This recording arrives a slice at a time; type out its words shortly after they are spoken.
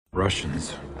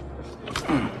Russians.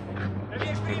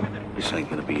 This ain't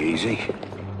gonna be easy.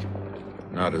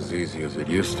 Not as easy as it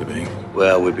used to be.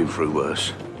 Well, we've been through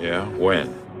worse. Yeah?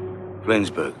 When?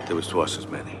 Flensburg, there was twice as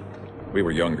many. We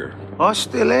were younger. I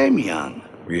still am young.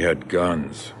 We had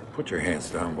guns. Put your hands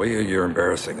down, will you? You're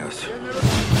embarrassing us.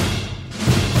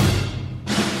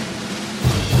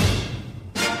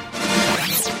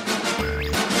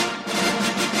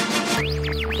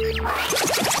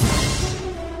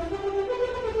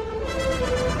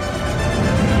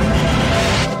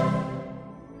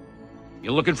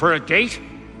 You looking for a date?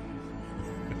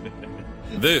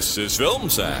 This is Film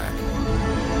Sack.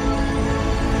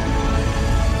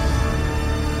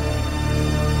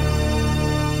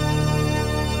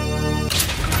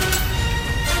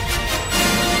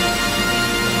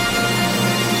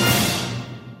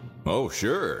 Oh,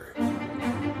 sure.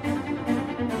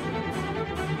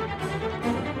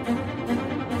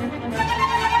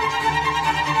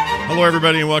 Hello,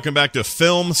 everybody, and welcome back to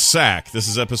Film Sack. This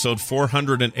is episode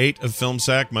 408 of Film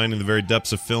Sack, mining the very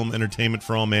depths of film entertainment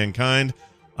for all mankind.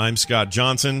 I'm Scott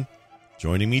Johnson.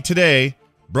 Joining me today,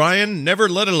 Brian Never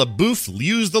Let a LaBouffe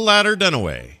Use the Ladder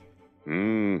Dunaway.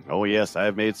 Oh, yes,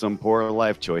 I've made some poor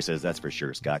life choices, that's for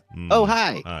sure, Scott. Oh,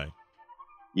 hi. Hi.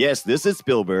 Yes, this is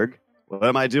Spielberg. What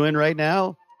am I doing right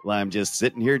now? Well, I'm just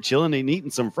sitting here chilling and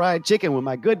eating some fried chicken with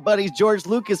my good buddies George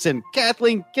Lucas and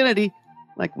Kathleen Kennedy,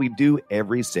 like we do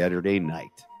every Saturday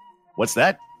night. What's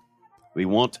that? We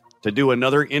want to do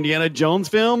another Indiana Jones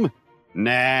film?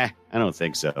 Nah, I don't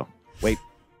think so. Wait,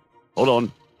 hold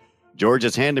on. George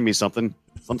has handed me something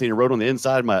he wrote on the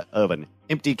inside of an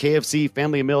empty KFC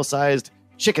Family Meal-sized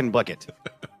chicken bucket.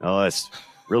 Oh, it's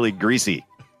really greasy,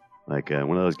 like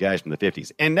one of those guys from the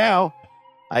 50s. And now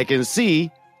I can see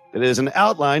that it is an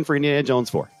outline for Indiana Jones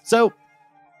 4. So,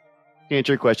 to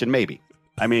answer your question, maybe.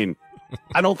 I mean,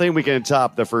 I don't think we can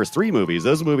top the first three movies.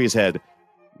 Those movies had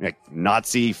like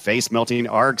Nazi face-melting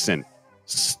arcs and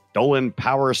stolen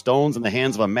power stones in the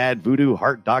hands of a mad voodoo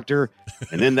heart doctor.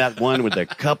 And then that one with the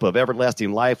cup of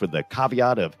everlasting life with the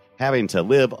caveat of having to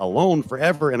live alone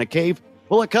forever in a cave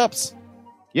full of cups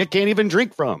you can't even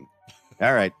drink from.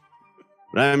 All right.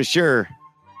 But I'm sure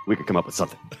we could come up with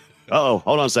something. Uh-oh,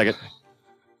 hold on a second.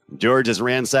 George is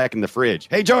ransacking the fridge.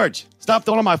 Hey, George, stop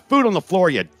throwing my food on the floor,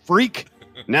 you freak.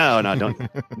 No,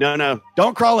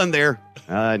 don't crawl in there.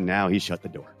 Now he shut the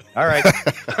door. All right.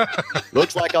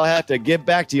 Looks like I'll have to get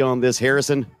back to you on this,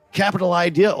 Harrison. Capital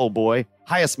idea, old boy.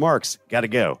 Highest marks. Gotta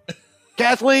go.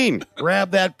 Kathleen,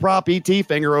 grab that prop ET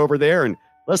finger over there and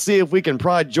let's see if we can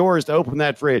prod George to open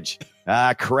that fridge.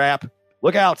 Ah, crap.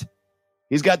 Look out.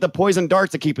 He's got the poison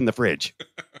darts to keep in the fridge.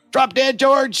 Drop dead,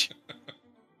 George.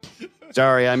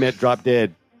 Sorry, I meant drop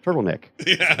dead. Turtleneck.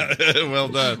 Yeah, well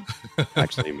done.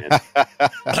 Actually, man.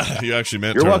 You actually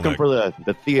meant You're turtleneck. welcome for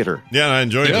the theater. Yeah, I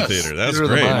enjoyed the theater. That's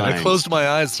great. I closed my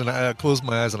eyes and I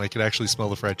could actually smell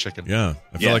the fried chicken. Yeah,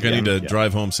 I feel like I need to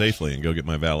drive home safely and go get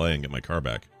my valet and get my car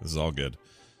back. This is all good.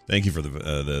 Thank you for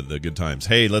the good times.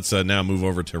 Hey, let's now move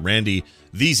over to Randy.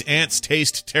 These ants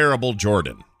taste terrible,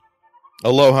 Jordan.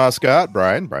 Aloha, Scott.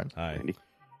 Brian. Hi. Randy.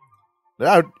 Did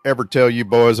I ever tell you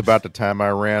boys about the time I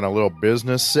ran a little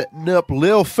business setting up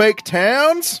little fake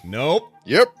towns? Nope.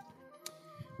 Yep.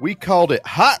 We called it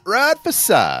Hot Rod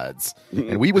Facades,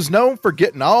 and we was known for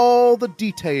getting all the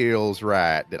details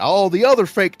right that all the other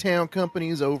fake town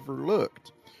companies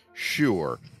overlooked.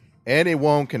 Sure,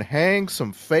 anyone can hang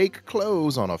some fake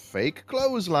clothes on a fake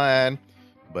clothesline,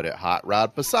 but at Hot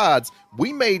Rod Facades,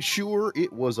 we made sure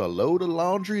it was a load of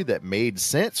laundry that made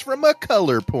sense from a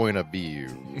color point of view.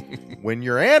 When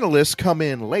your analysts come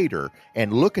in later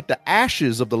and look at the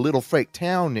ashes of the little fake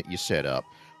town that you set up,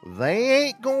 they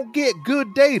ain't gonna get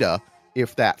good data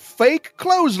if that fake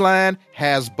clothesline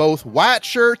has both white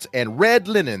shirts and red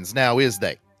linens. Now, is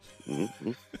they?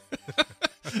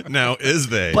 Now, is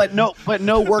they? But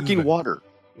no working water.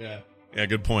 Yeah,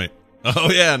 good point.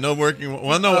 Oh, yeah, no working.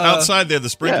 Well, no, outside they have the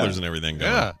sprinklers and everything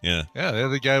going. Yeah. They're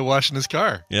the guy washing his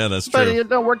car. Yeah, that's true. But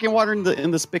no working water in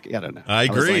the spigot. I don't know. I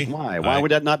agree. Was like, why would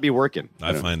that not be working?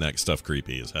 I find that stuff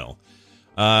creepy as hell.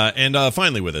 And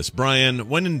finally with us, Brian,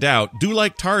 when in doubt, do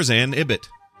like Tarzan Ibbot.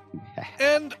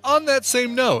 And on that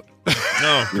same note.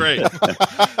 Oh, great.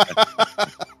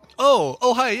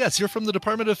 Oh, hi. Yes, you're from the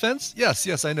Department of Defense?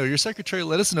 Yes, I know. Your secretary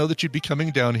let us know that you'd be coming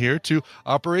down here to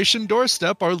Operation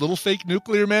Doorstep, our little fake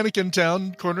nuclear mannequin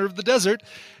town, corner of the desert.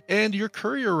 And your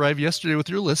courier arrived yesterday with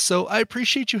your list, so I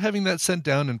appreciate you having that sent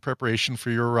down in preparation for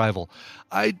your arrival.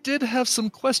 I did have some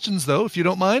questions, though, if you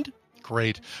don't mind.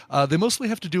 Great. They mostly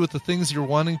have to do with the things you're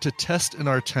wanting to test in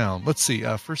our town. Let's see.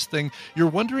 First thing, you're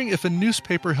wondering if a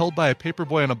newspaper held by a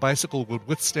paperboy on a bicycle would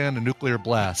withstand a nuclear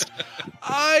blast.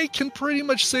 I can pretty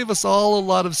much save us all a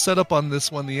lot of setup on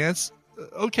this one. The answer.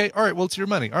 Okay, all right, well, it's your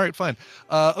money. All right, fine.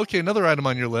 Okay, another item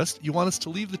on your list. You want us to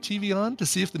leave the TV on to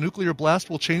see if the nuclear blast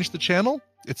will change the channel?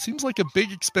 It seems like a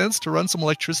big expense to run some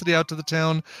electricity out to the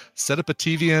town, set up a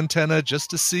TV antenna just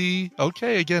to see.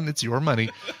 Okay, again, it's your money.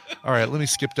 All right, let me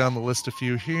skip down the list a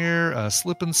few here.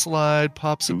 Slip and slide,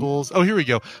 popsicles. Oh, here we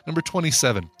go. Number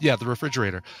 27. Yeah, the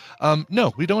refrigerator.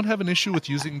 No, we don't have an issue with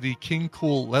using the King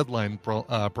Cool lead line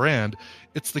brand.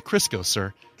 It's the Crisco,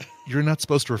 sir. You're not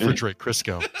supposed to refrigerate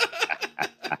Crisco.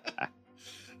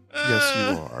 Yes,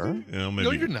 you are. You know, maybe,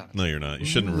 No, you're not. No, you're not. You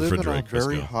shouldn't live in a refrigerate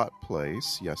very Crisco. hot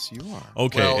place. Yes, you are.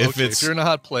 Okay, Well, if if you're in a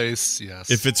hot place,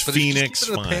 yes. if it's But Phoenix, if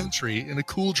you keep it in fine. a pantry in a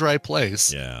cool, dry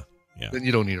place, yeah. then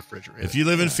you don't need a refrigerator. If you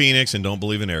live in Phoenix and don't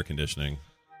believe in air conditioning,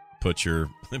 put your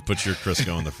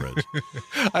Crisco in the fridge.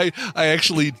 I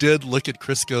actually did look at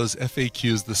Crisco's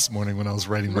FAQs this morning when I was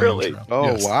writing my Really? intro. Oh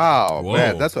Yes. wow, Whoa.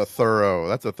 man, that's a thorough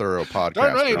podcast. All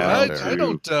right, right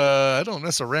there. I don't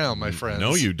mess around, my friends.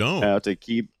 No, you don't. How to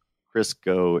keep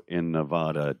Crisco in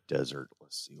Nevada desert.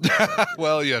 Let's see. What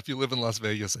Well, yeah, if you live in Las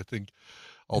Vegas, I think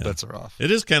all bets are off.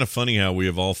 It is kind of funny how we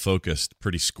have all focused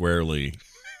pretty squarely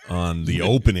on the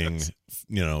opening,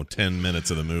 10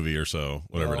 minutes of the movie or so,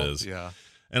 whatever Well, it is. Yeah.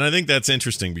 And I think that's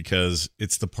interesting because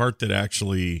it's the part that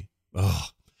actually, I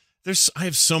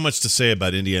have so much to say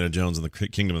about Indiana Jones and the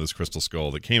Kingdom of this Crystal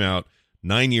Skull that came out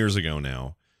 9 years ago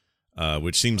now,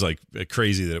 which seems like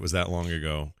crazy that it was that long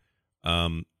ago.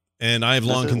 And I've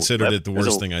long considered it the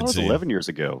worst thing I'd seen. 11 years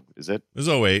ago. Is it? It was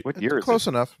 08. What year is Close it?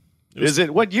 enough. Is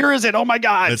it? What year is it? Oh my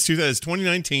God! It's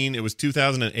 2019. It was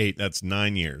 2008. That's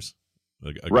 9 years.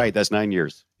 ago. Right, that's 9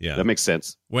 years. Yeah. That makes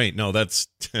sense. Wait, no, that's.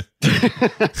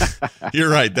 You're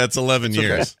right. That's 11 okay.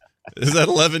 years. Is that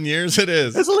 11 years? It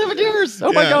is. It's 11 years.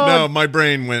 Oh my Yeah, God! No, my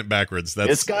brain went backwards.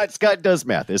 That's Scott does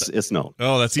math. It's no.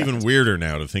 Oh, that's even weirder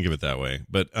now to think of it that way.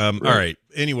 But all right.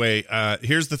 Anyway,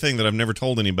 here's the thing that I've never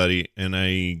told anybody, and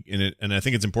I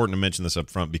think it's important to mention this up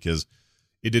front because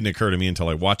it didn't occur to me until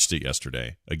I watched it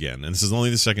yesterday again, and this is only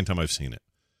the second time I've seen it.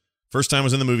 First time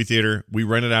was in the movie theater. We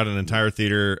rented out an entire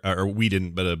theater, or we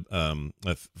didn't, but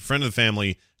a friend of the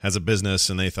family has a business,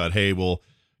 and they thought, hey, we'll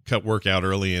cut work out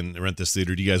early and rent this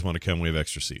theater. Do you guys want to come? We have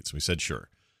extra seats. We said sure.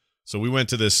 So we went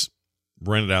to this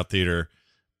rented out theater,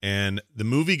 and the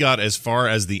movie got as far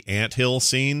as the anthill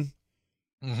scene,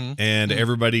 and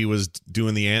everybody was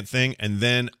doing the ant thing, and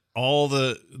then all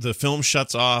the film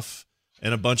shuts off,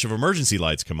 and a bunch of emergency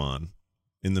lights come on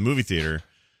in the movie theater,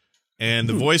 and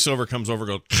the voiceover comes over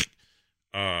and goes,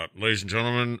 ladies and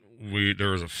gentlemen,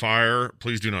 there is a fire.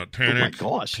 Please do not panic. Oh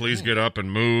my gosh. Please get up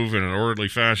and move in an orderly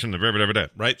fashion.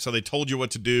 Right? So they told you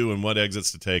what to do and what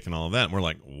exits to take and all of that. And we're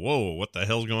like, whoa, what the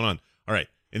hell's going on? All right.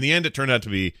 In the end, it turned out to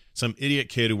be some idiot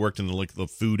kid who worked in the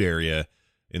food area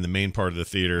in the main part of the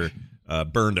theater,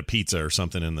 burned a pizza or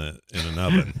something in an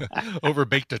oven.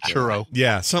 Overbaked a churro.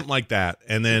 Yeah, something like that.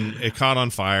 And then it caught on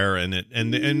fire, and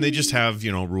they just have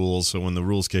rules. So when the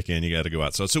rules kick in, you got to go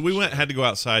out. So we had to go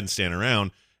outside and stand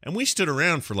around, and we stood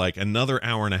around for like another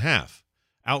hour and a half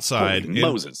outside. Holy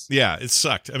Moses. Yeah, it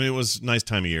sucked. I mean, it was a nice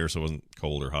time of year, so it wasn't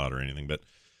cold or hot or anything. But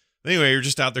anyway, you're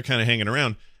just out there kind of hanging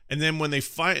around. And then when they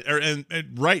fight, and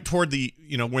right toward the,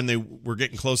 when they were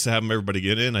getting close to having everybody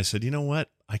get in, I said, you know what?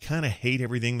 I kind of hate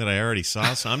everything that I already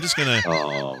saw, so I'm just gonna.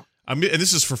 Oh. And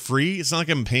this is for free. It's not like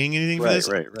I'm paying anything for this.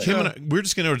 Right. Kim and I, we're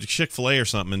just gonna go to Chick-fil-A or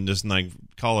something and just like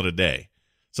call it a day.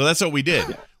 So that's what we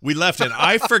did. We left, and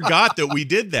I forgot that we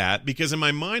did that because in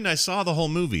my mind I saw the whole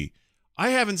movie. I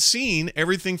haven't seen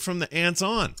everything from the ants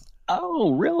on.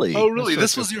 Oh, really? Oh, really?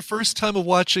 This was your first time of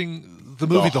watching the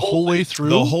movie the whole way through?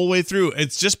 The whole way through.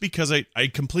 It's just because I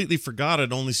completely forgot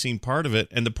I'd only seen part of it,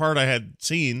 and the part I had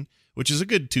seen, which is a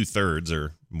good 2/3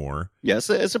 or more. Yes,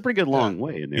 it's a pretty good long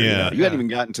way in there. Yeah. You hadn't even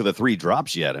gotten to the 3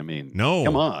 drops yet. I mean, No,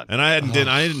 come on. And I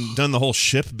hadn't done the whole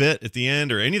ship bit at the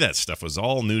end or any of that stuff. Was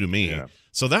all new to me. Yeah.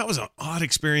 So that was an odd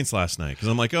experience last night because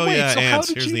I'm like, oh Wait, yeah, so ants.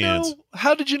 how did Here's you the know? ants.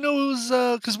 How did you know it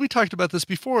was? Because we talked about this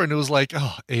before, and it was like,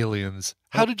 oh, aliens.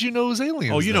 How did you know it was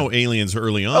aliens? Oh, you then? know aliens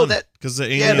early on. Oh, that- because the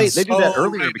Yeah, aliens. they do that Oh,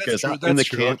 earlier right, because that's true, in the that's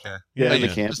true, camp. okay. Yeah, in the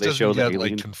yeah. camp Just they show the doesn't get,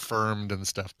 alien. like confirmed and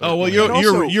stuff. Oh well, yeah.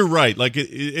 you're right. Like it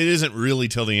isn't really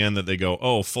till the end that they go,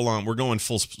 oh, full on. We're going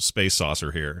full space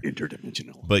saucer here.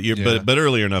 Interdimensional. But Yeah. but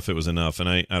earlier enough, it was enough. And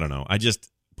I don't know. I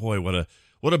just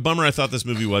what a bummer I thought this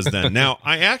movie was then. Now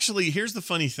here's the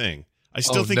funny thing. I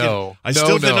still think no. I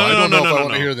still think I don't know if I no.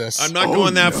 want to hear this. I'm not Oh,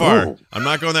 going that no. far. I'm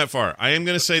not going that far. I am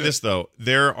going to say this though.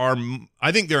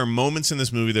 I think there are moments in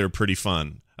this movie that are pretty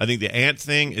fun. I think the ant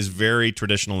thing is very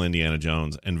traditional Indiana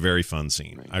Jones and very fun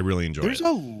scene. I really enjoy There's it.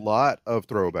 a lot of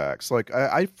throwbacks. Like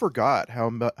I forgot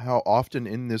how often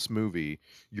in this movie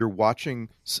you're watching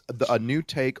a new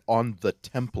take on the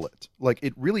template. Like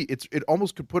it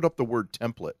almost could put up the word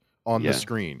template on the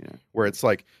screen, where it's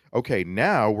like, okay,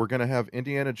 now we're gonna have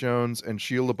Indiana Jones and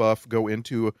Shia LaBeouf go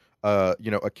into a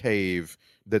cave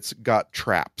that's got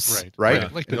traps, right? Yeah,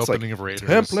 like the it's opening of Raiders.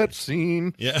 Template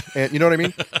scene, Yeah. and you know what I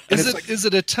mean. Is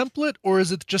it a template, or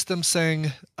is it just them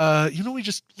saying,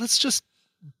 let's just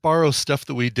borrow stuff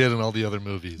that we did in all the other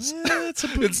movies?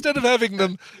 Instead of having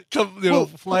them come,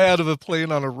 fly out of a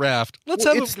plane on a raft, let's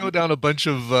have them go down a bunch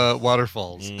of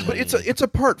waterfalls. But it's a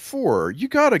part 4. You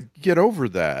got to get over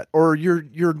that, or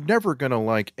you're never gonna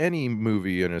like any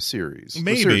movie in a series.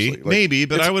 Maybe,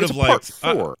 but I would have liked.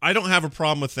 Part 4. I don't have a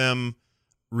problem with them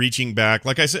reaching back.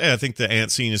 Like I said, I think the ant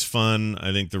scene is fun.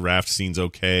 I think the raft scene's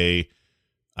okay.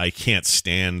 I can't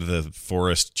stand the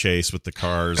forest chase with the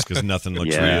cars because nothing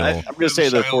looks real. I'm going to say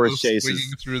the forest chase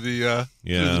is through the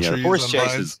the forest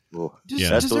chase is.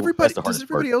 Does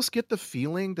everybody else get the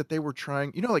feeling that they were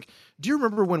trying? Do you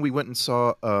remember when we went and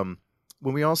saw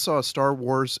when we all saw Star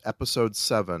Wars Episode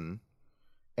 7,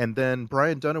 and then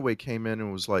Brian Dunaway came in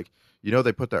and was like,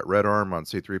 they put that red arm on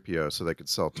C-3PO so they could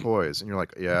sell toys, and you're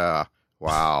like, yeah.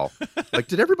 Wow. Like,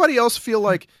 did everybody else feel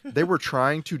like they were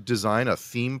trying to design a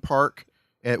theme park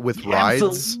with rides?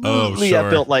 Absolutely, I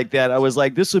felt like that. I was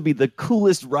like, this would be the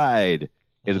coolest ride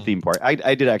in a theme park. I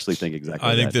did actually think exactly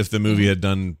that. I think if the movie had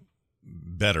done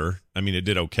better, I mean, it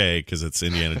did okay because it's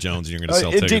Indiana Jones and you're going to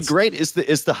sell tickets. It did great. It's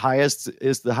the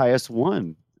highest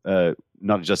one.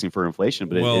 Not adjusting for inflation,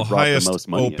 but it brought highest the most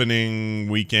money. Opening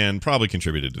weekend probably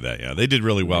contributed to that. Yeah, they did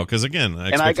really well because again,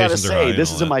 and I gotta say,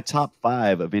 this is in my my top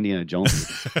 5 of Indiana Jones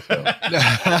movies.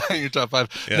 So. Your top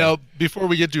 5. Yeah. Now, before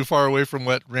we get too far away from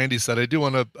what Randy said, I do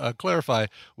want to clarify.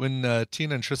 When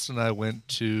Tina and Tristan and I went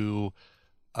to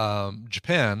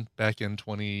Japan back in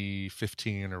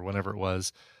 2015 or whenever it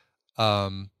was,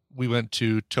 we went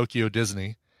to Tokyo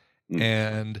Disney,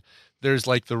 and there's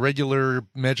like the regular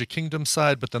Magic Kingdom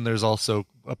side, but then there's also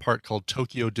a part called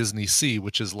Tokyo Disney Sea,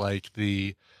 which is like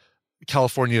the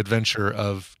California Adventure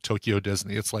of Tokyo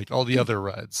Disney. It's like all the other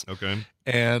rides. Okay.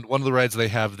 And one of the rides they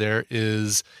have there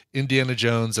is Indiana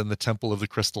Jones and the Temple of the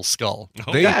Crystal Skull.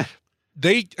 Oh,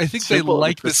 I think they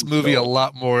like this movie a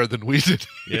lot more than we did.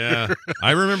 Yeah,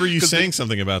 I remember you saying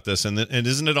something about this, and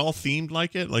isn't it all themed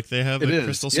like it? Like they have the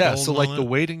crystal skull. Yeah, so like the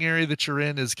waiting area that you're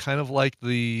in is kind of like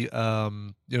the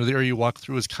the area you walk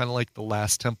through is kind of like the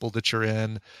last temple that you're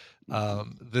in.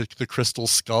 The crystal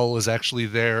skull is actually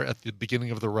there at the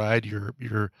beginning of the ride.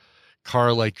 Your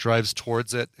car like drives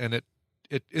towards it, and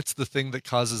it's the thing that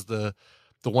causes the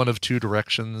one of two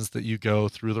directions that you go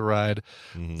through the ride.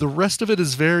 Mm-hmm. The rest of it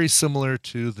is very similar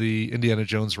to the Indiana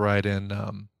Jones ride in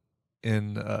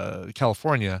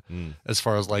California, as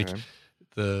far as like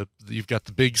you've got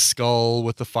the big skull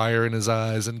with the fire in his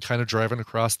eyes and kind of driving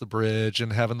across the bridge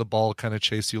and having the ball kind of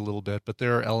chase you a little bit. But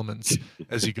there are elements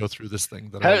as you go through this thing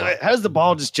that how does the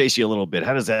ball just chase you a little bit?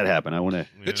 How does that happen? I want to.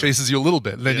 It chases you a little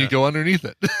bit, and then you go underneath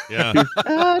it. Yeah.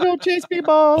 Don't chase me,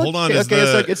 ball. Hold on. It's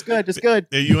good. It's good.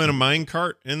 Are you in a mine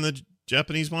cart in the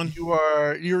Japanese one?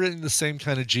 You're in the same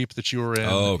kind of Jeep that you were in.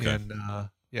 Oh, okay.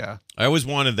 Yeah. I always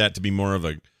wanted that to be more of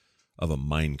a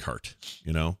mine cart,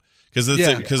 Because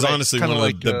honestly, one of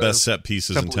like, the best set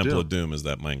pieces in Temple Temple of of Doom is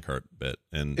that minecart bit,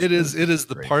 and it is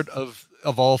the part of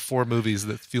all 4 movies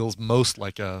that feels most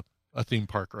like a theme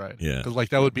park ride. Yeah, 'cause, like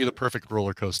that would be the perfect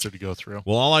roller coaster to go through.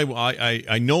 Well,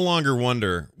 I no longer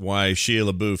wonder why Shia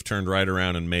LaBeouf turned right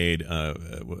around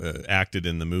and acted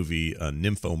in the movie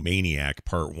Nymphomaniac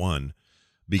Part 1.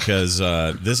 Because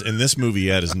in this movie he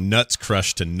had his nuts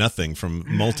crushed to nothing from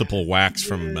multiple whacks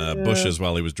from bushes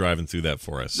while he was driving through that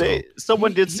forest. So.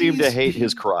 Someone did seem to hate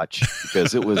his crotch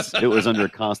because it was under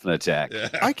constant attack.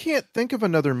 I can't think of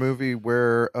another movie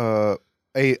where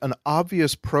an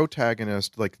obvious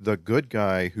protagonist, like the good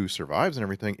guy who survives and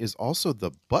everything, is also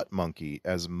the butt monkey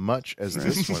as much as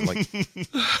this one. Like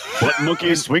butt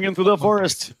monkey swinging through the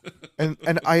forest. And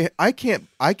I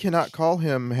cannot call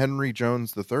him Henry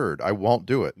Jones III. I won't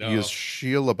do it. No. He is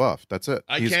Shia LaBeouf. That's it.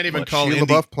 I can't even call Shia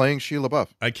LaBeouf playing Shia LaBeouf.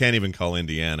 I can't even call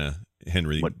Indiana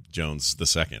Henry Jones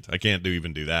II. I can't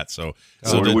even do that. So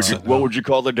what would you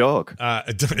call the dog?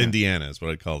 Indiana is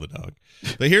what I'd call the dog.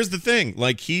 But here's the thing: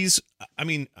 like I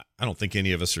don't think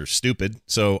any of us are stupid.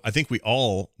 So I think we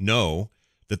all know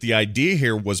that the idea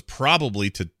here was probably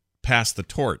to pass the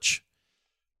torch,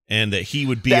 and that he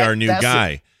would be our new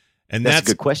guy. And that's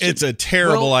a good question. It's a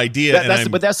terrible idea.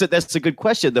 But that's a good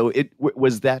question, though.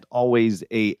 Was that always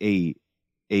a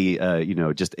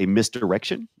just a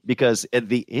misdirection, because at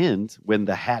the end when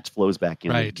the hat flows back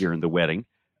in Right. during the wedding,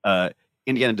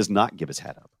 Indiana does not give his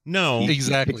hat up. No,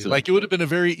 Exactly. picks it Like up. it would have been a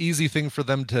very easy thing for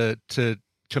them to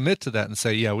commit to that and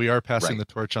say, yeah, we are passing Right.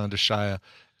 the torch on to Shia,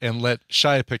 and let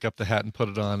Shia pick up the hat and put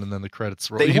it on, and then the credits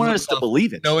roll. They He wanted looks us to off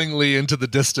believe it. knowingly into the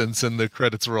distance and the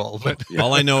credits roll. But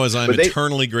all I know is I'm But they-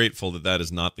 eternally grateful that that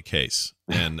is not the case,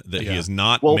 and that he Yeah. has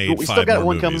not Well, made we 5 still got more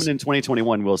one movies. coming in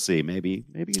 2021. We'll see. Maybe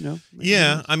maybe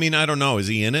Yeah, I mean, I don't know. Is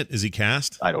he in it? Is he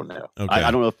cast? I don't know. Okay. I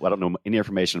don't know any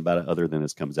information about it other than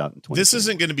this comes out in 2021. This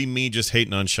isn't going to be me just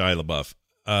hating on Shia LaBeouf.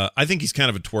 I think he's kind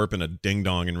of a twerp and a ding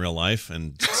dong in real life,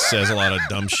 and says a lot of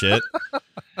dumb shit.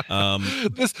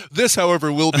 this,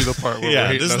 however, will be the part where we're Yeah,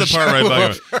 hating this is on the part Shia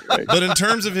right LaBeouf. by. But in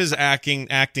terms of his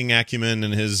acting acumen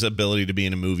and his ability to be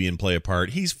in a movie and play a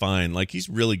part, he's fine. Like, he's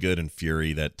really good in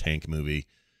Fury, that tank movie.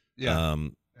 Yeah.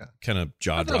 Yeah. Kind of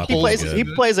jaw thought dropping. he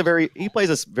plays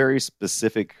a very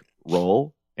specific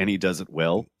role, and he does it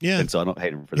well. Yeah. And so I don't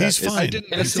hate him for that. He's It's- fine. I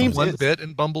didn't it miss him seems- one bit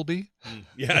in Bumblebee.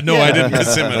 Yeah, no, I didn't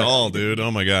miss him at all, dude.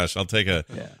 Oh my gosh, I'll take Yeah.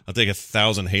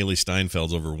 1,000 Haley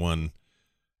Steinfelds over one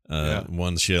Shia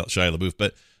LaBeouf.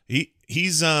 But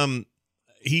he's I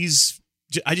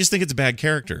just think it's a bad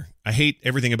character. I hate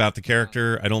everything about the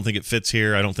character. I don't think it fits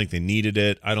here. I don't think they needed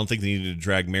it. I don't think they needed to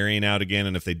drag Marion out again.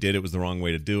 And if they did, it was the wrong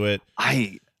way to do it.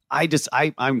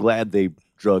 I'm glad they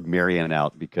drug Marianne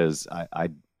out, because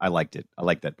I liked it. I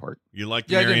liked that part. You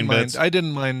liked Yeah, Marion bits? I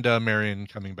didn't mind Marion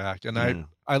coming back, and Mm.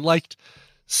 I liked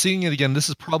seeing it again. This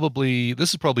is probably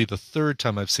the third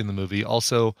time I've seen the movie.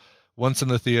 Also, once in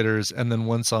the theaters, and then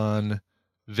once on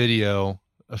video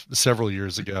several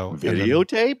years ago. And then-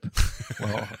 Videotape?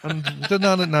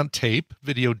 well, not tape,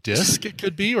 video disc. It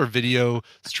could be, or video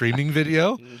streaming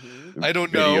video. I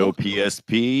don't know. Video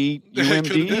PSP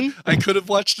UMD? I could have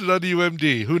watched it on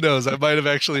UMD. Who knows? I might have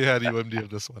actually had UMD of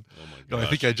this one. Oh my No, I gosh.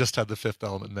 think I just had the Fifth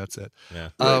Element, and that's it.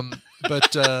 Yeah.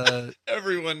 But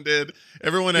Everyone did.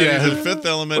 Everyone had Yeah. either Fifth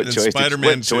Element What and choice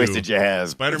Spider-Man what 2. choice did you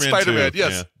have? Spider-Man, Spider-Man, 2.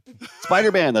 yes.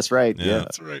 Spider-Man, that's right. Yeah. Yeah.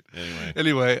 that's right. Yeah.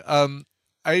 Anyway,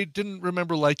 I didn't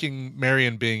remember liking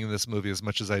Marion being in this movie as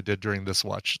much as I did during this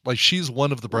watch. Like, she's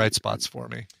one of the bright spots for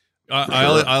me.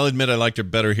 I'll admit I liked her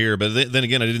better here, but then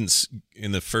again, I didn't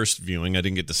in the first viewing. I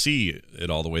didn't get to see it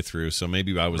all the way through, so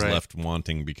maybe I was Right. left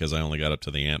wanting because I only got up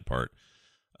to the ant part.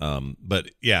 But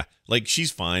yeah, like,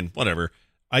 she's fine, whatever.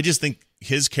 I just think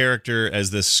his character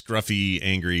as this scruffy,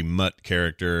 angry mutt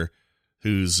character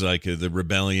who's like the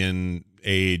rebellion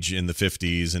age in the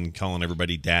 50s and calling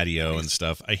everybody daddy-o and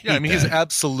stuff. I hate Yeah, I mean, that. he's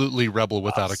absolutely rebel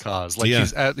without a cause. Like,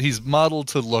 Yeah. he's modeled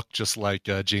to look just like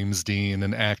James Dean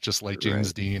and act just like James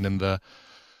Right. Dean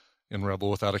in Rebel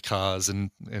Without a Cause,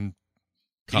 and be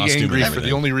Costume angry and for the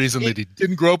everything. only reason that he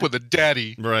didn't grow up with a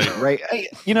daddy. Right. Right.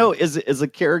 As a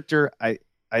character,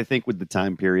 I think with the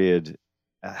time period,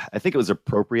 I think it was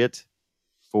appropriate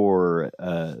for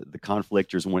the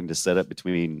conflict you're wanting to set up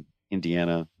between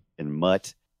Indiana and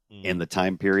Mutt in the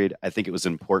time period. I think it was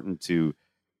important to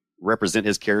represent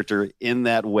his character in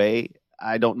that way.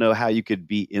 I don't know how you could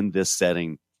be in this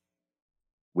setting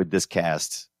with this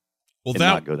cast. Well, and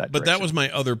that, not go that but that direction. was my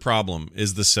other problem,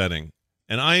 is the setting.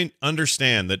 And I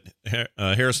understand that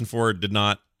Harrison Ford did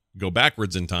not go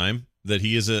backwards in time, that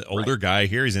he is an older guy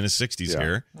here. He's in his 60s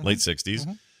here, late 60s.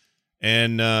 Mhm.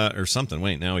 And, or something.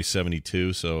 Wait, now he's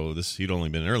 72, so he'd only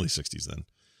been in early 60s then.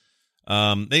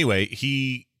 Anyway,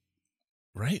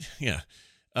 right? Yeah.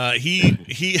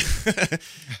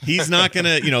 He's not going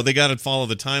to, they got to follow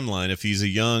the timeline. If he's a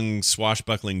young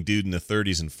swashbuckling dude in the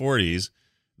 30s and 40s,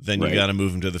 then you Right. got to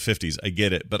move him to the 50s. I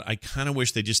get it. But I kind of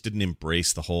wish they just didn't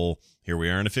embrace the whole, here we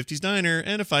are in a 50s diner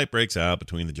and a fight breaks out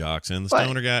between the jocks and the But-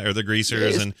 stoner guy or the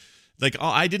greasers. Yes. And like,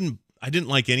 I didn't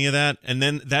like any of that. And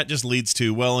then that just leads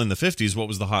to, well, in the 50s, what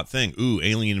was the hot thing? Ooh,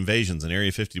 alien invasions and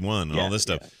Area 51 and all this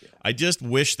stuff. Yeah. I just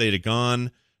wish they'd have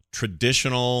gone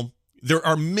traditional. There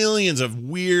are millions of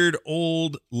weird,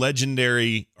 old,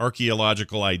 legendary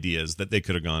archaeological ideas that they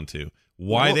could have gone to.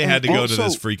 Why Well, they had to go to also-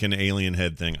 this freaking alien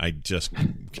head thing, I just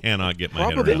cannot get my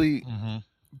head around.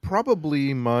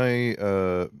 Probably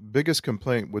my biggest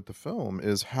complaint with the film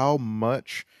is how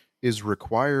much is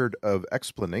required of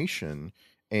explanation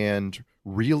and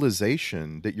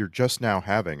realization that you're just now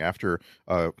having after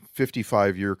a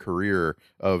 55-year career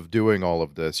of doing all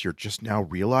of this. You're just now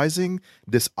realizing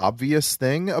this obvious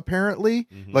thing, apparently.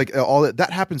 Like, all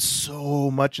that happens so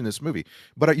much in this movie.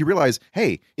 But you realize,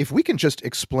 hey, if we can just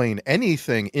explain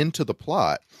anything into the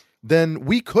plot, then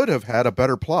we could have had a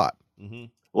better plot.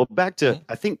 Well, back to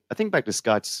I think back to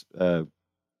Scott's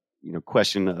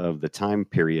question of the time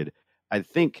period. I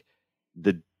think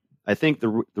the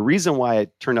reason why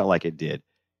it turned out like it did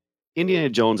Indiana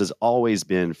Jones has always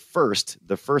been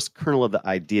the first kernel of the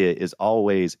idea is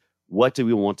always, what do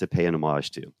we want to pay an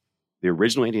homage to? The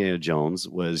original Indiana Jones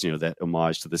was, that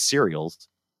homage to the serials.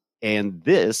 And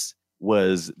this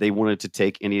was, they wanted to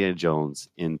take Indiana Jones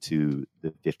into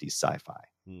the 50s sci-fi.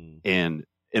 And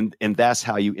that's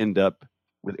how you end up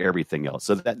with everything else.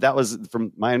 So that was,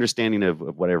 from my understanding of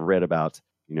what I've read about,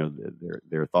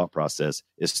 their thought process,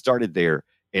 it started there.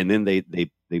 And then they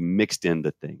mixed in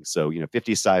the things. So,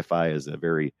 50s sci-fi is a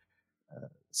very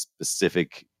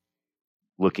specific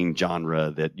looking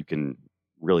genre that you can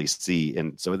really see.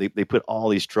 And so they put all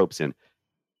these tropes in.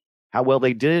 How well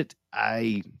they did it,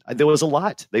 there was a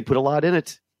lot. They put a lot in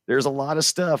it. There's a lot of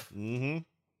stuff. Mm-hmm.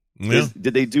 Yeah.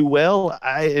 Did they do well?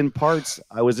 In parts,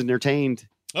 I was entertained.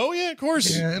 Oh yeah, of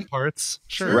course. Yeah, in parts.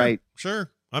 Sure. Right.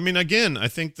 Sure. I mean, again, I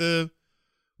think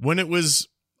when it was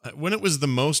the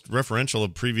most referential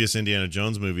of previous Indiana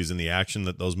Jones movies and the action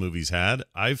that those movies had,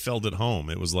 I felt at home.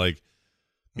 It was like,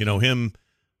 him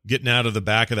getting out of the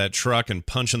back of that truck and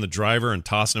punching the driver and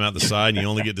tossing him out the side, and you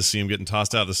only get to see him getting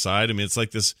tossed out the side. I mean, it's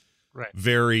like this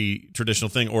very traditional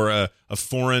thing. Or a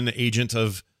foreign agent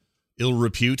of ill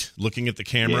repute looking at the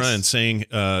camera and saying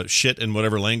shit in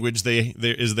whatever language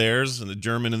is theirs, and the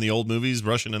German in the old movies,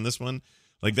 Russian in this one.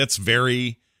 Like, that's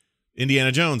very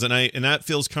Indiana Jones, and that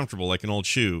feels comfortable, like an old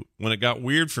shoe. When it got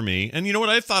weird for me, and you know what,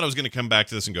 I thought I was going to come back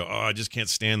to this and go, oh, I just can't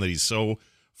stand that he's so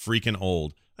freaking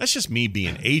old. That's just me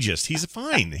being ageist. He's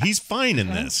fine. He's fine in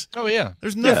this. Oh yeah,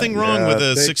 there's nothing wrong with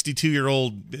a they-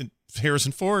 62-year-old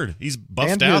Harrison Ford. He's buffed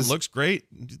And out, his- looks great.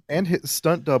 And his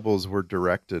stunt doubles were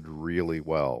directed really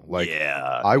well. Like,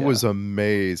 yeah, I was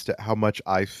amazed at how much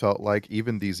I felt like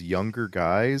even these younger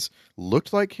guys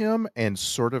looked like him and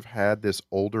sort of had this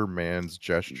older man's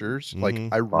gestures. Like, Mhm.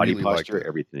 I body really liked posture, it.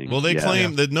 everything. Well, they Yeah.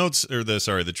 claim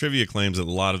the trivia claims that a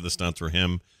lot of the stunts were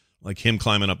him, like him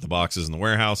climbing up the boxes in the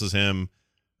warehouse is him,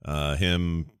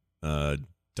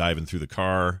 diving through the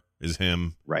car is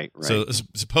him. Right. So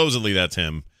supposedly that's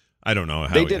him. I don't know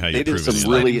how They you did prove some it.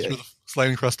 really-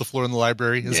 sliding across the floor in the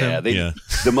library is him.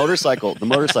 The motorcycle the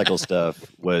motorcycle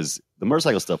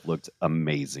stuff looked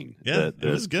amazing. Yeah, it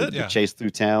was good. The chase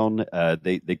through town,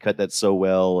 they cut that so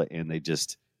well, and they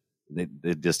just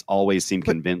always seemed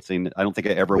convincing. I don't think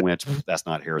I ever went, that's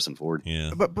not Harrison Ford.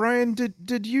 Yeah. But Brian,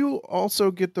 did you also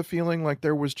get the feeling like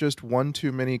there was just one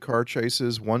too many car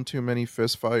chases, one too many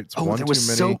fist fights, one there too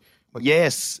was many?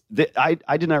 Yes.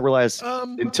 I did not realize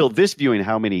until this viewing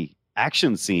how many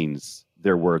action scenes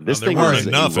there were. This there thing weren't was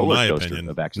enough, a in roller my coaster opinion.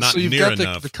 of action. Not So you've near got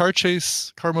enough. the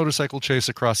car motorcycle chase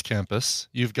across campus.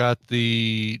 You've got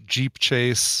the Jeep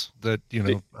chase that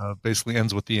basically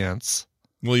ends with the ants.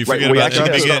 Well, you Right, forget we about actually in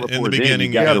got the to start beginning. before you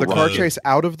then. Yeah, got the car chase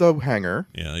out of the hangar.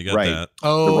 Yeah, you got Right. that.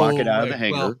 Oh, The rocket out of the right,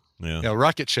 hangar. well, Yeah. yeah,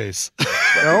 rocket chase.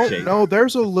 Chase. No,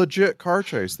 there's a legit car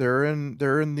chase. They're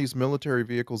in these military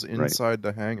vehicles inside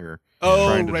the hangar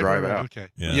trying to drive out. Okay.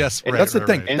 Yeah. Yes, And right, That's the right,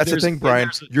 thing. right. And That's the there's- thing, and Brian.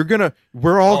 there's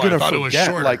We're all Oh, I gonna thought it was forget.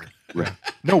 shorter. Like,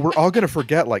 no, we're all gonna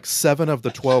forget like 7 of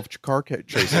the 12 car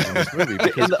chases in this movie.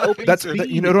 Because the opening that's scene-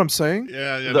 you know what I'm saying?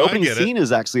 Yeah, the no, I opening get it. scene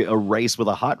is actually a race with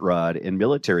a hot rod and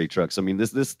military trucks. I mean,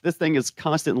 this thing is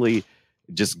constantly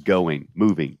just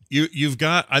moving. You've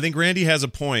got. I think Randy has a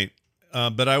point,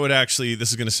 but I would actually. This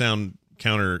is going to sound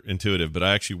counterintuitive, but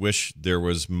I actually wish there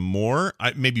was more.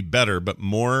 Maybe better, but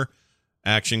more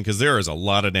action, because there is a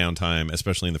lot of downtime,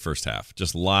 especially in the first half.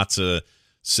 Just lots of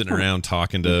sitting around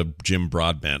talking to Jim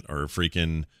Broadbent or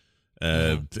freaking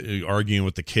arguing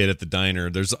with the kid at the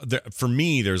diner. For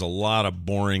me, there's a lot of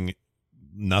boring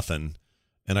nothing,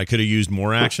 and I could have used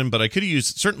more action, but I could have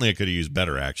used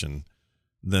better action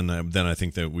than I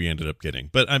think that we ended up getting.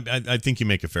 But I think you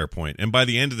make a fair point. And by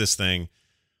the end of this thing,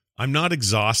 I'm not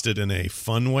exhausted in a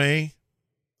fun way.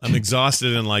 I'm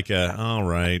exhausted in like all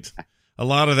right. A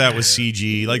lot of that was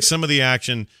CG. Like some of the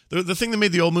action, the thing that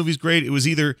made the old movies great, it was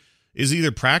either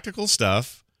practical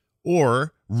stuff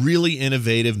or really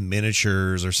innovative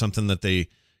miniatures or something that they,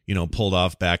 pulled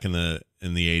off back in the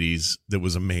 80s that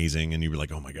was amazing, and you were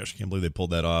like, "Oh my gosh, I can't believe they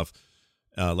pulled that off."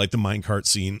 Like the minecart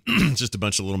scene, just a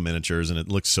bunch of little miniatures, and it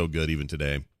looks so good even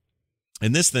today.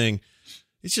 And this thing,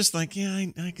 it's just like, yeah,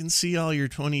 I can see all your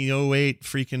 2008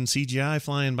 freaking CGI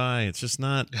flying by. It's just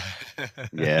not.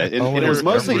 Yeah, and Oh, it was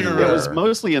mostly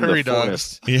in Prairie the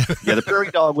dogs. forest. Yeah, Yeah, the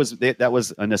prairie dog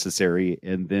was unnecessary,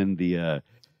 and then the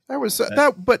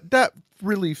that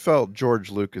really felt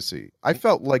George Lucasy. I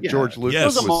felt like Yeah. George Lucas Yes. there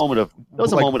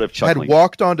was a moment of had chuckling.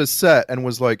 walked onto set and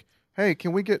was like, "Hey,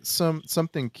 can we get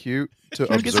something cute to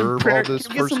Can we get some observe all this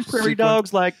can we get some first prairie sequence?"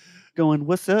 dogs like going,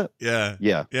 "What's up?" yeah.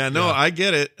 Yeah, Yeah, no, Yeah. I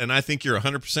get it, and I think you're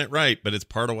 100% right, but it's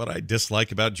part of what I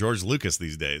dislike about George Lucas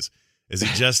these days, is he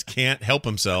just can't help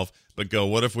himself but go,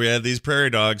 what if we had these prairie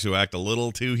dogs who act a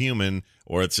little too human,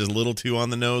 or it's just a little too on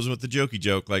the nose with the jokey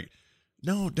joke? Like,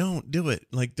 no, don't do it.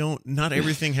 Like, not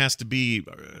everything has to be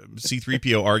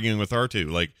C-3PO arguing with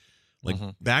R2. Like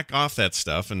back off that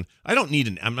stuff. And I don't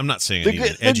need I'm not saying I need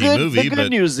an edgy movie, the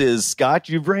good news is, Scott,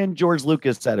 you've ran George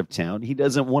Lucas out of town. He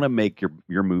doesn't want to make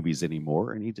your movies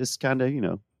anymore, and he just kind of,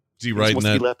 is he writing wants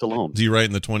to be left alone. Is he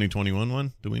writing the 2021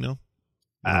 one? Do we know?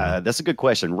 That's a good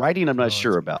question. Writing, I'm not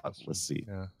sure about. Let's see.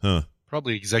 Yeah. Huh.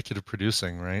 Probably executive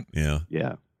producing, right? Yeah.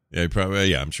 Yeah. Yeah,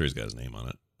 I'm sure he's got his name on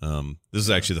it. This is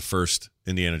actually the first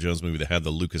Indiana Jones movie that had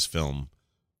the Lucasfilm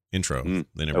intro.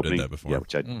 They never did that before. Yeah,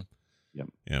 which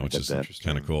which is interesting.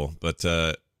 kind of cool. But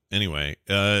anyway,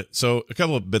 so a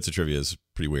couple of bits of trivia is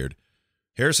pretty weird.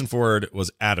 Harrison Ford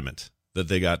was adamant that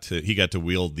he got to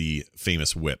wield the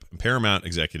famous whip. Paramount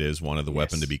executives wanted the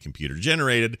weapon to be computer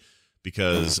generated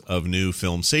because of new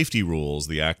film safety rules.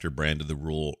 The actor branded the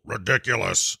rule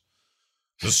ridiculous.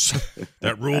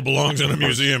 That rule belongs in a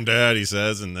museum, Dad, he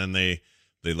says, and then they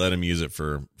let him use it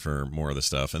for more of the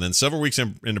stuff. And then several weeks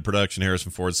into production,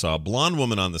 Harrison Ford saw a blonde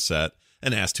woman on the set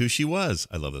and asked who she was.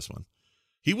 I love this one.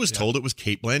 He was told it was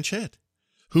Cate Blanchett,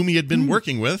 whom he had been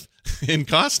working with in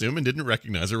costume and didn't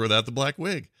recognize her without the black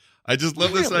wig. I just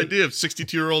love this idea of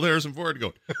 62-year-old Harrison Ford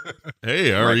going,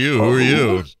 hey, how are you? Who are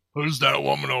you? Who's that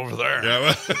woman over there?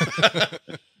 Yeah,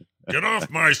 get off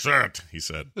my set, he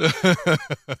said.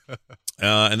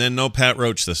 And then no Pat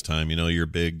Roach this time. Your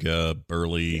big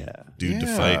burly dude to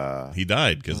fight. He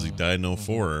died because he died in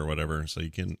 04 or whatever, so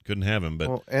you couldn't have him.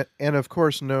 But and of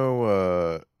course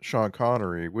no Sean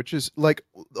Connery, which is like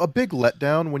a big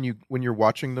letdown when you're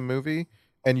watching the movie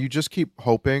and you just keep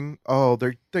hoping,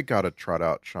 they got to trot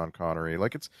out Sean Connery.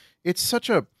 Like it's such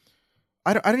a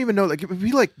I don't even know. Like it would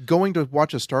be like going to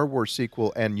watch a Star Wars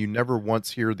sequel and you never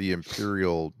once hear the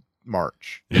Imperial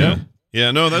March. Yeah.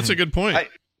 No, that's a good point. I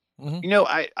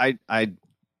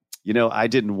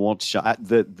didn't want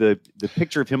the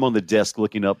picture of him on the desk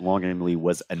looking up longingly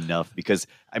was enough because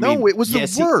it was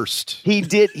the worst. He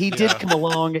did come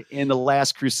along in the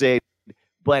Last Crusade,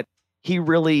 but he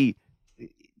really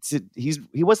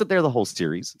he wasn't there the whole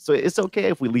series, so it's okay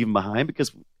if we leave him behind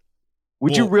because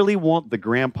would you really want the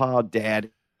grandpa dad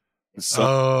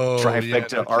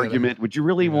trifecta argument? Would you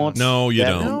really want? No, you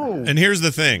don't. No. And here's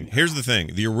the thing.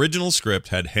 The original script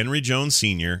had Henry Jones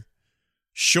Sr.,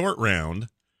 Short Round,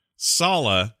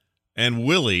 Sala, and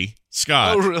Willie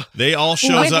Scott. Oh, really? They all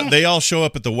show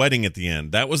up at the wedding at the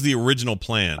end. That was the original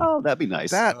plan. Oh, that'd be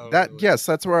nice. Yes,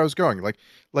 that's where I was going.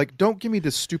 Like don't give me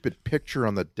this stupid picture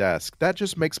on the desk. That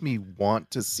just makes me want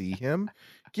to see him.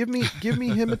 Give me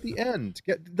him at the end.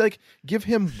 Give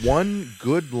him one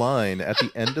good line at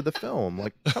the end of the film.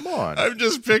 Like, come on. I'm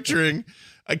just picturing.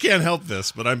 I can't help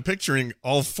this, but I'm picturing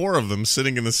all four of them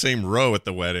sitting in the same row at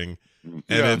the wedding,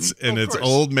 and it's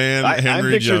old man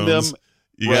Henry Jones.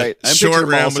 You right. got Short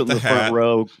Round with in the hat. front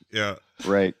row. Yeah.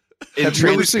 Right. Have you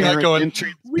ever seen that going?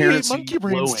 We ate Transparency monkey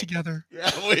brains glowing. together.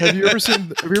 Have you ever seen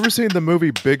the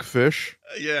movie Big Fish?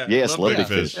 Yeah. Yes, love Big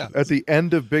Fish. Fish. At the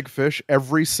end of Big Fish,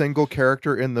 every single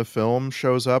character in the film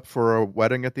shows up for a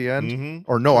wedding at the end. Mhm.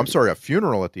 Or no, I'm sorry, a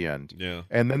funeral at the end. Yeah.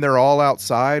 And then they're all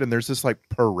outside and there's this like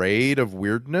parade of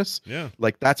weirdness. Yeah.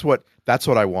 Like that's what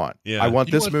I want. Yeah. I want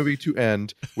You know this what? movie to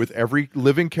end with every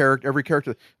living character, every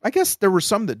character. I guess there were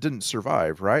some that didn't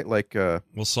survive, right? Like Well,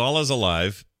 Sala's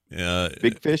alive.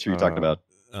 Big Fish, or you talking about?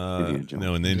 No,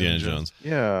 in Indiana Jones.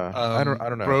 yeah. I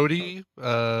don't know. Brody.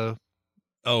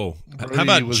 Oh, Brody how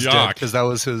about was Jock? Because that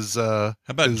was his. How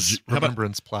about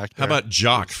remembrance plaque? How there. about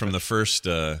Jock from the first?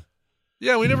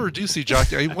 Yeah, we never do see Jock.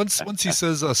 Once he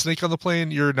says snake on the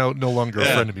plane, you're no longer a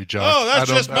friend of me, Jock. Oh, that's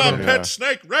just my know. pet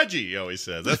snake, Reggie. He always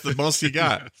says that's the most he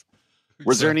got.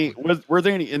 Was there any? Were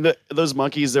there any in those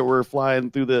monkeys that were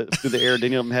flying through the air? Did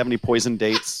any of them have any poison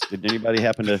dates? Did anybody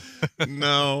happen to?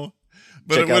 No.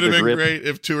 But Check it would out have the been grip. great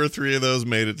if 2 or 3 of those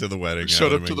made it to the wedding.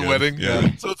 Showed up to the wedding.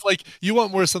 Yeah. So it's like you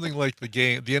want more something like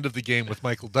the end of the game with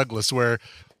Michael Douglas, where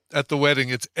at the wedding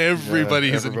it's everybody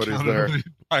who's everybody's encountered the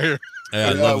entire. Yeah,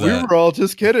 I love we that. were all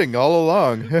just kidding all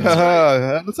along.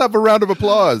 Let's have a round of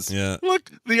applause. Yeah.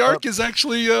 Look, the ark is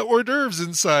actually hors d'oeuvres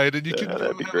inside, and you can.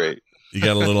 That'd be great. You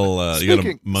got a little, you got a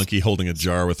Speaking- monkey holding a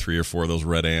jar with 3 or 4 of those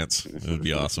red ants. It would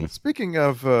be awesome. Speaking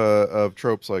of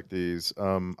tropes like these,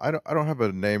 I don't have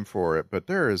a name for it, but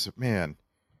there's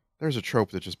a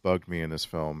trope that just bugged me in this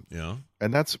film, Yeah.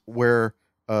 and that's where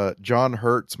John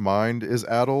Hurt's mind is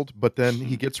addled, but then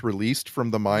he gets released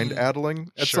from the mind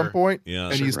addling at Sure. some point, Yeah.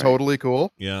 and Sure, he's right. totally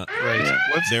cool. Yeah. Right. Yeah.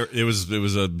 What's- It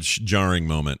was a jarring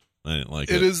moment. I didn't like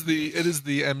it. It is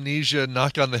the amnesia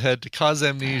knock on the head to cause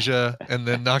amnesia, and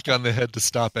then knock on the head to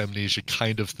stop amnesia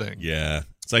kind of thing. Yeah.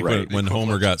 It's like Right. when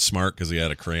Homer got smart because he had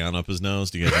a crayon up his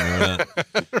nose. Do you guys remember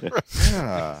that?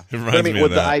 Yeah. It reminds I mean, me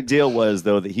what of the that. idea was,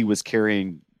 though, that he was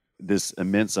carrying this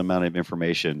immense amount of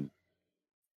information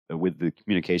with the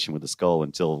communication with the skull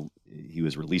until he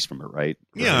was released from it, right?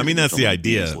 Yeah, I mean, that's the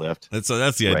Until he was idea. Left. That's the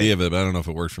Right. idea of it, but I don't know if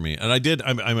it worked for me. And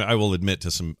I will admit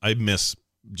I miss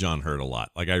John Hurt a lot.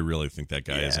 Like, I really think that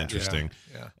guy is Yeah. interesting.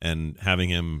 Yeah. And having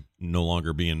him no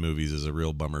longer be in movies is a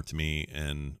real bummer to me.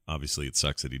 And obviously it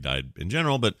sucks that he died in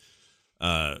general, but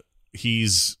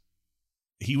he's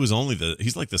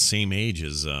like the same age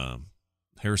as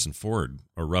Harrison Ford,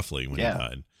 or roughly, when Yeah. he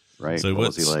died. Right. So What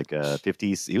was he what's- like?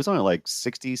 50s? He was only like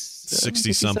 60s,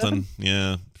 60 something.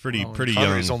 Yeah. Pretty Well, young.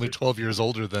 Connery's only 12 years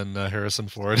older than Harrison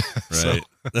Ford. So- Right.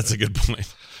 That's a good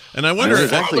point. And I He wonder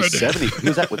was actually 70. He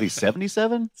was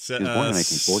 77? Se- He was born in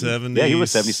 1940. Yeah, he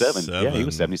was 77. Yeah, he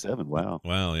was 77. Wow.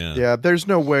 Wow, yeah. Yeah, there's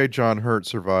no way John Hurt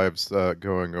survives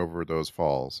going over those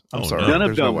falls. I'm Oh, sorry. no. None of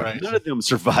There's no them. way. Right. None of them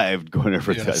survived going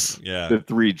over Yes. Yeah. the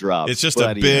 3 drops. It's just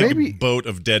But a he- big Maybe- boat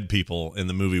of dead people, and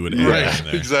the movie would end Right. in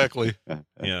there. Exactly.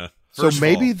 Yeah. So First of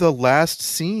maybe all- the last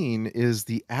scene is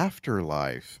the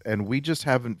afterlife, and we just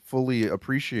haven't fully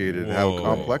appreciated how Whoa.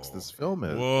 complex this film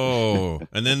is. Whoa!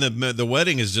 And then the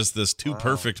wedding is just this too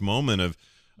perfect moment of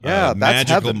Yeah, that's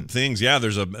magical heaven. things. Yeah,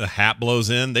 there's a hat blows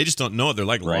in. They just don't know it. They're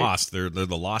like Right. lost. They're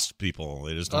the lost people.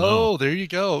 They just don't know. Oh, there you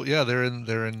go. Yeah, they're in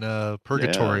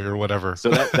purgatory or whatever.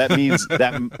 So that means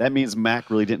that means Mac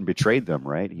really didn't betray them,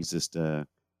 right? He's just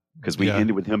because we Yeah.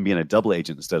 ended with him being a double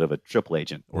agent instead of a triple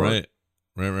agent. Or- Right.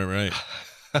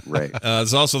 Right.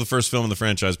 It's also the first film in the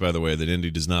franchise, by the way, that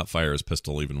Indy does not fire his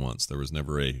pistol even once. There was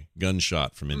never a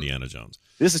gunshot from Indiana Jones.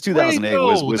 This is 2008. Wait,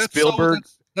 no, was that's Spielberg?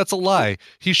 that's a lie.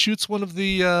 He shoots one of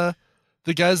the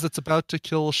guys that's about to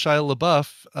kill Shia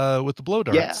LaBeouf with the blow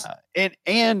darts. Yeah,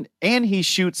 and he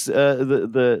shoots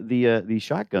the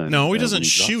shotgun. No, he when doesn't drops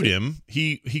shoot it. him.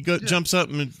 He jumps up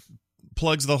and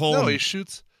plugs the hole. No, and- he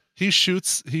shoots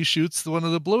one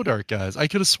of the blow dart guys. I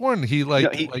could have sworn he No,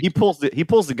 he pulls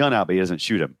the gun out, but he doesn't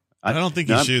shoot him. I don't think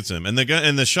he shoots him. And the gun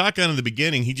and the shotgun in the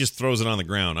beginning, he just throws it on the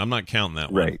ground. I'm not counting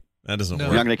that one. Right. That doesn't No.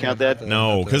 You're not work. going to count that?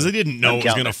 No, because they didn't know I'm it was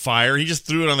counting going to it. fire. He just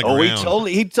threw it on the Oh, ground.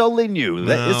 he totally knew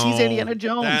that. He's No, Indiana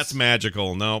Jones. That's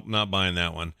magical. Nope, not buying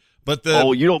that one. But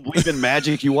You don't believe in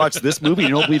magic? You watch this movie, you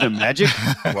don't believe in magic?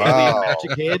 Wow.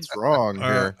 Magic heads? What's wrong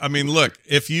here? I mean, look,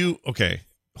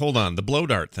 hold on. The blow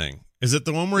dart thing. Is it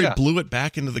the one where Yeah. he blew it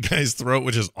back into the guy's throat,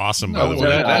 which is awesome, by No, the way?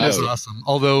 that No. is awesome.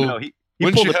 Although, No, he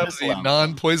wouldn't pulled you the have pistol the out.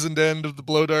 non-poisoned end of the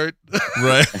blow dart?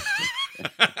 Right.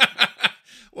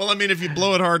 Well, I mean, if you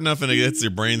blow it hard enough and it hits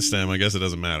your brainstem, I guess it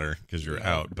doesn't matter because you're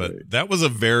out. But that was a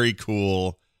very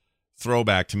cool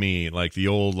throwback to me, like the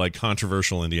old, like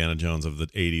controversial Indiana Jones of the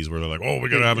 '80s, where they're like, "Oh, we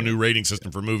got to have a new rating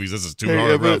system for movies. This is too Hey,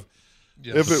 hard."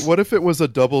 Rough. What if it was a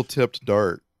double tipped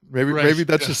dart? Maybe Right. maybe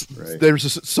that's Yeah. just Right. there's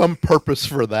just some purpose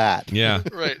for that. Yeah,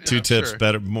 Right. two yeah, tips sure.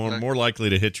 better, more likely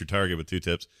to hit your target with 2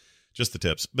 tips. Just the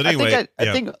tips. But anyway,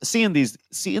 I think seeing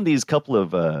these couple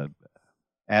of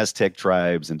Aztec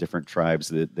tribes and different tribes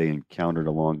that they encountered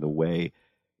along the way,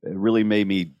 it really made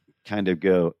me kind of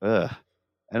go, ugh.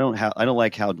 I don't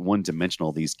like how one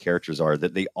dimensional these characters are.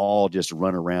 That they all just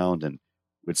run around and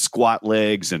with squat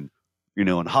legs and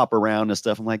and hop around and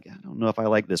stuff. I'm like, I don't know if I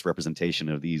like this representation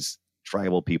of these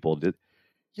tribal people. Such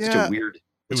Yeah. a weird. It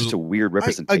It's was- such a weird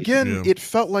representation. Yeah. It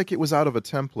felt like it was out of a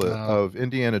template of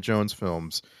Indiana Jones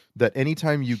films that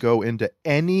anytime you go into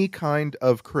any kind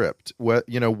of crypt,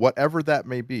 whatever that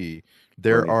may be,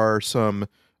 there Right. are some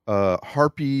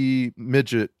harpy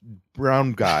midget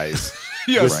brown guys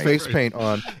Yes, with right. face paint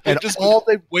on, and just all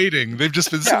they waiting. They've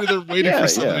just been sitting there waiting Yeah, for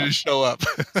somebody yeah. to show up.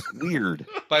 It's weird.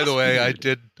 By the way, I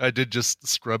did just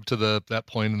scrub to that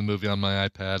point in the movie on my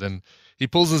iPad, and he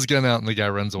pulls his gun out, and the guy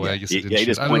runs away. I guess he didn't he shoot.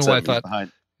 just I don't points know why I up and he's thought.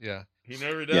 behind. Yeah, he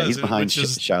never does. Yeah, he's behind which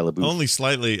is Shia LaBeouf. only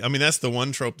slightly. I mean, that's the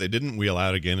one trope they didn't wheel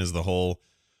out again is the whole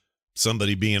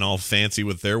somebody being all fancy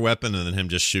with their weapon and then him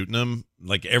just shooting them.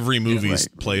 Like every movie's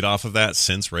right. played off of that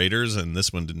since Raiders, and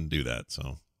this one didn't do that.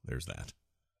 So there's that.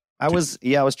 I was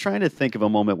trying to think of a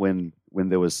moment when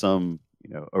there was some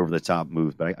over the top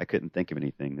move, but I couldn't think of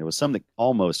anything. There was some that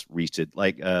almost reached it.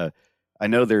 Like I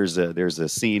know there's a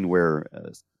scene where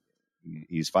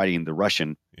he's fighting the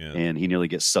Russian Yeah. and he nearly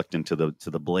gets sucked into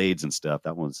the blades and stuff.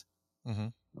 That was.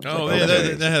 Mhm. I was Oh, like, yeah,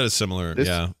 okay. that had a similar. This-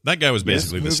 yeah, that guy was this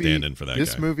basically the movie- stand-in for that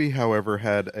This guy. movie, however,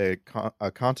 had a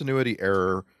continuity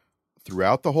error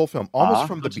throughout the whole film, almost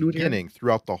from the continuity error? beginning,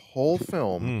 throughout the whole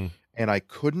film, Hmm. and I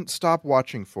couldn't stop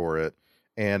watching for it.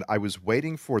 and I was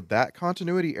waiting for that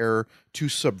continuity error to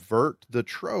subvert the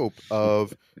trope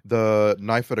of the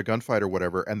knife at a gunfight or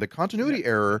whatever. And the continuity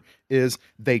error is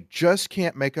they just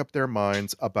can't make up their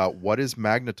minds about what is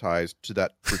magnetized to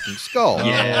that freaking skull.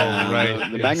 Yeah,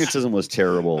 right. The magnetism was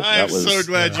terrible. I'm That was so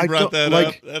glad you I brought don't- that like-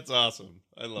 up. That's awesome.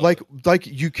 I love like it. like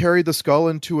you carry the skull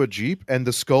into a Jeep and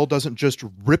the skull doesn't just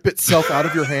rip itself out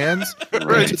of your hands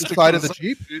Right. into the side of the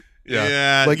Jeep.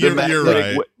 Yeah. Like you're, the you're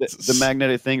magnetic- right. The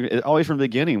magnetic thing, always from the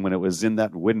beginning, when it was in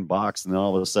that wooden box, and then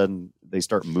all of a sudden they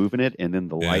start moving it, and then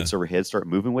the Yeah. lights overhead start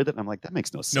moving with it. I'm like, that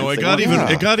makes no sense. No, it They got want even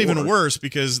Yeah. it got even more. worse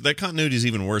because that continuity is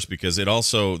even worse because it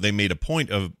also they made a point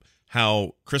of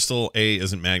how Crystal A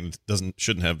isn't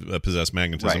shouldn't have possessed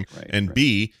magnetism, Right, and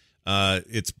B,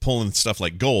 it's pulling stuff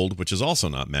like gold, which is also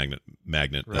not magnet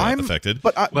I'm- affected.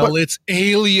 But Well, it's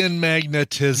alien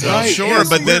magnetism. Well, Right, sure, yes,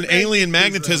 but then we're- alien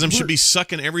magnetism should be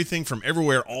sucking everything from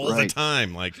everywhere all the Right.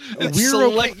 time. Like, It's We're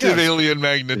selective okay, yes. alien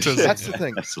magnetism. that's the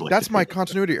thing. Absolutely. That's my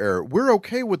continuity error. We're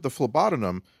okay with the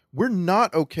phlebotomum. We're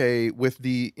not okay with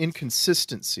the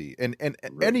inconsistency, and Right.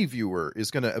 any viewer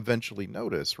is going to eventually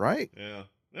notice, right? yeah.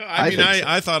 I I mean, think so.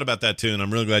 I thought about that too, and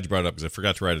I'm really glad you brought it up because I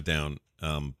forgot to write it down.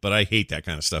 But I hate that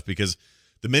kind of stuff because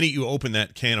the minute you open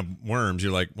that can of worms,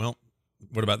 you're like, well,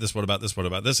 what about this? What about this? What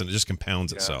about this? And it just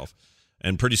compounds itself.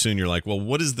 And pretty soon you're like, well,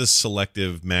 what is this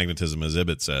selective magnetism, as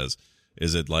Ibbot says?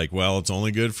 Is it like, well, it's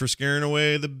only good for scaring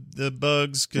away the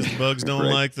bugs because the bugs don't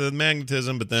Right. like the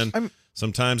magnetism, but then I'm-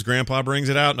 sometimes Grandpa brings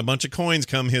it out and a bunch of coins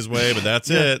come his way, but that's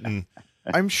it. And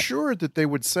I'm sure that they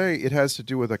would say it has to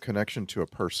do with a connection to a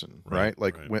person, Right, right?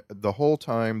 Like right. When, the whole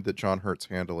time that John Hurt's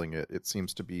handling it, it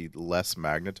seems to be less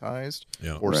magnetized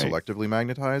yeah. or Right. selectively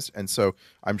magnetized. And so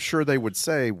I'm sure they would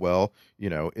say, well,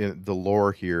 the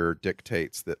lore here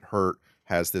dictates that Hurt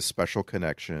has this special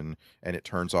connection and it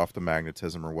turns off the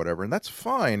magnetism or whatever. And that's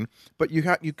fine, but you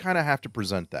kind of have to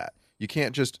present that. You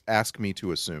can't just ask me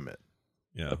to assume it.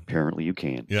 Yeah. Apparently, you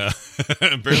can. Yeah.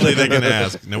 Apparently they can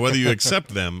ask. Now whether you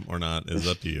accept them or not is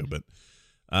up to you. But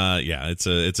yeah, it's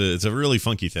a really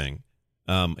funky thing.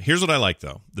 Here's what I like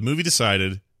though. The movie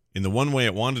decided in the one way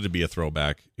it wanted to be a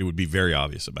throwback, it would be very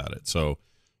obvious about it. So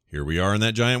here we are in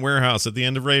that giant warehouse at the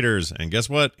end of Raiders. And guess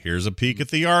what? Here's a peek at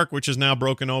the Ark, which is now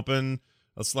broken open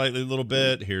a slightly little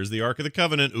bit. Here's the Ark of the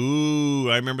Covenant. Ooh,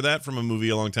 I remember that from a movie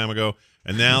a long time ago.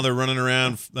 And now they're running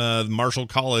around Marshall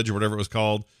College or whatever it was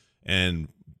called. And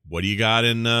what do you got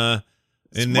in there?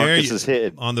 Marcus's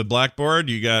head. On the blackboard,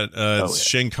 you got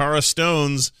Shankara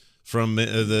stones from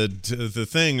the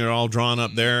thing. They're all drawn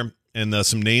up there, and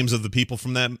some names of the people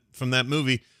from that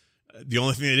movie. The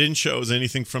only thing they didn't show is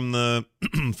anything from the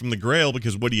from the Grail,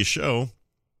 because what do you show?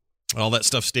 All that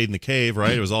stuff stayed in the cave,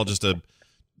 right? It was all just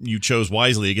you chose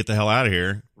wisely to get the hell out of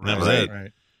here. And that was Right. it.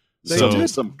 Right. They So did-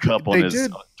 Some cup on they his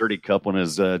did- dirty cup on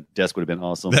his desk would have been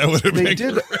awesome. that would have They been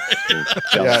did- great.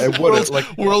 Yeah, it would World's,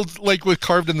 like world's like with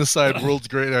carved in the side, world's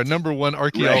great, number one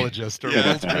archaeologist or Yeah.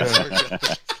 world's greatest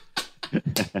archaeologist.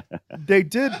 they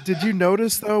did. Did you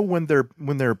notice though when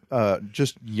they're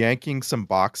just yanking some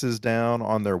boxes down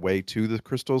on their way to the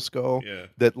Crystal Skull? Yeah.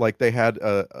 That like they had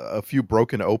a few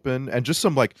broken open and just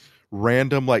some like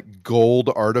random like gold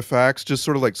artifacts just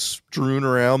sort of like strewn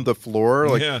around the floor.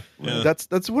 Like yeah.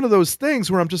 that's one of those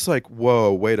things where I'm just like,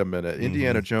 whoa, wait a minute.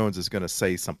 Indiana Jones is going to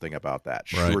say something about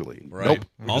that. Right. Surely. Right.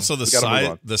 Nope. Also, the We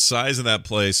gotta move size on. of that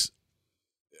place,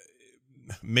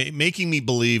 making me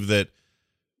believe that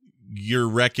your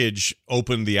wreckage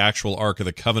opened the actual Ark of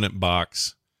the Covenant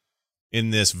box in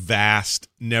this vast,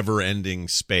 never-ending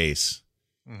space.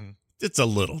 Mhm. It's a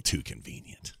little too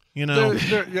convenient, you know.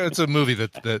 Yeah, it's a movie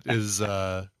that is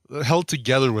held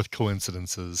together with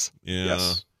coincidences. Yeah,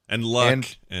 Yes. and luck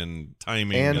And- and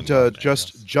timing And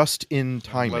just in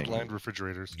timing. Lead-lined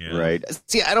refrigerators. yeah. Right.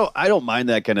 See, I don't mind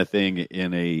that kind of thing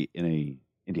in a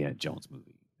Indiana Jones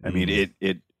movie. I mean,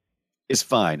 it is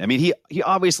fine. I mean, he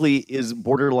obviously is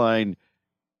borderline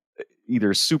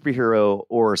either superhero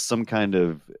or some kind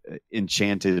of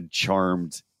enchanted,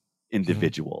 charmed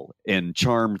individual, and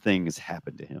charmed things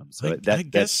happen to him. So I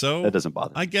guess so. That doesn't bother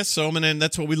me. I guess so, man, and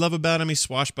that's what we love about him. He's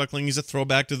swashbuckling. He's a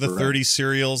throwback to the Correct. 30s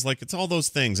serials. Like, it's all those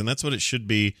things, and that's what it should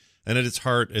be. And at its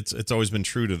heart, it's always been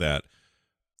true to that.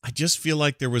 I just feel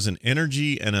like there was an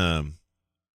energy and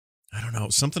I don't know,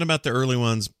 something about the early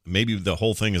ones. Maybe the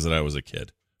whole thing is that I was a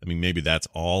kid. I mean, maybe that's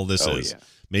all this Oh, is. yeah.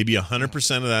 Maybe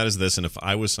 100% of that is this. And if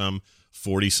I was some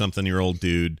 40-something-year-old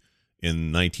dude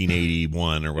in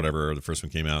 1981 or whatever the first one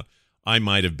came out, I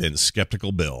might have been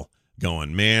Skeptical Bill,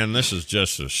 going, man, this is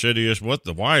just the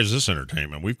shittiest. Why is this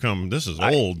entertainment? This is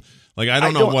old. Like I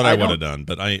don't know what I would have done,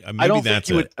 but maybe that's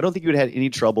it. I don't think you would have had any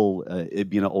trouble it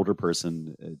being an older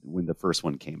person when the first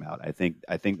one came out. I think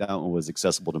that one was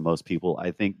accessible to most people.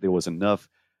 I think there was enough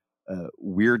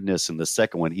weirdness in the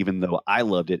second one, even though I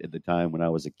loved it at the time when I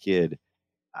was a kid.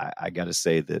 I got to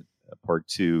say that part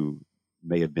 2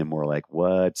 may have been more like,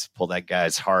 what? Pull that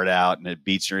guy's heart out and it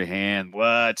beats your hand.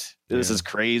 What? This is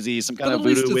crazy. Some kind of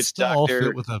voodoo witch doctor.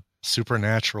 Fit with a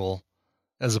supernatural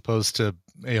as opposed to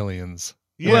aliens.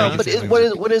 Yeah. Well,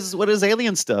 but what is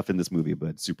alien stuff in this movie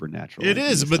but supernatural? It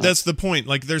is, but that's the point.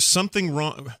 Like there's something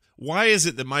wrong. Why is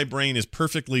it that my brain is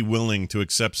perfectly willing to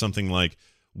accept something like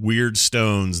weird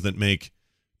stones that make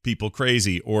people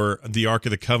crazy, or the Ark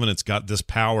of the Covenant's got this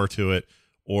power to it,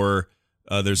 or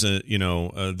there's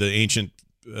the ancient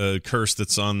curse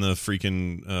that's on the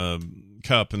freaking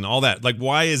cup and all that. Like,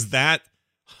 why is that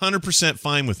 100%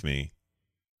 fine with me?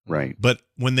 Right. But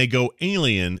when they go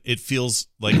alien, it feels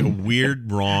like a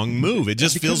weird, wrong move. It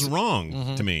just feels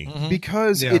wrong to me.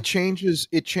 Because it changes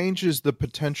the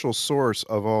potential source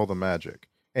of all the magic.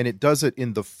 And it does it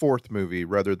in the fourth movie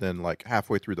rather than like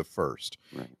halfway through the first.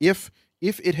 Right. If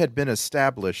it had been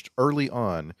established early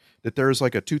on that there's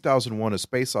like a 2001 A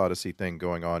Space Odyssey thing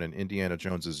going on in Indiana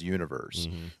Jones's universe,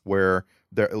 where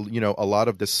there, a lot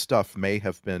of this stuff may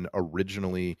have been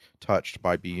originally touched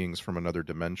by beings from another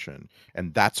dimension,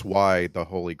 and that's why the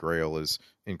Holy Grail is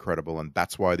incredible, and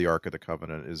that's why the Ark of the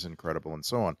Covenant is incredible, and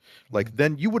so on. Like,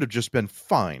 then you would have just been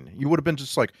fine. You would have been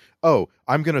just like, oh,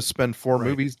 I'm going to spend 4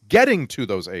 movies getting to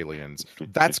those aliens.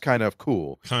 That's kind of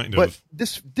cool. But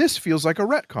this feels like a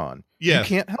retcon. Yeah. You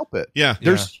can't help it. Yeah.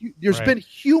 There's been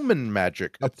human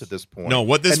magic up to this point. No,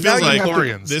 what this And feels now you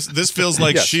like, have to- this feels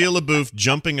like Yes. Shia LaBeouf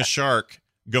jumping a shark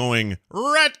going,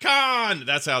 retcon!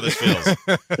 That's how this feels.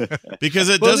 Because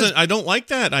it doesn't, I don't like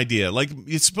that idea. Like,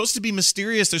 it's supposed to be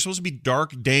mysterious. There's supposed to be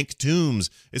dark, dank tombs.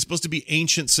 It's supposed to be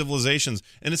ancient civilizations.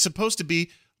 And it's supposed to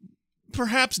be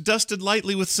perhaps dusted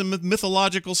lightly with some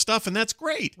mythological stuff, and that's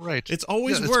great. Right. It's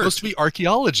always It's worked. supposed to be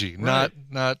archaeology, not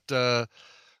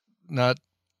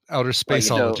outer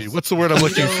spaceology. What's the word I'm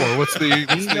looking for? What's the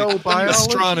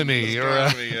astronomy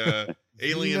or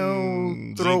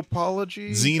alien anthropology,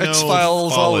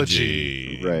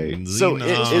 X-Filesology. Right. So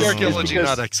it's archaeology,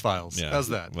 not X-Files. Yeah, how's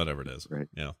that? Whatever it is. Right.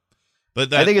 Yeah.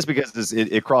 But I think it's because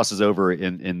it crosses over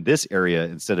in this area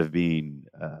instead of being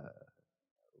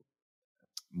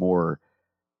more,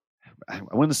 I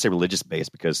wouldn't say religious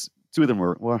based, because 2 of them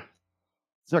were, well,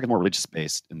 it's like more religious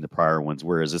based in the prior ones,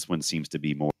 whereas this one seems to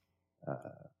be more,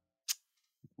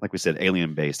 like we said,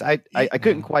 alien based. I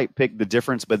couldn't quite pick the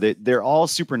difference, but they're all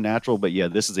supernatural. But yeah,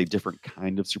 this is a different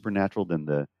kind of supernatural than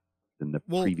the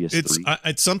previous 3.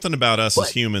 It's something about us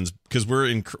as humans, because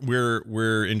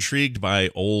we're intrigued by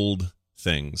old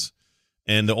things,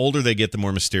 and the older they get, the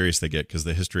more mysterious they get, because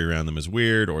the history around them is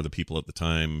weird, or the people at the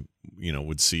time,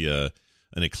 would see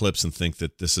an eclipse and think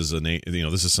that this is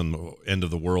this is some end of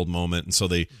the world moment, and so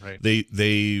they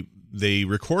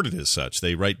record it as such.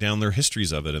 They write down their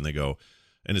histories of it, and they go,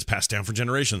 and it's passed down for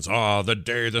generations. Oh, the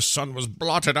day the sun was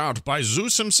blotted out by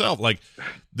Zeus himself. Like,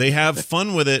 they have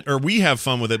fun with it, or we have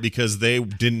fun with it, because they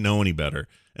didn't know any better.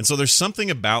 And so there's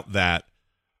something about that.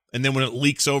 And then when it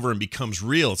leaks over and becomes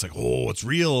real, it's like, oh, it's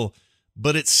real.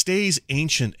 But it stays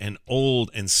ancient and old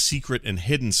and secret and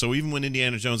hidden. So even when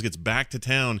Indiana Jones gets back to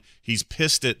town, he's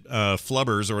pissed at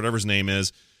Flubbers, or whatever his name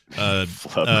is.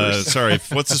 Sorry,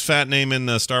 what's his fat name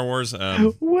in Star Wars?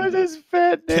 What is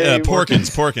fat name?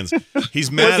 Porkins. He's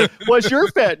mad. What's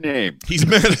your fat name? He's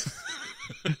mad.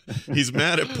 He's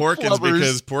mad at Porkins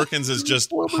because Porkins is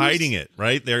just hiding it.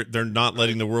 Right? They're not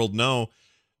letting the world know.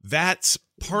 That's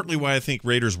partly why I think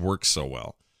Raiders works so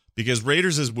well, because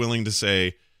Raiders is willing to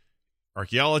say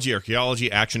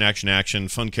archaeology, action,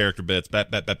 fun character bits,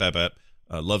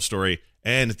 love story,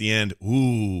 and at the end,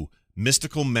 ooh,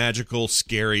 mystical, magical,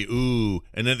 scary, ooh,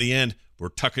 and at the end, we're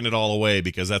tucking it all away,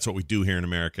 because that's what we do here in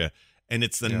America. And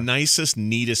it's the nicest,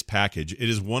 neatest package. It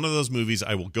is one of those movies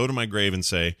I will go to my grave and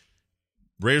say,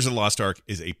 Raiders of the Lost Ark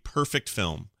is a perfect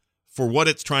film. For what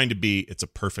it's trying to be, it's a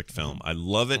perfect film. I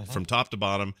love it from top to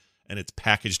bottom, and it's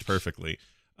packaged perfectly.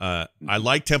 I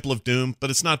like Temple of Doom, but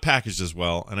it's not packaged as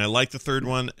well. And I like the third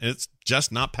one, and it's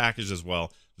just not packaged as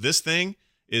well. This thing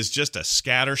is just a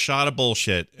scatter shot of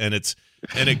bullshit, and it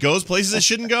goes places it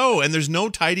shouldn't go, and there's no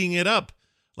tidying it up.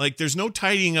 Like, there's no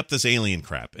tidying up this alien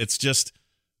crap. It's just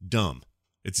dumb.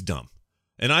 It's dumb.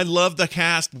 And I love the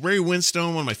cast. Ray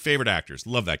Winstone, one of my favorite actors.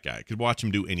 Love that guy. Could watch him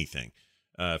do anything.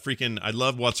 I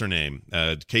love what's her name,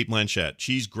 Cate Blanchett.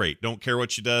 She's great. Don't care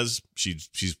what she does. She's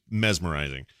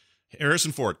mesmerizing.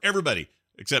 Harrison Ford, everybody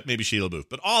except maybe Shia LaBeouf,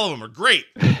 but all of them are great.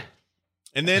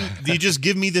 And then you just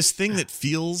give me this thing that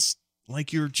feels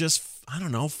like you're just, I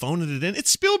don't know, phoning it in.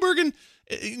 It's Spielberg and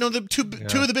the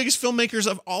two of the biggest filmmakers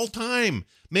of all time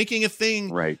making a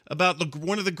thing about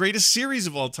one of the greatest series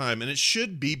of all time, and it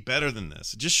should be better than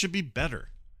this. It just should be better.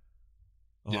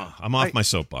 Oh, I'm off my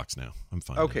soapbox now. I'm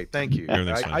fine. Okay, thank you.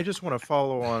 Everything's fine. I just want to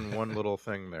follow on one little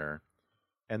thing there,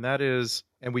 and that is,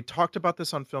 and we talked about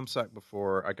this on FilmSack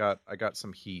before. I got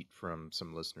some heat from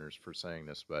some listeners for saying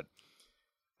this, but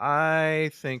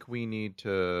I think we need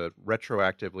to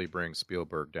retroactively bring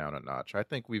Spielberg down a notch. I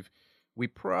think we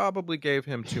probably gave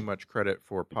him too much credit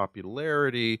for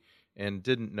popularity and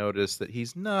didn't notice that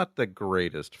he's not the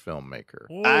greatest filmmaker.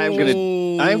 I'm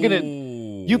gonna.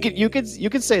 You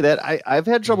could say that. I've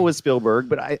had trouble with Spielberg,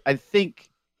 but I think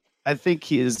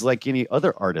he is like any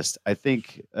other artist. I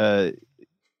think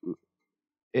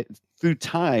through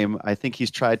time, I think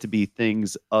he's tried to be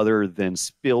things other than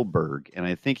Spielberg, and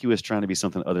I think he was trying to be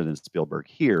something other than Spielberg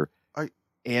here.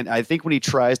 And I think when he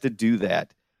tries to do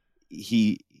that,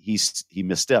 he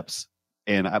missteps.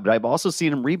 But I've also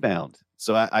seen him rebound.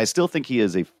 So I still think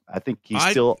I think he's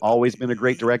still always been a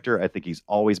great director. I think he's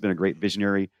always been a great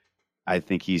visionary. I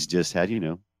think he's just had,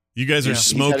 You guys are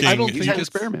smoking. He's had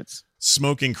experiments.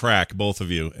 Smoking crack, both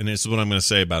of you. And this is what I'm going to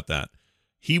say about that.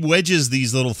 He wedges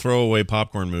these little throwaway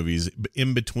popcorn movies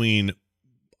in between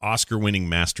Oscar-winning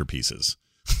masterpieces.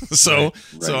 So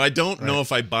I don't know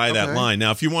if I buy that line. Now,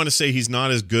 if you want to say he's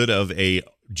not as good of a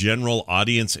general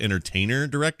audience entertainer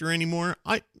director anymore,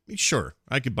 sure,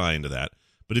 I could buy into that.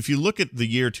 But if you look at the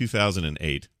year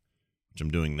 2008, which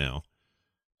I'm doing now,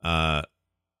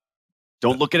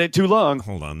 don't look at it too long.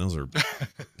 Hold on, those are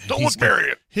Don't look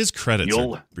bury it. His credits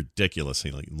are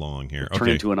ridiculously long here. Turn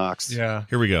into an ox. Yeah.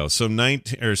 Here we go. So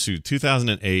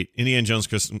 2008, Indiana Jones,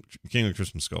 Kingdom of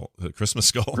Christmas Skull.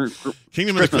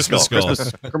 Kingdom of the Christmas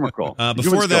Skull.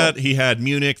 Before that, he had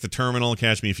Munich, The Terminal,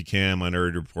 Catch Me If You Can,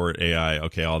 Minority Report, AI.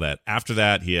 Okay, all that. After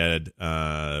that, he had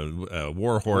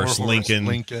War Horse, Lincoln,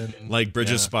 like Bridge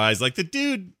of Spies. Like the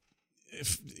dude.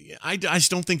 I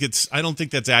just don't think I don't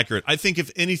think that's accurate. I think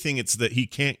if anything, it's that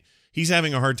he's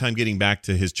having a hard time getting back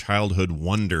to his childhood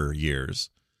wonder years.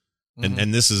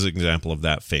 And this is an example of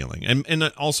that failing. And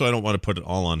also, I don't want to put it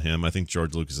all on him. I think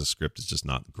George Lucas's script is just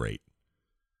not great.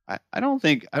 I don't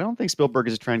think Spielberg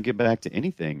is trying to get back to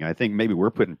anything. I think maybe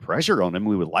we're putting pressure on him.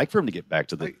 We would like for him to get back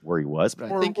to where he was, but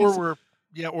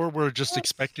or we're just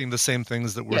expecting the same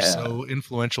things that were so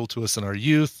influential to us in our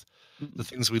youth. The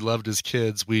things we loved as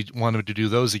kids, we wanted to do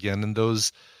those again. And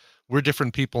we're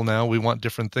different people now. We want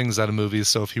different things out of movies.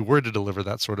 So if he were to deliver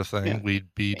that sort of thing,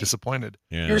 we'd be disappointed.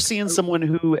 Yeah. You're seeing someone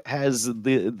who has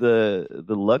the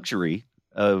luxury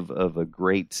of a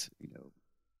great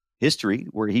history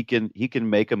where he can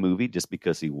make a movie just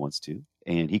because he wants to,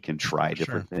 and he can try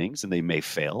different things, and they may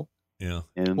fail. Yeah.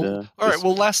 And all right.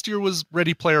 Well, last year was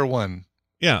Ready Player One.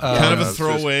 Yeah, kind of a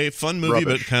throwaway, fun movie,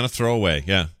 but kind of throwaway.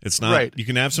 Yeah, it's not. Right. You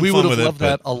can have some fun with it. We would have loved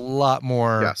that a lot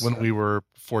more when we were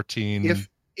 14.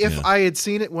 If I had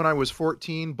seen it when I was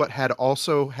 14, but had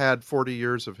also had 40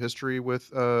 years of history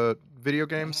with video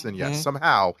games, then yes,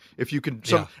 somehow, if you can,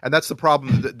 and that's the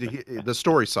problem. The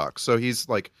story sucks, so he's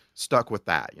like stuck with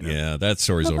that. Yeah, that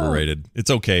story's overrated. It's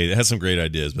okay. It has some great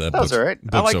ideas, but that's all right.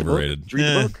 Book's overrated. Read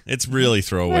the book. It's really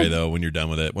throwaway though when you're done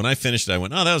with it. When I finished it, I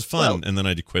went, "Oh, that was fun," and then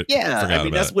I quit. Yeah,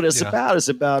 that's what it's about. It's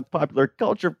about popular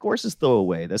culture. Of course, it's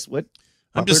throwaway. That's what.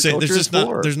 I'm just saying, there's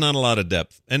not a lot of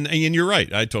depth, and you're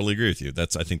right. I totally agree with you.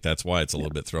 I think that's why it's a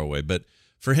little bit throwaway. But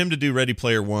for him to do Ready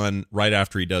Player One right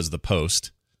after he does The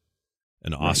Post,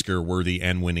 an Oscar-worthy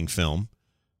and winning film,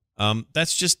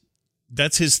 that's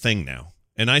his thing now.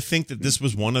 And I think that this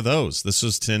was one of those. This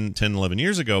was 10, 11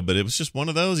 years ago, but it was just one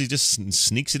of those. He just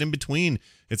sneaks it in between.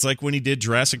 It's like when he did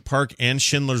Jurassic Park and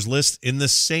Schindler's List in the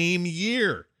same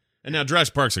year. And now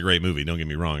Jurassic Park's a great movie. Don't get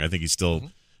me wrong. I think he's still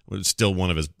one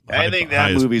of his. I think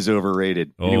that movie's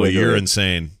overrated. Oh, anyway, you're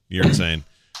insane. You're insane.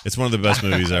 It's one of the best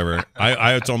movies ever.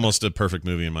 It's almost a perfect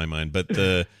movie in my mind.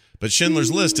 But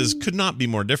Schindler's List could not be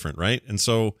more different, right? And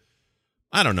so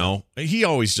I don't know. He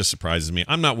always just surprises me.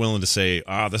 I'm not willing to say,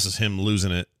 this is him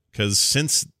losing it, because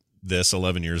since this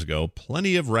 11 years ago,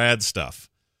 plenty of rad stuff,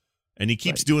 and he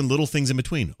keeps doing little things in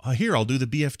between. Here, I'll do the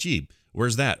BFG.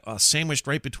 Where's that? Sandwiched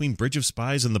right between Bridge of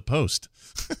Spies and The Post.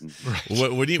 When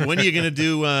are you going to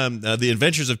do The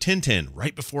Adventures of Tintin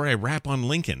right before I rap on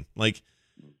Lincoln? Like,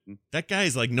 that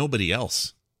guy's like nobody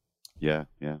else. Yeah.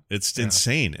 It's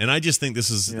insane. And I just think this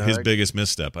is his biggest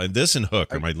misstep. This and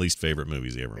Hook are my least favorite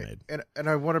movies he ever made. And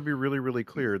I want to be really, really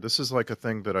clear. This is like a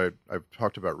thing that I've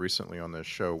talked about recently on this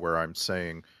show, where I'm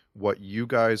saying what you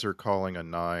guys are calling a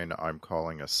 9, I'm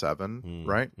calling a 7,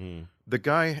 right? The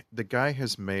guy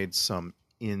has made some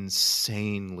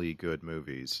insanely good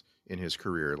movies in his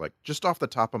career. Like, just off the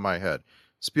top of my head,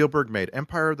 Spielberg made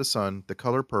Empire of the Sun, The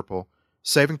Color Purple,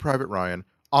 Saving Private Ryan,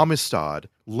 Amistad,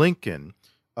 Lincoln,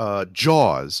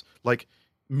 Jaws, like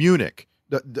Munich.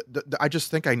 I just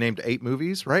think I named 8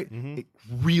 movies, right?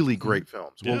 Really great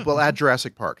films. Yeah. We'll add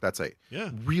Jurassic Park. That's 8. Yeah.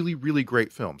 Really, really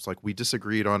great films. Like, we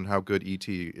disagreed on how good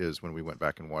E.T. is when we went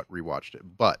back and rewatched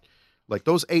it. But, like,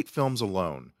 those 8 films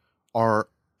alone are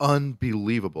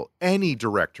unbelievable. Any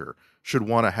director should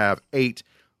want to have 8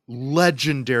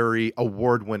 legendary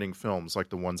award-winning films like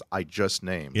the ones I just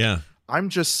named. Yeah. I'm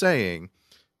just saying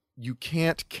you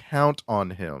can't count on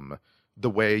him the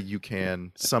way you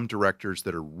can some directors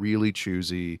that are really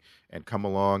choosy and come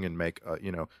along and make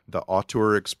the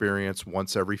auteur experience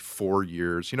once every 4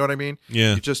 years. You know what I mean?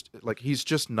 Yeah. You just like, he's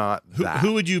just not that.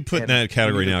 Who would you put in that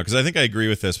category now? Because I think I agree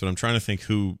with this, but I'm trying to think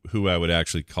who I would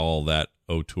actually call that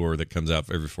auteur that comes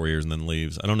out every 4 years and then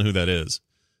leaves. I don't know who that is.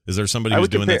 Is there somebody who's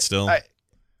doing that still?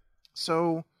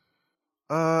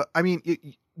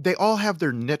 They all have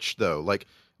their niche though. Like,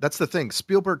 that's the thing.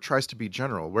 Spielberg tries to be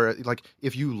general, where, like,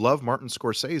 if you love Martin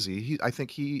Scorsese, I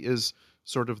think he is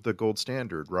sort of the gold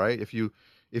standard, right? If you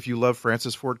love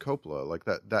Francis Ford Coppola, like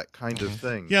that kind of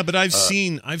thing. Yeah, but I've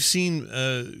seen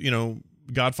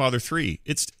Godfather 3.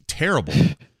 It's terrible.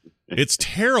 It's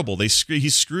terrible.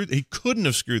 He couldn't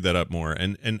have screwed that up more,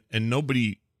 and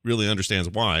nobody really understands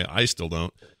why. I still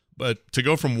don't. But to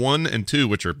go from 1 and 2,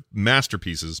 which are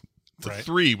masterpieces, to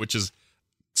 3, which is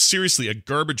seriously a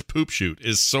garbage poop shoot,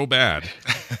 is so bad.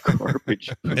 Garbage.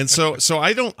 And so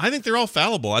I think they're all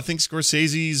fallible. I think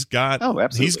Scorsese's got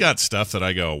he's got stuff that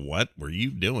I go, what were you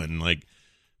doing? Like,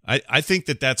 I think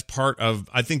that's part of,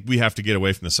 I think we have to get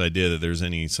away from this idea that there's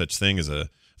any such thing as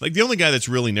like, the only guy that's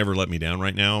really never let me down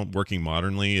right now working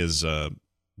modernly is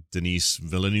Denis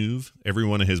Villeneuve. Every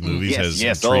one of his movies has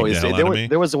intrigued the hell out of me.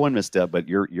 There was a one misstep, but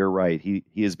you're right. He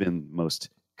has been most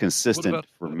consistent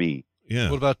for me. Yeah.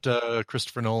 What about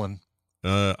Christopher Nolan?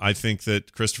 I think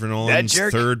that Christopher Nolan's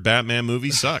third Batman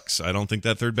movie sucks. I don't think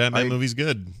that third Batman movie's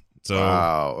good. So,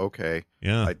 wow, okay.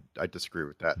 Yeah. I disagree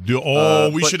with that.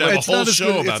 We should have a whole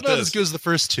show about this. It's not this. as good as the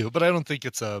first 2, but I don't think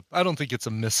it's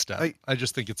a misstep. I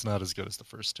just think it's not as good as the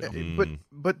first 2.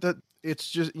 But it's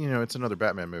just, it's another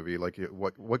Batman movie. Like,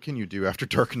 what can you do after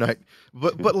Dark Knight?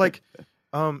 But like,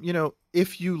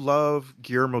 if you love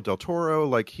Guillermo del Toro,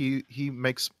 like, he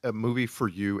makes a movie for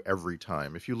you every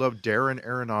time. If you love Darren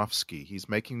Aronofsky, he's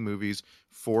making movies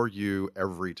for you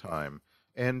every time.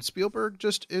 And Spielberg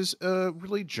just is a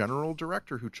really general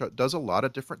director who does a lot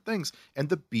of different things. And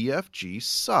the BFG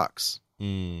sucks.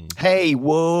 Hey,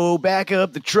 whoa, back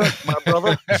up the truck, my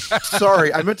brother.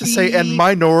 Sorry, I meant to say, and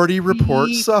Minority Report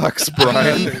sucks,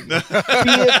 Brian.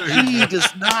 BFG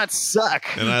does not suck.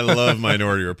 And I love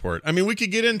Minority Report. I mean, we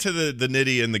could get into the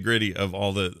nitty and the gritty of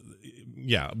all the,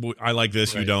 I like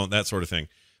this, you don't, that sort of thing.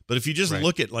 But if you just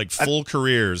look at, like, full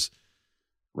careers,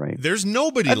 there's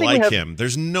nobody like him.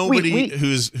 There's nobody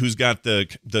who's got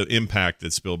the impact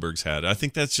that Spielberg's had. I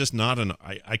think that's just not an.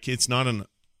 It's not an.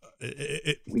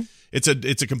 It's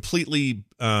a completely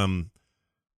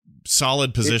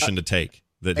solid position to take.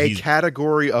 That a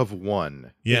category of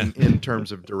one. In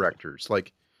terms of directors,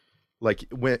 like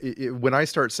when I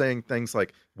start saying things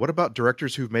like, what about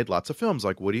directors who've made lots of films,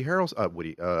 like Woody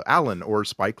Allen or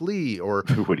Spike Lee, or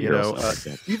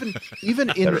even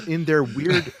in their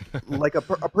weird, like a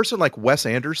person like Wes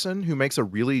Anderson who makes a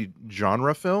really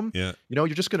genre film. Yeah, you're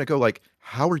just gonna go like,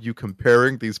 how are you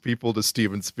comparing these people to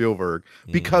Steven Spielberg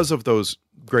because of those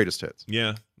greatest hits?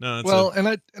 Yeah, no. And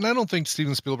I don't think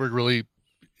Steven Spielberg really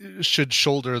should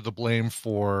shoulder the blame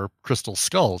for Crystal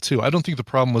Skull too. I don't think the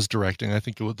problem was directing. I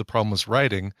think the problem was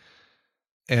writing,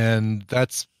 and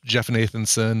that's Jeff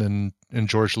Nathanson and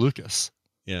George Lucas.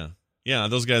 Yeah,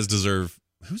 those guys deserve.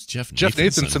 Who's Jeff Nathanson? Jeff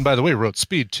Nathanson, by the way, wrote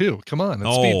Speed 2. Come on,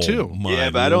 and Speed 2.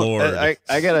 Yeah, but Lord. I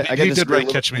gotta. He did write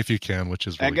Catch Me If You Can, which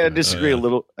is. Really I gotta disagree a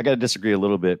little. I gotta disagree a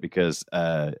little bit because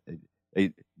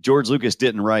George Lucas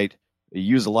didn't write. He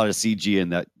used a lot of CG in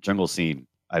that jungle scene.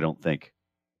 I don't think.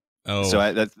 Oh, so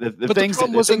the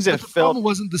problem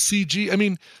wasn't the CG. I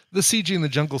mean, the CG in the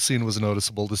jungle scene was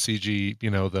noticeable. The CG,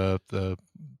 the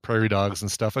prairie dogs and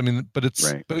stuff. I mean, but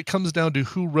it comes down to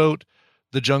who wrote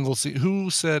the jungle scene. Who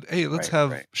said, "Hey, let's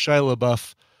have Shia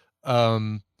LaBeouf,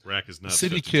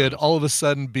 City Kid, all of a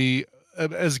sudden be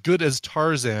as good as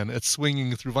Tarzan at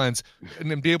swinging through vines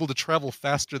and then be able to travel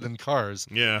faster than cars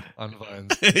on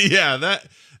vines." Yeah,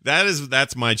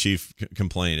 that's my chief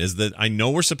complaint, is that I know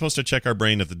we're supposed to check our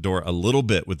brain at the door a little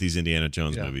bit with these Indiana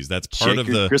Jones movies. That's part of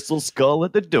the Crystal Skull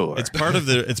at the door. It's part of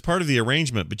the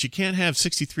arrangement, but you can't have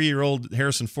 63-year-old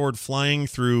Harrison Ford flying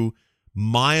through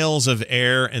miles of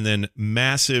air and then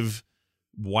massive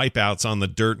wipeouts on the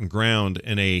dirt and ground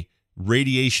and a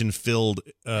radiation-filled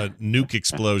nuke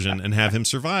explosion and have him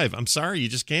survive. I'm sorry, you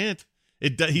just can't.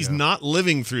 He's not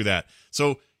living through that.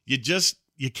 So you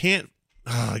can't.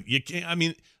 I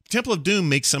mean, Temple of Doom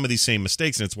makes some of these same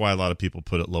mistakes, and it's why a lot of people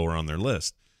put it lower on their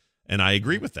list. And I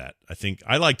agree with that. I think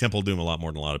I like Temple of Doom a lot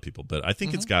more than a lot of people, but I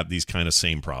think it's got these kind of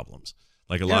same problems.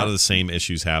 Like a lot of the same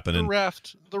issues happen.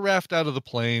 The raft out of the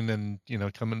plane, and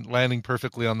landing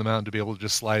perfectly on the mountain to be able to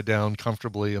just slide down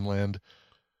comfortably and land.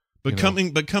 But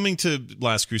coming to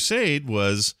Last Crusade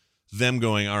was them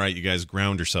going, all right, you guys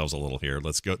ground yourselves a little here.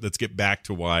 Let's get back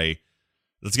to a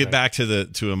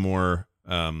more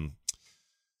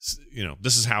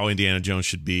this is how Indiana Jones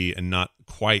should be and not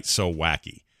quite so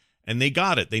wacky. And they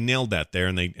got it. They nailed that there,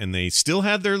 and they still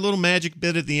had their little magic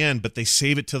bit at the end, but they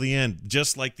save it till the end,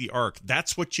 just like the Ark.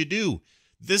 That's what you do.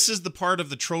 This is the part of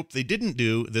the trope they didn't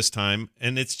do this time,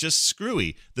 and it's just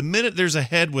screwy. The minute there's a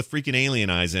head with freaking alien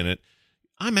eyes in it,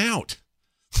 I'm out.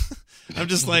 I'm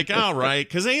just like, all right,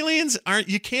 because aliens aren't.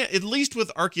 You can't. At least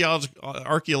with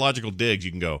archaeological digs,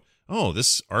 you can go, oh,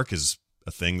 this Ark is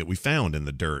a thing that we found in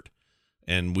the dirt.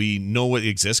 And we know it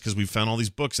exists because we've found all these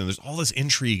books, and there's all this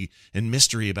intrigue and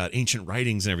mystery about ancient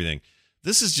writings and everything.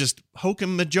 This is just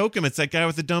hokum majokum. It's that guy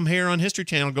with the dumb hair on History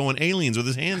Channel going aliens with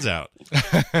his hands out.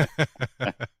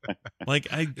 I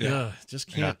just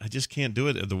can't. I just can't do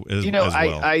it as well.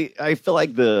 I feel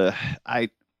like I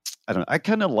don't know. I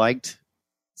kind of liked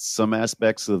some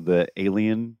aspects of the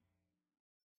alien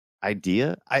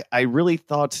idea. I really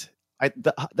thought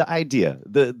the idea,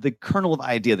 the kernel of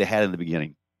idea they had in the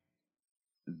beginning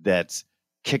that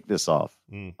kicked this off,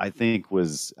 I think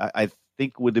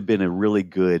would have been a really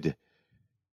good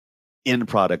end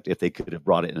product if they could have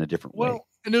brought it in a different way.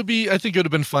 And I think it would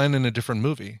have been fine in a different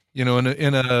movie. In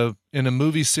a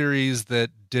movie series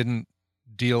that didn't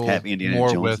deal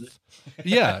more with.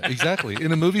 Yeah, exactly.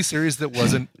 In a movie series that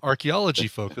wasn't archaeology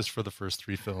focused for the first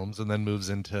 3 films and then moves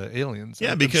into aliens.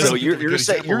 Yeah, because so you're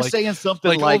saying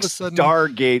something like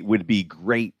Stargate would be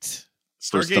great.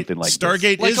 Stargate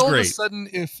is all great. Of a sudden,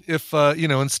 if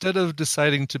instead of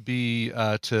deciding to be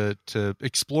to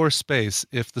explore space,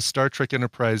 if the Star Trek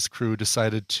Enterprise crew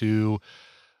decided to,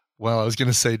 well, I was going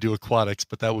to say do aquatics,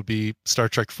 but that would be Star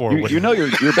Trek 4.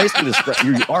 You're basically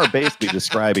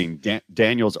describing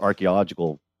Daniel's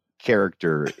archaeological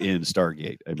character in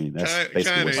Stargate. I mean, that's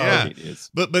basically what Stargate is.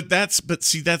 But that's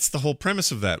the whole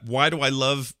premise of that. Why do I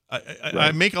love?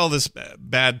 I make all this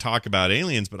bad talk about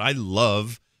aliens, but I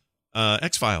love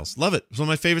X-Files. Love it. It's one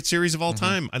of my favorite series of all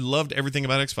time. I loved everything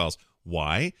about X-Files.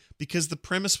 Why? Because the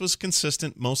premise was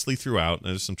consistent mostly throughout.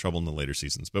 There's some trouble in the later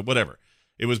seasons, but whatever.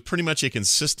 It was pretty much a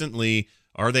consistently,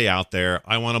 are they out there?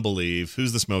 I want to believe.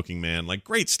 Who's the smoking man? Like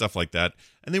great stuff like that.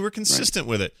 And they were consistent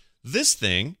with it. This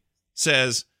thing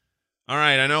says, all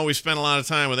right, I know we spent a lot of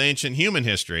time with ancient human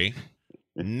history.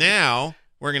 Now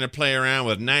we're going to play around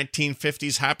with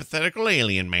 1950s hypothetical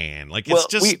alien man. Like it's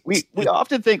just we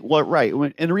often think, well, right.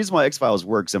 And the reason why X-Files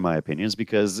works, in my opinion, is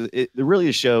because the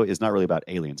show is not really about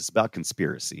aliens. It's about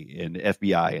conspiracy and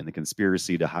FBI and the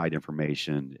conspiracy to hide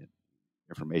information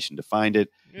to find it.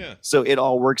 Yeah. So it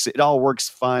all works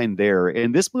fine there.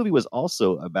 And this movie was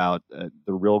also about the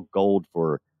real gold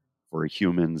for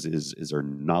humans is our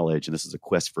knowledge, and this is a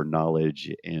quest for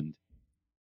knowledge. And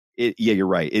you're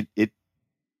right.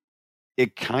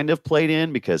 It kind of played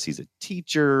in because he's a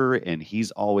teacher and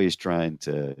he's always trying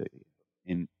to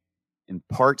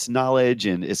impart knowledge,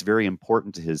 and it's very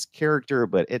important to his character,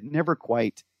 but it never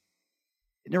quite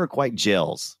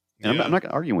gels. And I'm not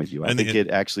arguing with you. I think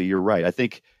you're right. I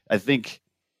think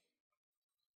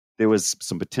there was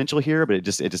some potential here, but it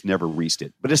just never reached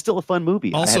it. But it's still a fun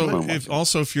movie.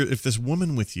 If this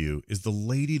woman with you is the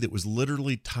lady that was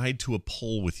literally tied to a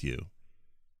pole with you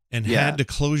and had to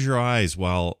close your eyes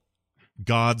while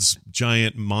God's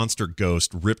giant monster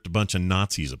ghost ripped a bunch of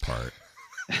Nazis apart.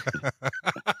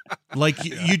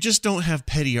 You just don't have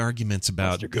petty arguments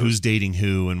about who's dating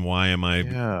who and why am I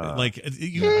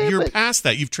you're past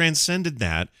that. You've transcended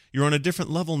that. You're on a different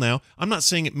level now. I'm not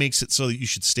saying it makes it so that you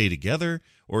should stay together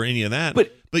or any of that,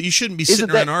 but you shouldn't be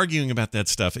sitting around arguing about that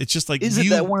stuff. It's just like isn't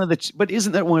that one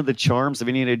of the charms of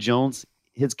Indiana Jones?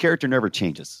 His character never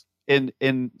changes.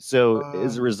 And so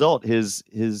as a result,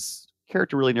 his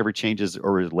character really never changes,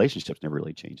 or relationships never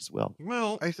really change as well.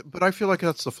 Well, but I feel like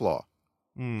that's the flaw.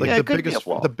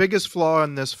 The biggest flaw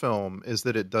in this film is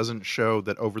that it doesn't show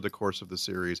that over the course of the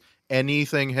series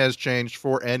anything has changed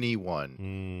for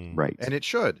anyone. Right. And it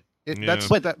should. That's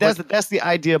the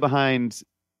idea behind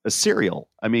a serial.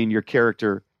 I mean, your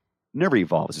character never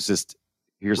evolves. It's just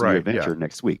here's a Right, new adventure yeah.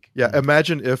 next week. Yeah,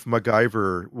 imagine if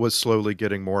MacGyver was slowly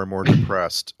getting more and more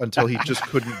depressed until he just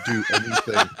couldn't do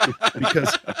anything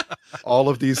because all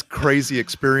of these crazy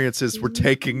experiences were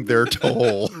taking their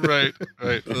toll. Right,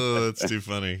 right. Oh, that's too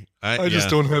funny. I just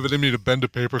don't have it in me to bend a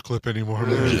paperclip anymore,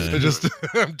 man.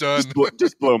 Yeah. I'm done.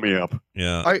 Just blow me up.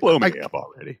 Yeah. Blow me up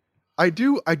already. I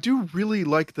do really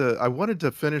like I wanted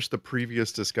to finish the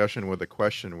previous discussion with a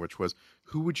question, which was,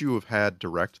 who would you have had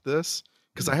direct this?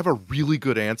 Because I have a really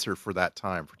good answer for that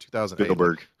time, for 2008.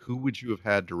 Spielberg. Who would you have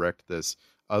had direct this?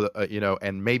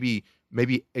 And maybe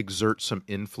exert some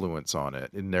influence on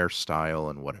it in their style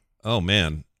and whatever. Oh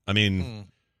man. I mean,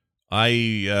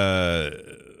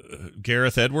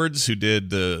 Gareth Edwards, who did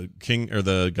the King or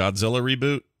the Godzilla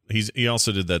reboot. He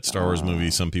also did that Star Wars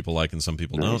movie some people like and some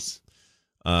people Nice.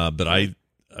 don't. But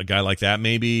a guy like that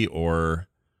maybe, or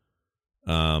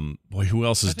boy, who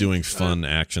else is doing fun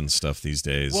action stuff these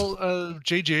days? Well,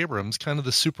 J.J. Abrams, kind of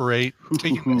the Super 8,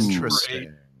 taking the Super 8.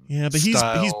 Yeah, but he's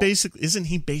style. basically, isn't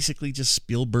he basically just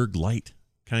Spielberg light,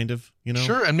 kind of, you know?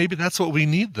 Sure, and maybe that's what we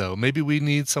need, though. Maybe we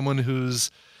need someone who's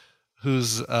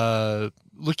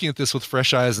looking at this with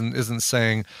fresh eyes and isn't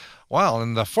saying, "Well,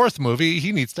 in the fourth movie,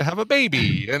 he needs to have a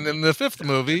baby, and in the fifth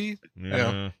movie,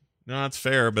 Yeah. No, that's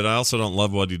fair, but I also don't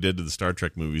love what he did to the Star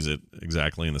Trek movies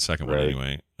exactly in the second one Right.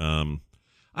 anyway.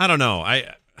 I don't know.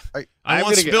 I I'm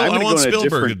want, gonna go- I'm gonna want go in a Spielberg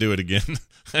to different- do it again.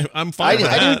 I'm fine with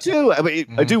I do that. too. I mean,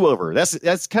 a do-over.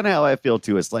 That's kind of how I feel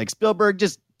too. It's like Spielberg,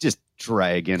 just try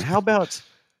again. How about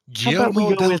Guillermo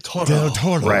we go del with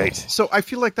Toro. right? So I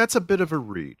feel like that's a bit of a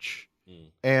reach.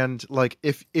 And like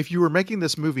if you were making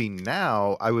this movie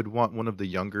now, I would want one of the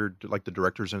younger, like the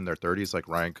directors in their 30s, like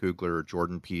Ryan Coogler or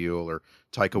Jordan Peele or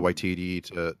Taika Waititi,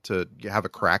 to have a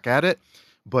crack at it.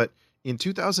 But in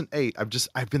 2008,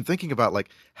 I've been thinking about like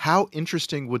how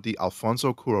interesting would the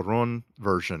Alfonso Cuarón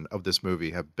version of this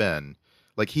movie have been.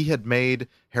 Like he had made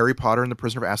Harry Potter and the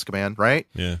Prisoner of Azkaban, right?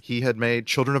 Yeah. He had made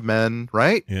Children of Men,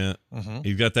 right? Yeah. Mm-hmm.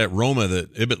 You've got that Roma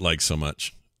that Ibit likes so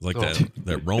much. Like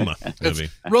that Roma movie.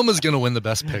 Roma's going to win the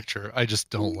best picture. I just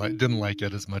didn't like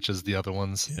it as much as the other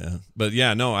ones. Yeah. But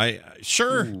yeah, no,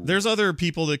 there's other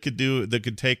people that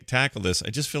could tackle this.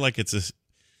 I just feel like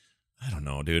I don't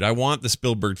know, dude. I want the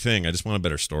Spielberg thing. I just want a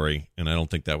better story, and I don't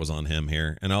think that was on him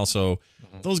here. And also,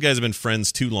 those guys have been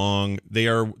friends too long.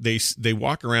 They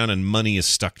walk around and money is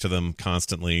stuck to them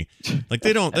constantly. Like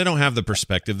they don't have the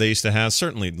perspective they used to have.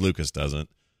 Certainly Lucas doesn't.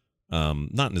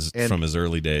 Not from his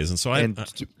early days. And so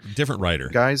different writer.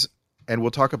 Guys, and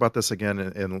we'll talk about this again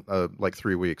in like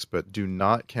 3 weeks, but do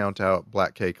not count out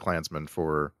Black K Klansman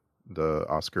for the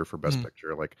Oscar for Best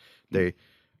Picture. Like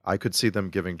I could see them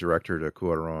giving director to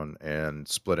Cuarón and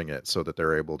splitting it so that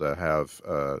they're able to have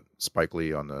Spike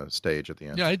Lee on the stage at the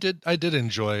end. Yeah, I did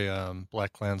enjoy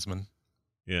Black Klansman.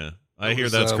 Yeah. I It hear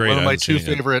was, that's great. One of I my haven't two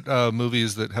seen it. favorite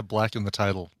movies that have black in the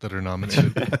title that are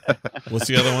nominated. What's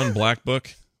the other one? Black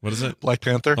Book? What is it? Black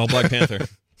Panther. Oh, Black Panther.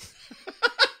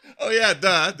 Oh, yeah,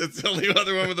 duh. That's the only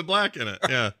other one with the black in it.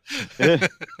 Yeah.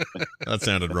 That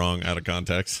sounded wrong out of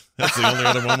context. That's the only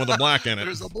other one with the black in it.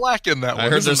 There's a black in that one. I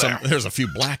heard isn't there's a few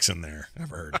blacks in there. I've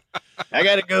heard. I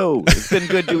gotta go. It's been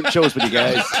good doing shows with you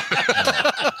guys.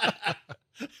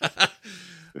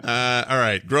 All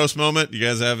right. Gross moment. You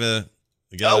guys have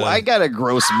I got a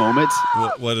gross moment.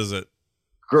 What is it?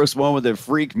 Gross moment that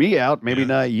freaked me out. Maybe Yeah.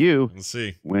 not you. Let's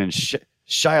see. When Shia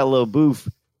LaBeouf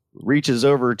reaches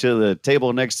over to the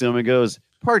table next to him and goes,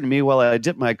 "Pardon me while I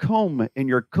dip my comb in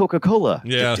your Coca-Cola."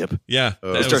 Yeah. Dip, dip. Yeah.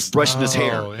 And starts brushing his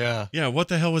hair. Oh, yeah. Yeah. What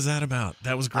the hell was that about?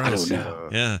 That was I gross. don't know.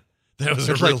 Yeah. That was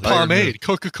a It's real like pomade,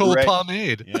 Coca-Cola Right.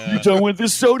 pomade. Yeah. You done with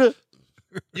this soda?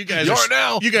 You guys You're are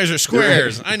now. You guys are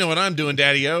squares. I know what I'm doing,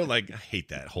 Daddy-O. Like, I hate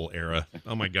that whole era.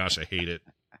 Oh my gosh, I hate it.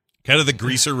 Kind of the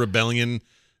Greaser Rebellion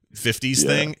 50s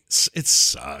thing. It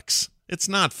sucks. It's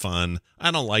not fun.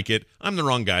 I don't like it. I'm the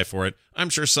wrong guy for it. I'm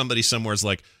sure somebody somewhere's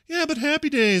like, yeah, but Happy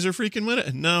Days are freaking with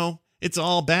it. No, it's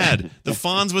all bad. The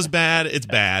Fonz was bad. It's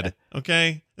bad.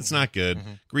 Okay? It's not good.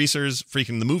 Greasers,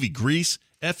 freaking the movie Grease.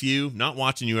 F you. Not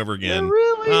watching you ever again.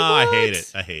 Really? Oh, I What? hate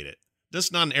it. I hate it. This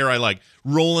is not an era I like.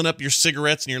 Rolling up your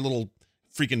cigarettes and your little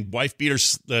freaking wife beater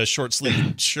short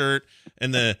sleeve shirt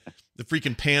and the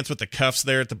freaking pants with the cuffs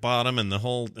there at the bottom and the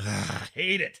whole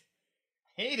hate it.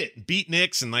 Hate it.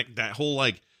 Beatniks and like that whole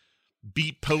like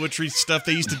beat poetry stuff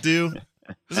they used to do.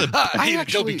 This is a, I I hate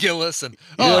actually- Toby Gillis and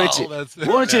Why don't you- that's Why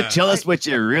don't you Yeah. tell us what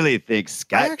you really think,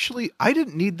 Scott? I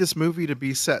didn't need this movie to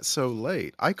be set so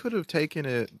late. I could have taken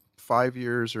it 5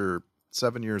 years or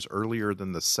 7 years earlier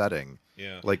than the setting.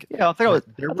 yeah. Like, Yeah, I thought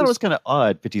There it was kind of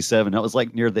odd. 57. That was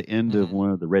like near the end of Mhm. one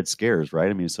of the Red Scares, right?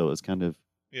 I mean, so it was kind of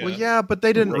Yeah. Well, yeah, but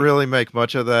they didn't really make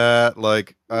much of that.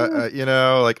 Like,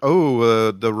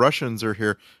 the Russians are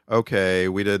here. Okay,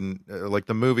 we didn't like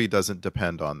the movie doesn't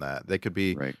depend on that. They could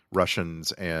be Right.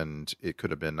 Russians, and it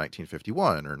could have been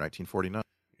 1951 or 1949.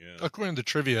 Yeah. According to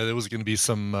trivia, there was going to be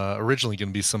some originally going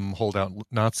to be some holdout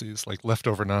Nazis, like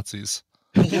leftover Nazis.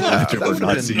 Yeah, that Leftover would've been-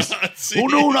 Nazis. Nazis. Oh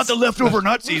no, not the leftover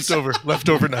Nazis.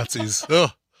 Leftover Nazis.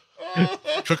 Ugh.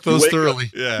 Cook those Wake up.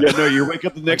 thoroughly. Yeah. Yeah, no, you wake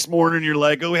up the next morning, you're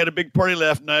like, oh, we had a big party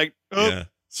last night. Oh, Yeah.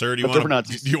 Sir, do you Leftover want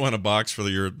Nazis. do you want a box for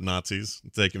your Nazis?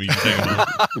 Take them. You can take them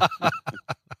home.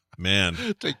 Man,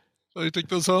 You take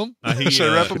those home? He,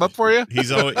 Should I wrap them up for you?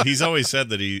 he's always said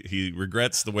that he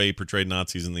regrets the way he portrayed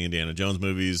Nazis in the Indiana Jones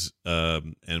movies,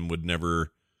 and would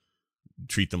never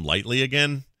treat them lightly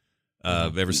again.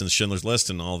 Ever since Schindler's List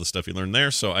and all the stuff he learned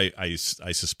there, so I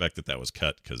suspect that was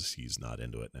cut because he's not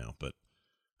into it now. But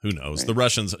who knows? Right. The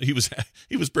Russians, he was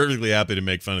perfectly happy to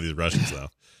make fun of these Russians though.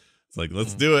 It's like,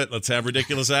 let's do it. Let's have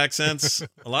ridiculous accents.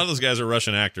 A lot of those guys are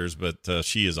Russian actors, but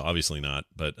she is obviously not.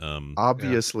 But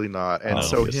Obviously not. And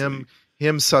so Obviously.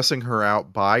 him sussing her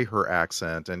out by her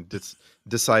accent and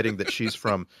deciding that she's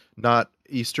from not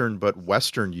Eastern but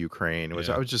Western Ukraine was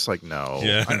Yeah. I was just like, no,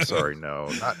 Yeah. I'm sorry, no,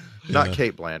 not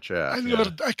Kate Blanchett.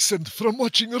 learned accent from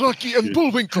watching Rocky and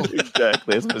Bullwinkle.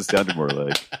 exactly. That's what it sounded more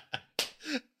like.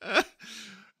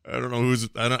 I don't know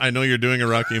I know you're doing a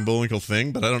Rocky and Bullwinkle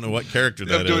thing, but I don't know what character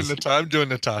that is. I'm doing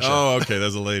Natasha. Oh, okay,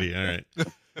 that's a lady. All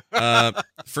right.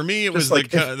 For me, it was Just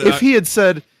like the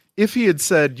if he had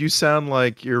said you sound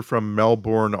like you're from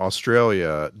Melbourne,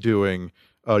 Australia, doing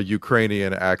a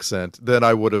Ukrainian accent, then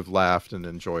I would have laughed and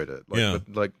enjoyed it. Yeah.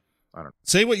 But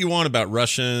say what you want about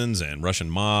Russians and Russian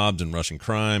mobs and Russian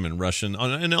crime and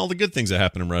and all the good things that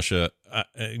happen in Russia,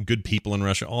 good people in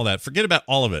Russia, all that. Forget about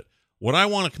all of it. What I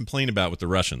want to complain about with the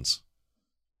Russians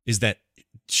is that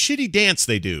shitty dance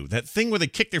they do. That thing where they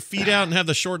kick their feet out and have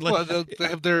the short leg. Well, they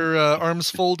have their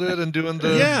arms folded and doing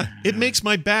the. Yeah, it makes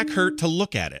my back hurt to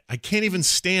look at it. I can't even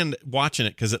stand watching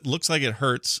it because it looks like it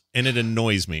hurts and it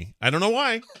annoys me. I don't know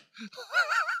why.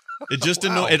 It just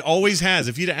it always has.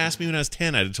 If you'd have asked me when I was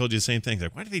 10, I'd have told you the same thing.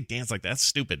 Like, why do they dance like that? That's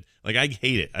stupid. Like, I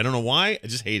hate it. I don't know why. I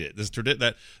just hate it.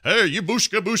 That hey, you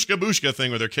bushka bushka bushka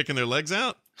thing where they're kicking their legs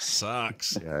out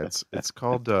sucks. yeah, it's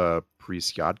called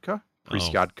Prisyadka.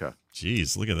 Prisyadka.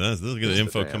 Jeez, look at this. Look at the That's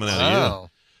info the coming dance. out of you. Wow.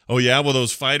 Oh yeah, well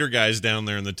those fighter guys down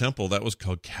there in the temple, that was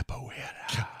called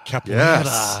capoeira.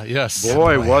 Capoeira. Yes.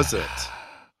 Boy, was it.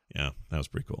 Yeah, that was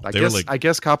pretty cool. I They guess were like, I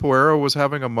guess Capoeira was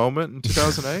having a moment in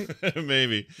 2008.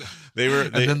 maybe they were.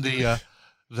 And then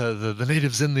the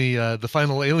natives in the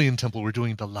final alien temple were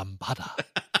doing the lambada.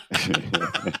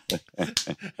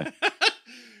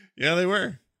 Yeah, they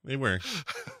were. They were.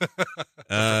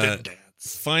 Forbidden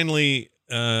dance. Finally,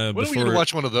 When are we going to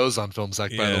watch one of those on Film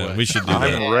Sack, by the way? we should do that.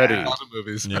 I'm ready. A lot of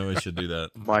movies. Yeah, we should do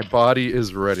that. My body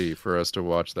is ready for us to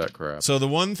watch that crap. So the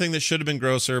one thing that should have been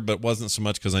grosser, but wasn't so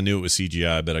much because I knew it was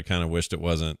CGI, but I kind of wished it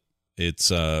wasn't.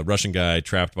 It's a Russian guy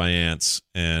trapped by ants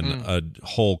and a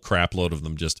whole crap load of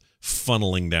them just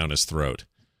funneling down his throat.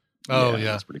 Oh, Yeah, yeah.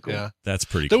 that's pretty cool. Yeah. That's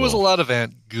pretty There cool. was a lot of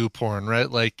ant goo porn, right?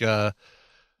 Like Kate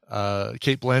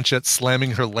Blanchett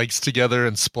slamming her legs together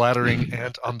and splattering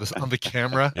ant on the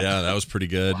camera. Yeah, that was pretty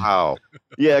good. Wow.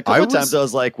 Yeah, a couple I of was- times I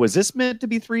was like, was this meant to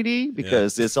be 3D?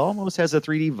 Because this almost has a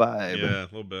 3D vibe. Yeah, a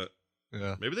little bit.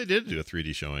 Yeah. Maybe they did do a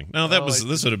 3D showing. No, that Oh, was I-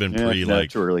 this would have been Yeah, pre no, like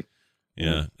too early.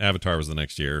 yeah. Avatar was the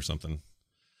next year or something,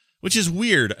 which is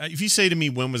weird. If you say to me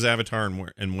when was Avatar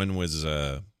and when was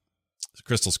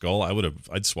Crystal Skull,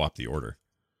 I'd swap the order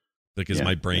because Yeah,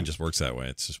 my brain yeah. just works that way.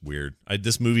 It's just weird.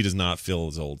 This movie does not feel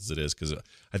as old as it is because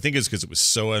I think it's because it was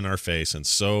so in our face and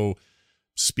so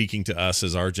speaking to us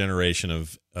as our generation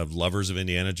of lovers of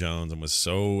Indiana Jones and was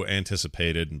so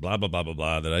anticipated and blah blah blah blah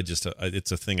blah that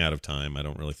it's a thing out of time. I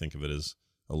don't really think of it as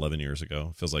 11 years ago.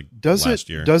 It feels like last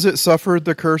year. Does it suffer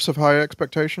the curse of high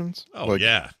expectations? Oh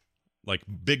yeah, like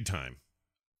big time.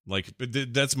 Like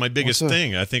that's my biggest What's that?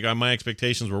 thing. I think my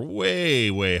expectations were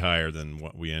way higher than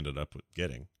what we ended up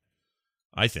getting.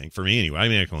 I think for me anyway. I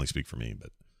mean, I can only speak for me,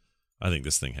 but I think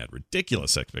this thing had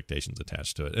ridiculous expectations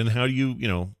attached to it. And how do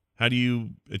you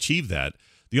achieve that?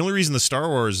 The only reason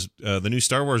the new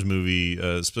Star Wars movie,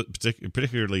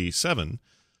 particularly 7,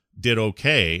 did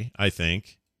okay, I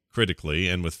think, critically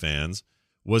and with fans,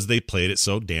 was they played it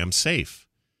so damn safe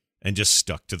and just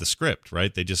stuck to the script,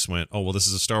 right? They just went, oh, well, this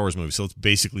is a Star Wars movie, so let's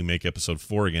basically make episode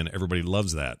 4 again. Everybody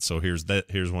loves that. So here's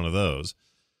one of those.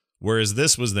 Whereas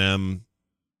this was them,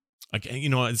 like,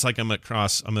 it's like I'm at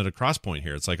a cross point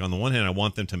here. It's like on the one hand, I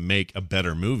want them to make a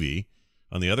better movie.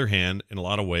 On the other hand, in a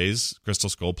lot of ways, Crystal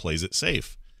Skull plays it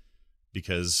safe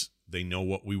because they know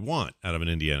what we want out of an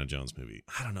Indiana Jones movie.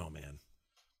 I don't know, man.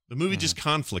 The movie just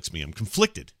conflicts me. I'm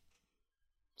conflicted.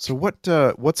 So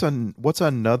what's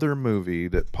another movie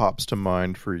that pops to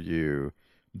mind for you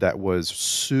that was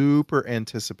super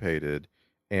anticipated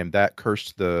and that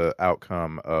cursed the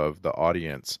outcome of the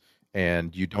audience,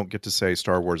 and you don't get to say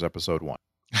Star Wars Episode 1?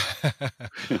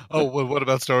 Oh, well, what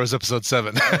about Star Wars Episode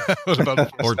 7? What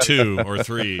about Or 2 or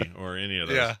 3 or any of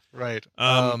those. Yeah, right.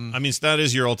 I mean, that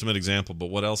is your ultimate example, but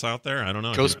what else out there? I don't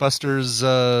know. Ghostbusters,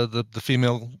 the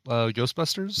female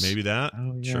Ghostbusters? Maybe that.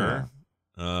 Oh, yeah. Sure.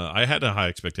 I had high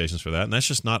expectations for that, and that's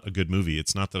just not a good movie.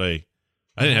 It's not that I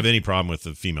didn't have any problem with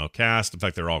the female cast. In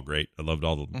fact, they're all great. I loved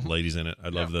all the ladies in it. I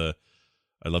love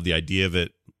the idea of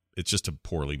it. It's just a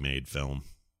poorly made film.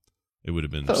 It would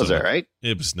have been. That was all right.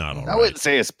 It was not all I right. wouldn't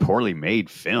say it's poorly made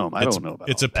film. I don't know about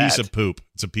It's a piece of poop.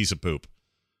 It's a piece of poop.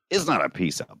 It's not a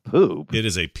piece of poop. It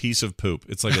is a piece of poop.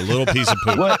 It's like a little piece of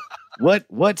poop. What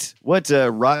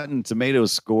Rotten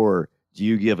Tomatoes score do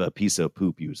you give a piece of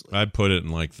poop usually? I'd put it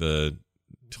in like the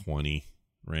 20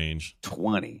 range.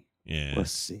 20. Yeah.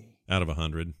 Let's see. Out of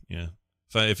 100. Yeah.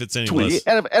 If it's any 20 less.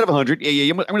 out of 100.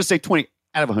 Yeah. I'm going to say 20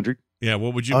 out of 100. Yeah.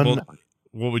 What did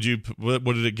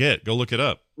it get? Go look it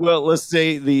up. Well, let's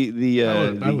say the I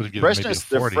would give it maybe a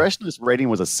 40. freshness rating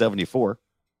was a 74.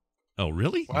 Oh,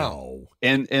 really? Wow.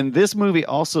 And this movie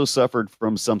also suffered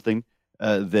from something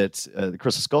that the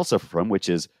Crystal Skull suffered from, which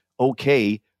is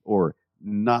okay or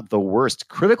not the worst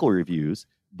critical reviews,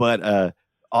 but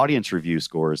audience review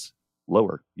scores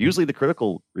lower. Usually the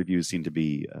critical reviews seem to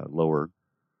be lower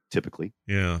typically.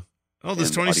 Yeah. Oh, this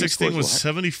And audience 2016 scores was will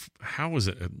 70. How was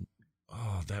it?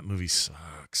 Oh, that movie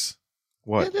sucks.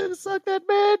 What? It didn't suck that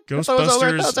bad. I thought it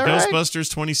was all right. Ghostbusters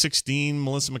 2016,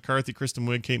 Melissa McCarthy, Kristen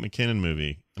Wiig, Kate McKinnon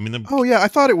movie. I mean, Oh yeah, I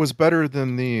thought it was better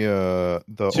than the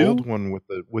Two? old one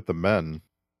with the men.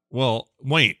 well,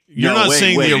 wait, you're No, not wait,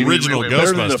 saying wait, the wait, original wait, wait.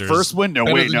 Better than Ghostbusters. the first one? No,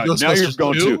 Better wait, than now you're Ghostbusters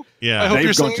going 2? too. Yeah. I hope Now you're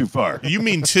you've gone saying- too far. You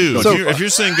mean 2. So- If you're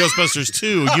saying Ghostbusters 2,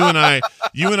 you and I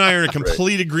are in a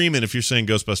complete agreement if you're saying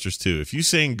Ghostbusters 2. If you're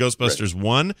saying Ghostbusters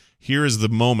 1, here is the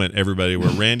moment, everybody, where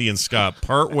Randy and Scott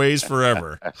part ways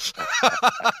forever.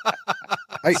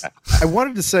 I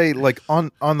wanted to say, like,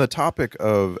 on the topic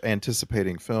of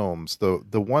anticipating films,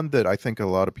 the one that I think a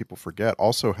lot of people forget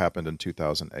also happened in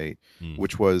 2008,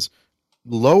 which was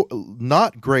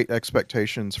not great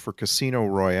expectations for Casino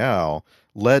Royale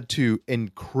led to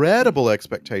incredible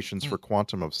expectations for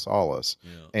Quantum of Solace.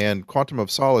 And Quantum of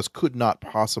Solace could not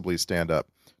possibly stand up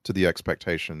to the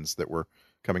expectations that were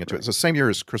coming into it. So same year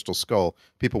as Crystal Skull,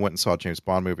 people went and saw a James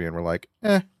Bond movie and were like,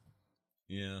 Yeah.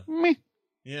 Meh.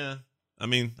 Yeah. I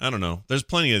mean, I don't know. There's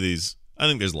plenty of these. I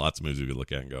think there's lots of movies we could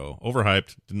look at and go,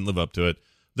 overhyped, didn't live up to it.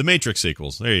 The Matrix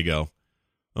sequels. There you go.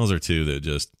 Those are two that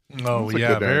just, Oh, That's a yeah,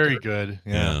 good very answer. good.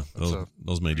 yeah, that's a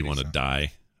those made you want to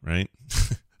die, right?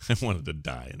 I wanted to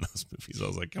die in those movies. I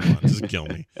was like, come on, just kill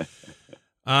me.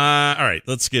 All right,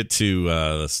 let's get to,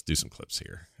 let's do some clips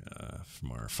here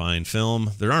from our fine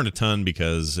film. There aren't a ton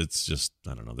because it's just,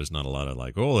 I don't know, there's not a lot of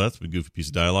like, oh, that's a goofy piece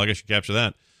of dialogue. I should capture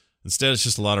that. Instead, it's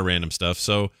just a lot of random stuff.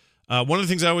 So one of the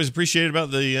things I always appreciate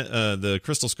about the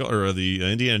Crystal Skull or the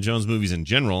Indiana Jones movies in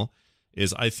general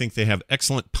is I think they have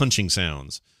excellent punching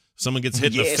sounds. Someone gets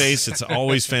hit in the face, it's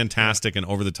always fantastic and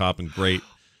over the top and great.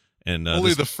 And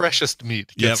only the freshest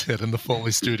meat gets hit in the Foley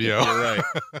studio. You're right.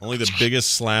 Only the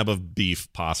biggest slab of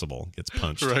beef possible gets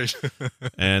punched. Right.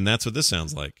 And that's what this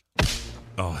sounds like.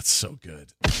 Oh, it's so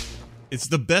good. It's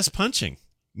the best punching.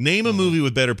 Name a movie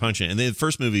with better punching. And the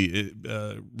first movie,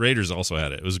 Raiders also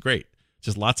had it. It was great.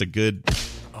 Just lots of good.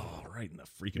 Oh, right in the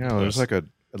freaking. yeah, there's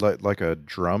like a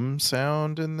drum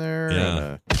sound in there.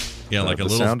 Yeah. And Like a the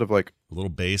little sound of like a little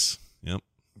bass. Yep.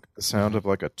 the sound of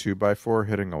like a 2x4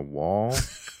 hitting a wall.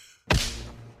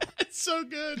 It's so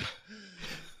good.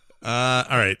 All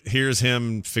right, here's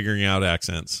him figuring out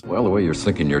accents. Well, the way you're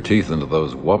sinking your teeth into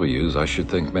those W's, I should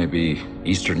think maybe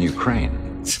Eastern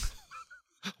Ukraine.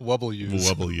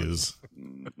 Wubbles.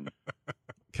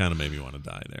 Kind of made me want to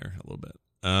die there a little bit.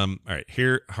 All right,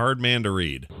 here, hard man to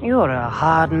read. You're a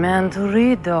hard man to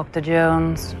read, Dr.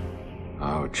 Jones.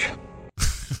 Ouch.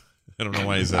 I don't know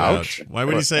why he said ouch. Why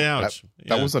would he say ouch?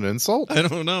 That was an insult? I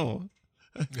don't know.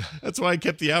 That's why I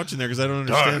kept the ouch in there because I don't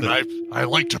understand it. I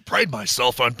like to pride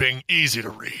myself on being easy to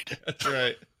read. That's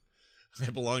right. I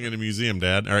belong in a museum,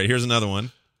 Dad. All right, here's another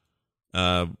one.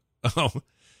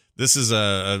 This is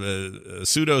a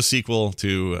pseudo sequel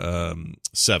to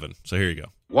 7. So here you go.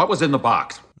 What was in the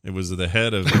box? It was the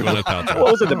head of Gwyneth Paltrow.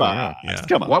 What was in the box? Yeah.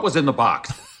 Come on. What was in the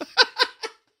box?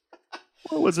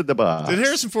 What was in the box? Did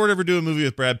Harrison Ford ever do a movie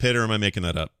with Brad Pitt, or am I making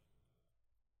that up?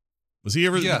 Was he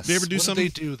ever? Yes. Did they ever do What something?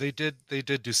 Did they do? They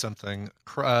did do something.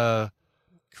 Cry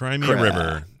Me a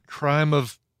River. Crime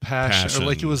of passion. Or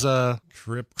like it was a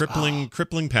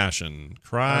crippling passion.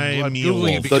 Cry I'm me a Googling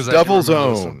it wolf. because The I can't Devil's remember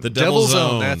Own. some- The Devil's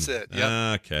Own. That's it.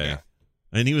 Yep. Okay. Yeah.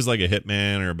 And he was like a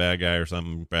hitman or a bad guy or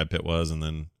something. Brad Pitt was, and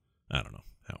then I don't know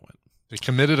how it went. They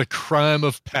committed a crime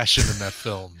of passion in that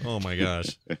film. Oh my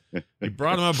gosh! He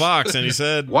brought him a box and he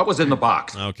said, What was in the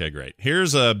box? "Okay, great.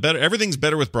 Here's a better. Everything's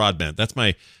better with broadband. That's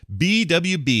my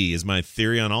BWB is my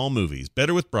theory on all movies.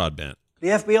 Better with broadband." The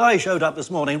FBI showed up this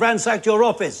morning, ransacked your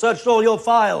office, searched all your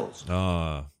files.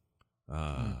 All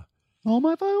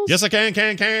my files? Yes, I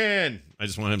can. I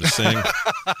just want him to sing.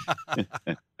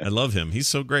 I love him. He's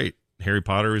so great. Harry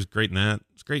Potter is great in that.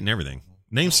 It's great in everything.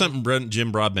 Name something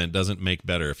Jim Broadbent doesn't make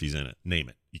better if he's in it. Name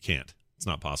it. You can't. It's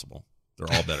not possible. They're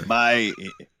all better.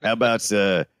 How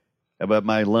about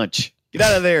my lunch? Get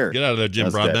out of there. Get out of there, Jim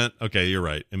How's Broadbent. Okay, you're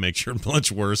right. It makes your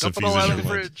lunch worse Dump if it he's all in out your of the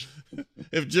lunch. fridge.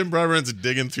 If Jim Broadbent's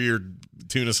digging through your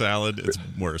tuna salad, it's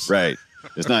worse. Right.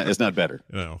 It's not better.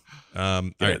 No. All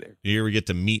Get out right. of there. Here we get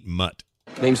to meet Mutt.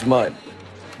 Name's Mutt.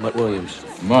 Mutt Williams.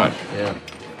 Mud. Yeah.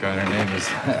 What kind of name is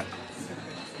that?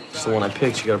 It's the one I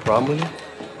picked. You got a problem with it?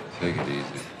 Take it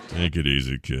easy. Take it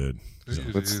easy, kid.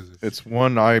 It's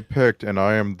one I picked, and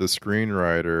I am the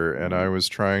screenwriter, and I was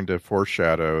trying to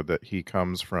foreshadow that he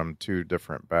comes from two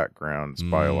different backgrounds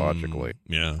biologically.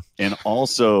 Yeah. And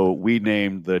also, we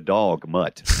named the dog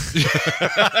Mutt.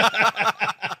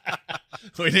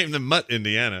 We named them Mutt,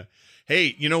 Indiana.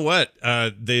 Hey, you know what?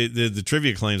 The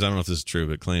trivia claims, I don't know if this is true,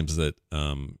 but it claims that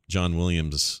John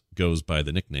Williams goes by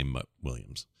the nickname Mutt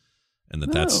Williams. And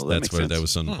that's makes where sense. that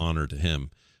was some honor to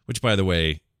him. Which, by the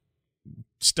way,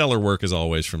 stellar work as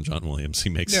always from John Williams. He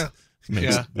makes good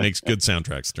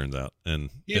soundtracks, turns out. And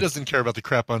He doesn't care about the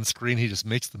crap on screen. He just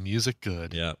makes the music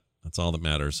good. Yeah, that's all that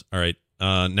matters. All right.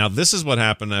 Now this is what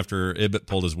happened after Ibbott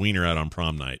pulled his wiener out on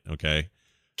prom night. Okay.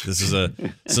 This is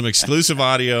some exclusive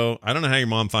audio. I don't know how your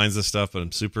mom finds this stuff, but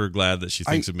I'm super glad that she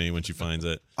thinks of me when she finds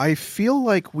it. I feel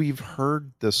like we've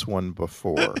heard this one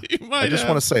before. I just have.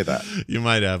 want to say that. You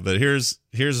might have, but here's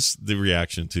the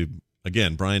reaction to,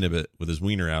 again, Brian Ibbott with his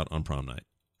wiener out on prom night.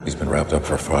 He's been wrapped up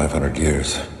for 500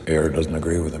 years. Air doesn't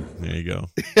agree with him. There you go.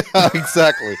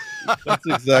 Exactly. That's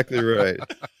exactly right.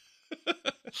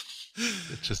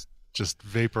 It just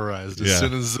vaporized Yeah. as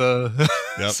soon as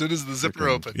Yep. as soon as the zipper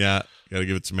opened. Yeah, got to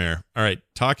give it some air. All right,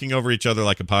 talking over each other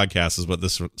like a podcast is what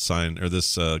this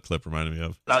clip reminded me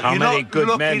of. How many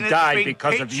good men died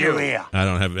because of you? Here. I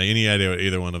don't have any idea what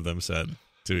either one of them said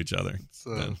to each other. It's,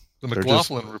 Then. the They're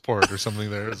McLaughlin report or something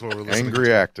there is what we're listening Angry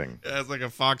to. acting. Yeah, it's like a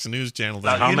Fox News channel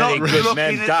thing. How many good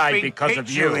men died because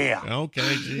of you? Here.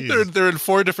 Okay, geez. They're in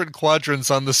 4 different quadrants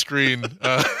on the screen.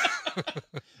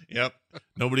 Yep.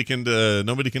 Nobody can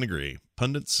agree.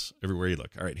 Pundits everywhere you look.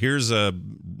 All right, here's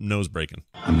nose breaking.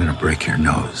 I'm gonna break your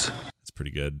nose. It's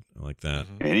pretty good. I like that.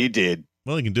 And he did.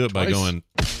 Well, you can do it by Twice. going.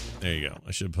 There you go.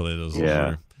 I should play those.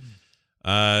 Yeah.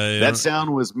 That That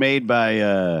sound was made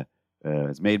by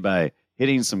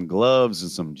hitting some gloves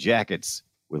and some jackets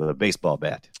with a baseball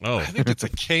bat. Oh, I think it's a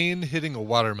cane hitting a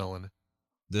watermelon.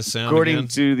 this sound According again?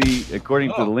 to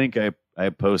the link I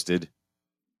posted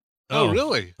Oh,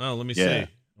 really? Oh, let me Yeah.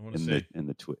 see. I want to see.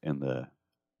 in the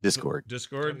Discord.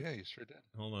 Discord. Oh, yeah, you sure did.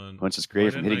 Hold on. Punch is Why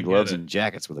created from didn't I hitting get gloves it? and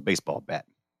jackets with a baseball bat.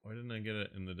 Why didn't I get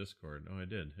it in the Discord? Oh, I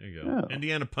did. There you go. Oh.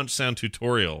 Indiana Punch Sound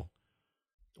Tutorial.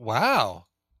 Wow.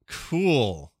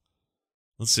 Cool.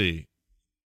 Let's see.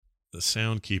 The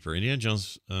Soundkeeper. Indiana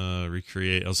Jones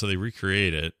recreate. Oh, so they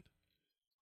recreate it.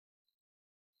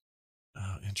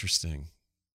 Oh, interesting.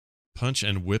 Punch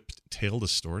and whip tail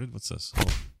distorted. What's this?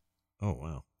 Oh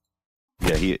wow.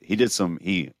 Yeah, he did some.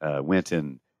 He went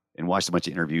and watched a bunch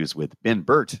of interviews with Ben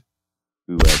Burt,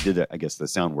 who did the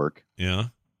sound work. Yeah.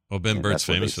 Oh, Ben And Burt's that's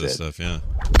what famous they for this said. stuff.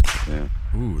 Yeah.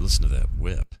 Yeah. Ooh, listen to that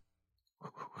whip.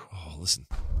 Oh, listen.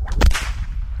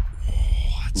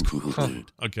 Oh, that's cool,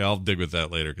 dude. Okay, I'll dig with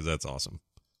that later because that's awesome.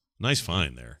 Nice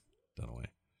find there, Dunaway.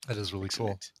 That is really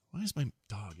cool. Why is my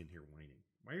dog in here whining?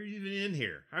 Why are you even in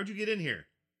here? How'd you get in here?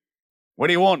 What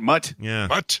do you want, Mutt? Yeah.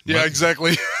 What? Yeah, Mutt.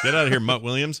 exactly. Get out of here, Mutt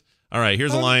Williams. All right,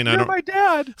 here's a line. I You're don't. my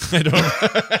dad. I don't.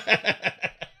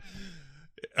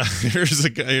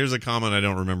 Here's a comment. I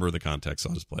don't remember the context. So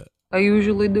I'll just play it. I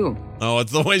usually do. Oh,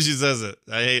 it's the way she says it.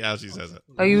 I hate how she says it.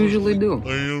 I usually do.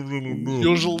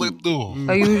 Usually do.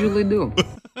 I usually do.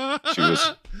 She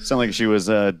was sounded like she was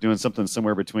doing something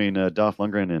somewhere between Dolph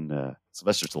Lundgren and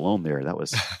Sylvester Stallone. There, that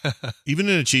was Even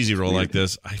in a cheesy role like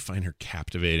this, I find her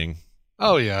captivating.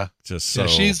 Oh yeah. Just so. Yeah,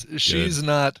 she's good.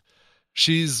 not.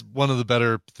 She's one of the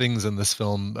better things in this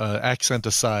film. Accent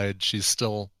aside, she's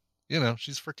still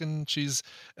she's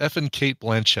effing Kate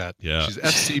Blanchett. Yeah. She's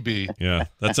FCB. Yeah,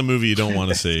 that's a movie you don't want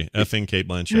to see. Effing Kate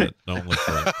Blanchett. Don't look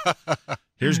for it.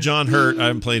 Here's John Hurt. I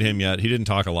haven't played him yet. He didn't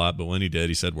talk a lot, but when he did,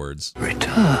 he said words.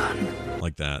 Return.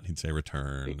 Like that. He'd say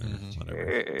return or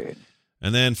whatever.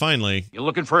 And then finally... You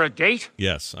looking for a date?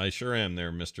 Yes, I sure am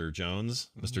there, Mr.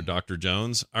 Jones. Mr. Dr.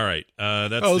 Jones. All right.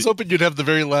 That's I was hoping you'd have the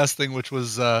very last thing, which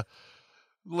was...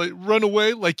 like run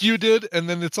away like you did, and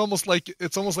then it's almost like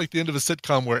the end of a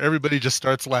sitcom where everybody just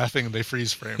starts laughing and they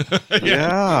freeze frame.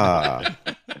 Yeah.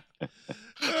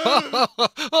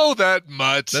 Oh, that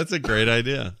much. That's a great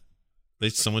idea.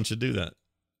 Someone should do that.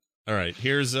 All right,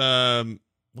 here's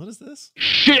what is this?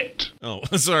 Shit! Oh,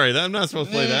 sorry, I'm not supposed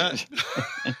to play that.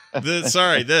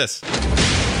 This.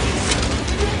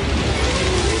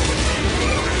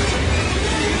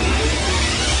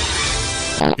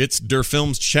 It's Der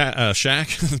Films Shack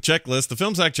checklist, the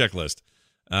Film Sack checklist.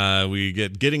 We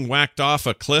get getting whacked off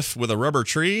a cliff with a rubber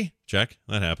tree. Check.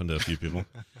 That happened to a few people.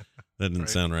 That didn't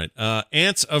sound right.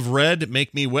 Ants of red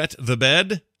make me wet the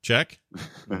bed. Check.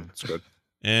 That's good.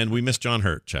 And we miss John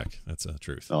Hurt. Check. That's a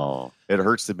truth. Oh, it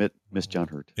hurts to miss John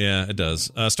Hurt. Yeah, it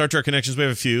does. Star Trek connections. We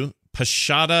have a few.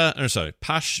 Pashta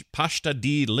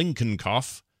D.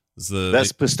 Lincolnkopf.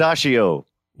 That's pistachio.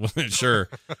 Well, sure.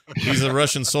 He's a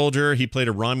Russian soldier. He played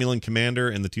a Romulan commander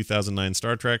in the 2009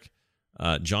 Star Trek.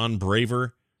 John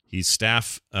Braver. He's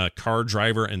staff car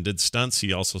driver and did stunts.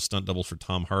 He also stunt double for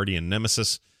Tom Hardy in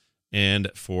Nemesis and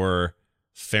for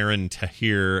Farron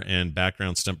Tahir and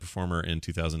background stunt performer in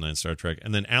 2009 Star Trek.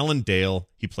 And then Alan Dale.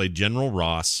 He played General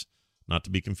Ross, not to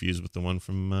be confused with the one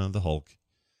from the Hulk.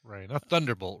 Right, not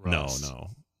Thunderbolt Ross. No.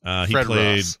 He Fred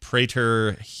played Ross.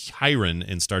 Praetor Hiron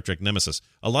in Star Trek Nemesis.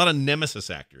 A lot of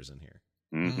Nemesis actors in here,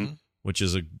 which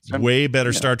is a way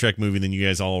better Star Trek movie than you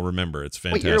guys all remember. It's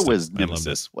fantastic. What year was I loved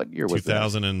Nemesis? it. What year was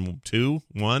 2002,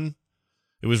 1?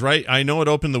 It was right. I know it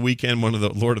opened the weekend one of the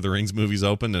Lord of the Rings movies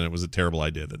opened, and it was a terrible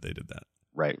idea that they did that.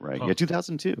 Right. Yeah,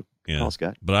 2002. Yeah. Paul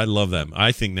Scott. But I love that.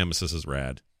 I think Nemesis is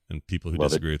rad, and people who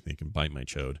disagree with me can bite my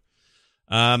chode.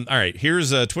 All right,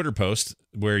 here's a Twitter post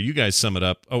where you guys sum it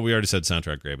up. Oh, we already said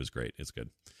Soundtrack Grave was great. It's good.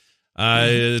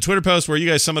 The Twitter post where you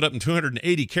guys sum it up in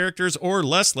 280 characters or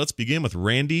less. Let's begin with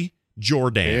Randy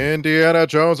Jordan. Indiana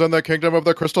Jones and the Kingdom of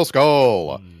the Crystal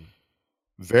Skull.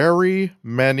 Very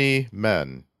many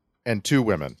men and 2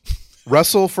 women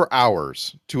wrestle for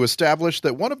hours to establish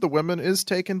that one of the women is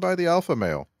taken by the alpha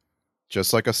male,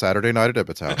 just like a Saturday night at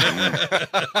Ibbott's house.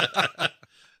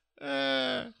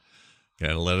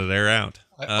 Gotta let it air out.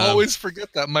 I always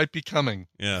forget that might be coming.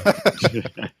 Yeah.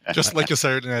 Just like a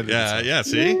Saturday night. Yeah,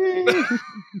 see?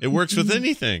 It works with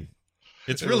anything.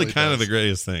 It's really kind of the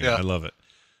greatest thing. Yeah. I love it.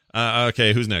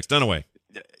 Okay, who's next? Dunaway.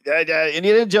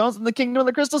 Indiana Jones and the Kingdom of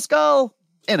the Crystal Skull.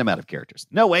 And I'm out of characters.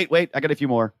 No, wait. I got a few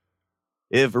more.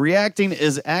 If reacting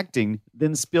is acting,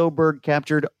 then Spielberg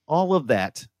captured all of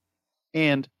that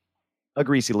and a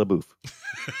greasy LaBouffe.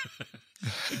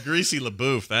 Greasy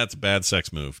LaBouffe. That's a bad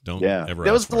sex move. Don't ever.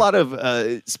 There was a lot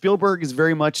of Spielberg is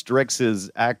very much directs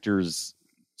his actors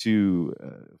to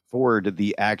forward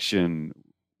the action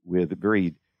with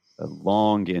very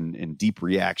long and deep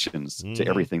reactions to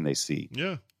everything they see.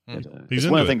 Yeah. It's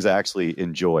one of the things I actually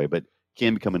enjoy, but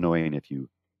can become annoying if you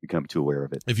become too aware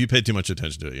of it. If you pay too much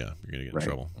attention to it, you're going to get in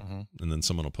trouble. And then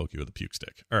someone will poke you with a puke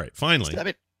stick. All right, finally. Stop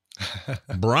it.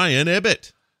 Brian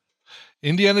Ibbett.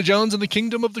 Indiana Jones and the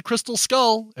Kingdom of the Crystal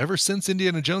Skull. Ever since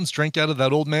Indiana Jones drank out of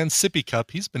that old man's sippy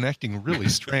cup, he's been acting really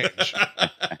strange.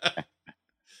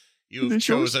 You've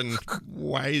chosen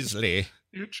wisely.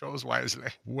 You chose wisely.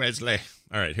 Wesley.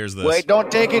 All right, here's this. Wait,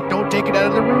 don't take it. Don't take it out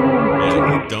of the room.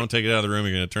 Yeah, don't take it out of the room.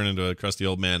 You're going to turn into a crusty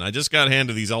old man. I just got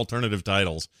handed these alternative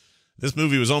titles. This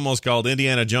movie was almost called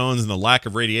Indiana Jones and the Lack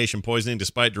of Radiation Poisoning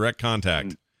Despite Direct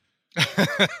Contact.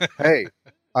 Hey,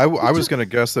 I was going to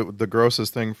guess that the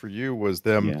grossest thing for you was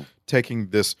them taking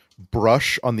this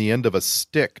brush on the end of a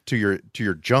stick to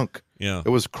your junk. Yeah. It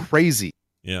was crazy.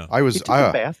 Yeah. He took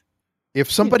a bath. If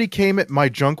somebody came at my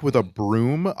junk with a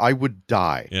broom, I would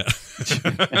die. Yeah.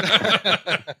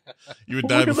 You would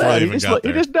die before they even got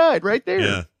there. He just died right there.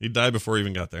 Yeah, he died before he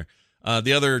even got there.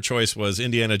 The other choice was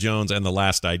Indiana Jones and the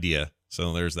Last Idea.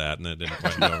 So there's that, and it didn't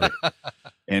quite go over.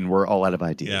 And we're all out of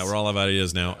ideas. Yeah, we're all out of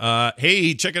ideas now.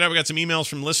 Hey, check it out. We got some emails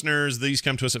from listeners. These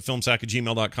come to us at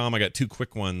filmsack@gmail.com. I got 2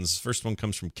 quick ones. First one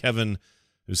comes from Kevin,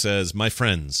 who says, "My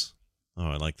friends."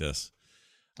 Oh, I like this.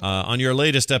 On your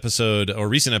latest episode or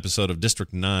recent episode of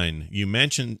District 9, you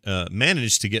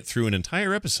managed to get through an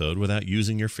entire episode without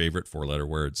using your favorite 4-letter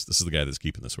words. This is the guy that's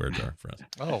keeping the swear jar for us.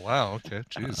 Oh, wow. Okay.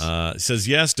 Jeez. He says,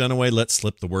 yes, Dunaway let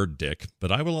slip the word dick,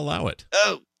 but I will allow it.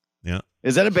 Oh. Yeah.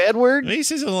 Is that a bad word? He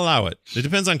says he'll allow it. It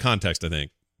depends on context, I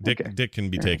think. Dick can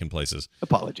be taken places.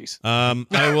 Apologies.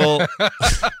 I will.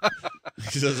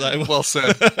 He says, I will. Well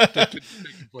said.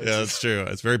 Yeah, that's true.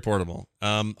 It's very portable.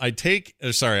 I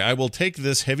will take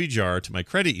this heavy jar to my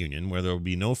credit union where there will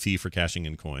be no fee for cashing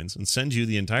in coins and send you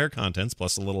the entire contents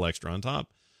plus a little extra on top.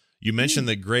 You mentioned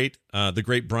the great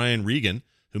Brian Regan,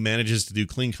 who manages to do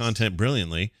clean content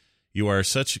brilliantly. You are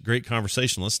such great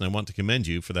conversationalists, and I want to commend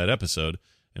you for that episode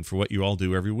and for what you all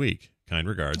do every week. Kind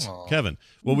regards, Kevin.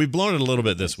 Well, we've blown it a little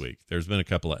bit this week. There's been a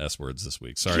couple of S words this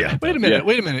week. Sorry. Yeah. Wait a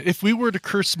minute. If we were to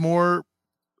curse more,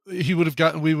 we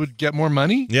would get more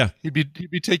money. Yeah. He'd be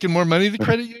taking more money to the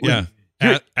credit union.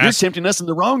 Yeah. You're tempting us in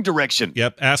the wrong direction.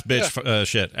 Yep. Ass bitch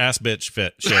shit. Ass bitch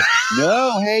fit shit.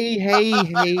 No, hey.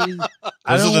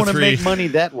 I Those don't are want the to three. make money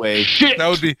that way. That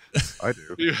would be. I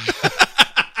do.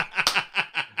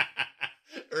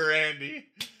 Randy.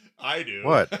 I do.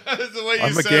 What? The way you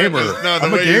I'm a said gamer. It was, no, the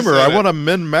I'm a way you gamer. said I it- want to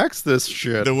min-max this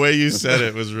shit. The way you said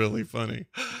it was really funny.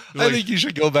 I think you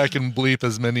should go back and bleep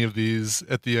as many of these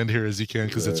at the end here as you can,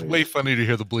 because it's way funnier to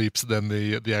hear the bleeps than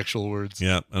the actual words.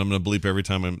 Yeah, and I'm going to bleep every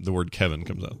time the word Kevin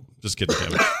comes out. Just kidding,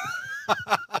 Kevin.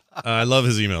 I love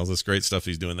his emails. It's great stuff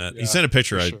he's doing that. He sent a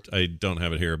picture. for sure. I don't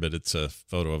have it here, but it's a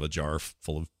photo of a jar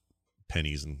full of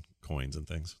pennies and coins and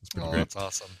things. It's pretty Oh, great. that's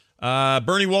awesome.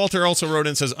 Bernie Walter also wrote in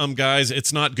and says, guys,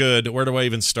 it's not good. Where do I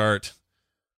even start?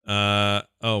 He's talking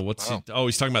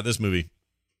about this movie.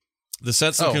 The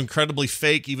sets look incredibly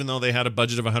fake, even though they had a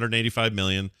budget of $185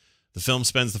 million. The film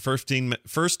spends the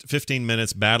first 15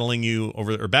 minutes batting you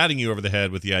over the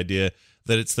head with the idea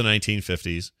that it's the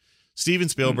 1950s. Steven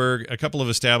Spielberg, a couple of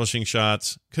establishing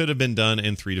shots could have been done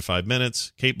in 3 to 5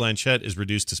 minutes. Cate Blanchett is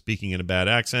reduced to speaking in a bad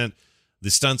accent. The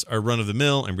stunts are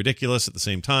run-of-the-mill and ridiculous at the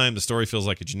same time. The story feels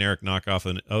like a generic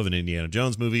knockoff of an Indiana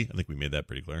Jones movie. I think we made that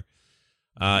pretty clear.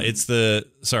 If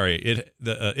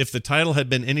the title had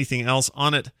been anything else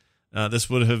on it, this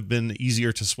would have been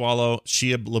easier to swallow.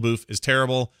 Shia LaBeouf is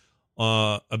terrible.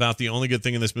 About the only good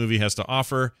thing in this movie has to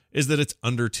offer is that it's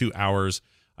under 2 hours.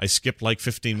 I skipped like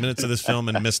 15 minutes of this film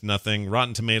and missed nothing.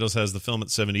 Rotten Tomatoes has the film at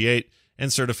 78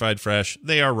 and Certified Fresh.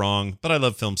 They are wrong, but I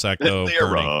love Film Sack though. They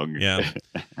are wrong. Yeah.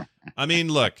 I mean,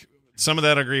 look, some of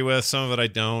that I agree with, some of it I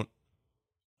don't.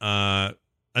 I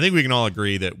think we can all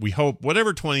agree that we hope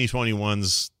whatever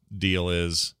 2021's deal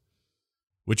is,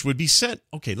 which would be set.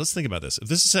 Okay, let's think about this. If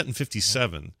this is set in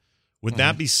 57, would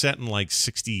that be set in like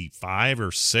 65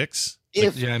 or 6?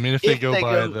 If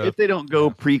they don't go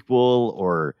prequel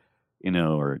or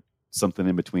or something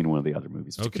in between one of the other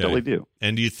movies, which you could totally do.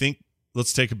 And do you think?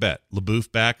 Let's take a bet.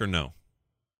 LaBeouf back or no?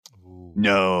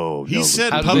 No, he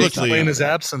said How publicly. do they explain his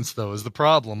absence, though, is the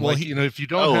problem. Well, if you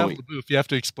don't have LaBeouf, you have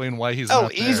to explain why he's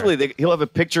not there. Easily. He'll have a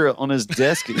picture on his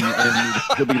desk, and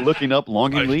he'll be looking up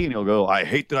longingly, and he'll go, "I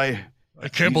hate that I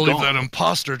can't believe that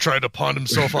imposter tried to pawn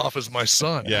himself off as my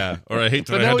son." Yeah, or I hate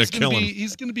that but I now had to kill him.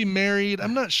 He's going to be married.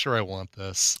 I'm not sure I want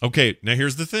this. Okay, now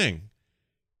here's the thing.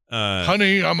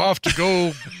 Honey, I'm off to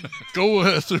go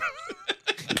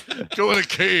in a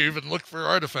cave and look for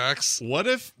artifacts. What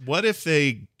if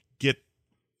they get?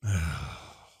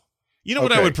 You know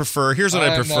what I would prefer? Here's what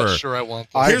I prefer. I'm not sure I want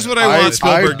this. Here's what I want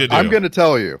Spielberg to do. I'm going to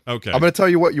tell you. Okay. I'm going to tell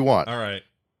you what you want. All right.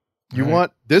 You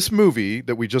want this movie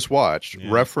that we just watched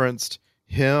referenced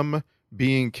him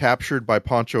being captured by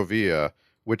Pancho Villa,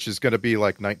 which is going to be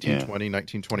like 1920,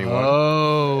 1921.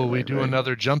 Oh, we do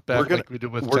another jump back like we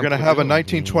did with We're going to have a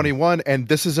 1921, and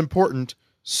this is important,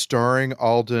 starring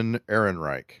Alden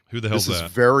Ehrenreich. Who the hell's that? that? This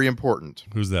is very important.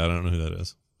 Who's that? I don't know who that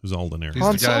is. Who's Alden Ehrenreich?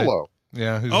 Han Solo.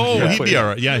 Yeah. He'd be all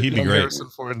right. Yeah, he'd be great. Harrison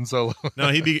Ford and Solo. No,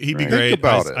 he'd be Think great.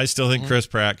 about it. I still think Chris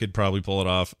Pratt could probably pull it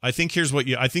off. I think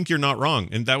I think you're not wrong,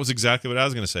 and that was exactly what I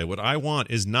was going to say. What I want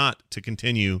is not to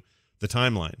continue the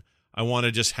timeline. I want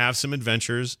to just have some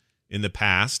adventures in the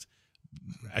past.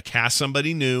 Cast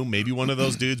somebody new, maybe one of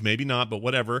those dudes, maybe not, but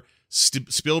whatever.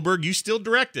 Spielberg, you still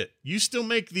direct it. You still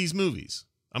make these movies.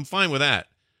 I'm fine with that.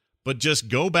 But just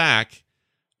go back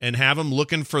and have him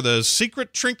looking for the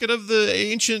secret trinket of the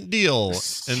ancient deal.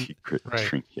 Secret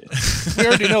trinket. We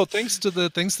already know, thanks to the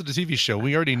TV show,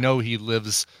 we already know he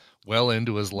lives well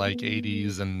into his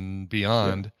 80s and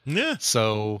beyond. Yeah.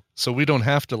 So we don't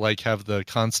have to have the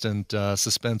constant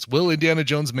suspense. Will Indiana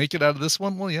Jones make it out of this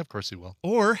one? Well, yeah, of course he will.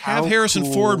 Or have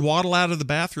Harrison Ford waddle out of the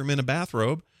bathroom in a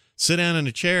bathrobe, sit down in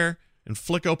a chair, and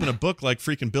flick open a book like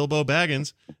freaking Bilbo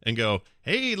Baggins and go,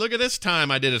 hey, look at this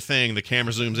time I did a thing. The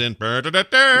camera zooms in.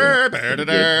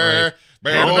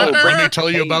 Let me tell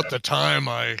you about the time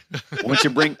I. once you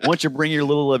bring your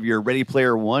little of your Ready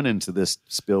Player One into this,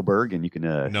 Spielberg, and you can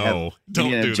have don't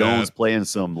Indiana do Jones that. playing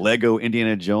some Lego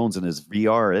Indiana Jones in his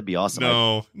VR. That'd be awesome.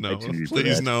 No, I'd tune in for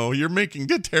please that. no. You're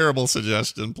making a terrible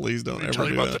suggestion. Please don't ever Tell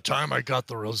you do about the that. time I got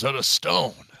the Rosetta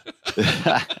Stone.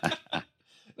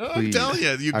 No, I'm telling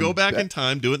you, go back in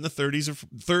time, do it in the 30s or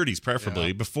 30s,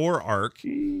 preferably before Ark,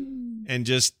 and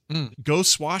just go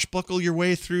swashbuckle your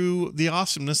way through the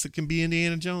awesomeness that can be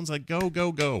Indiana Jones. Like,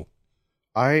 go.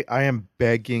 I am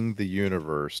begging the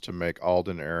universe to make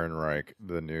Alden Ehrenreich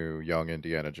the new young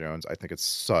Indiana Jones. I think it's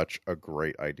such a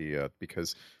great idea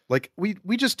because, like, we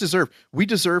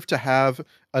deserve to have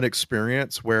an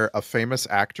experience where a famous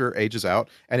actor ages out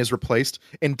and is replaced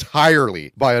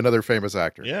entirely by another famous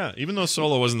actor. Yeah, even though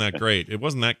Solo wasn't that great, it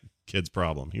wasn't that kid's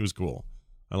problem. He was cool.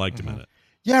 I liked him in it.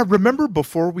 Yeah, remember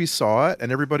before we saw it,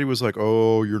 and everybody was like,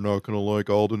 "Oh, you're not going to like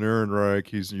Alden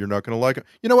Ehrenreich. You're not going to like him."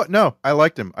 You know what? No, I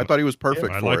liked him. I thought he was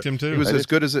perfect. I for liked it. him too. He was as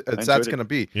good as that's going to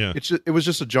be. Yeah. It was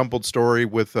just a jumbled story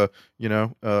with a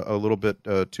little bit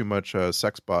too much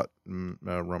sex bot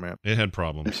romance. It had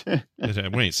problems.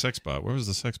 Wait, sex bot. Where was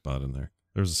the sex bot in there?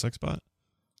 There was a sex bot?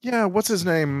 Yeah, what's his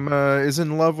name? Is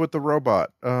in love with the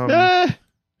robot.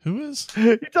 Who is?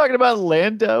 You talking about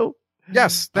Lando?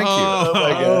 Yes, thank you. Oh my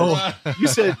gosh.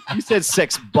 You said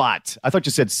sex bot. I thought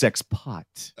you said sex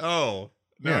pot. Oh.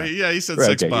 No, Yeah. he said Right,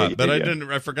 sex okay, bot, yeah, but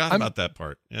yeah. I forgot about that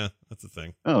part. Yeah, that's the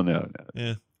thing. Oh no.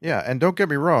 Yeah. Yeah, and don't get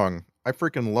me wrong, I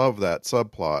freaking love that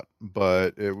subplot,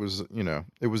 but it was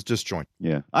disjointed.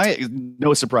 Yeah.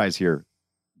 No surprise here.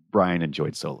 Brian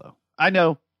enjoyed Solo. I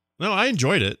know. No, I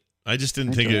enjoyed it. I just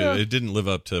didn't think it didn't live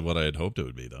up to what I had hoped it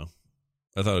would be, though.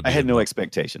 I thought I had no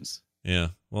expectations. Yeah,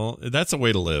 well, that's a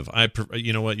way to live.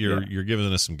 You know what? You're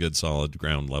giving us some good, solid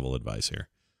ground level advice here.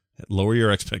 Lower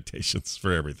your expectations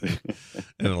for everything,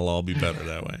 and it'll all be better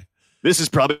that way. This is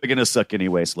probably going to suck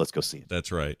anyway, so let's go see it.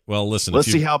 That's right. Well, listen.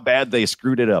 Let's see how bad they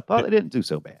screwed it up. Oh, they didn't do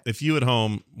so bad. If you at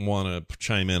home want to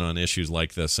chime in on issues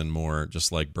like this and more,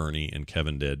 just like Bernie and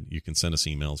Kevin did, you can send us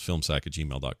emails,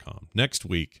 filmsack@gmail.com. Next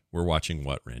week, we're watching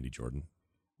what, Randy Jordan?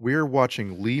 We're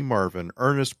watching Lee Marvin,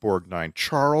 Ernest Borgnine,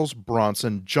 Charles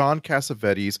Bronson, John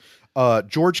Cassavetes,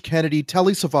 George Kennedy,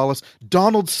 Telly Savalas,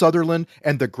 Donald Sutherland,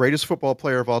 and the greatest football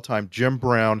player of all time, Jim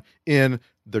Brown, in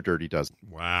The Dirty Dozen.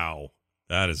 Wow.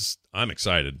 I'm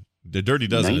excited. The Dirty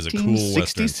Dozen is a cool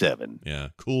Western. 1967. Yeah,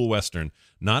 cool Western.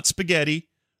 Not spaghetti.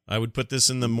 I would put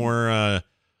this in the more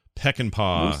peck and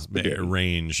paw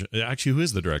range. Actually, who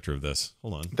is the director of this?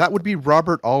 Hold on. That would be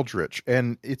Robert Aldrich,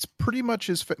 and it's pretty much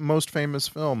his most famous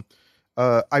film.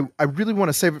 I really want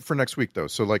to save it for next week, though.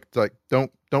 So like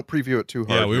don't preview it too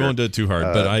hard. Yeah, we here. won't do it too hard.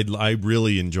 But I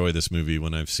really enjoy this movie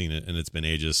when I've seen it, and it's been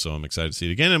ages, so I'm excited to see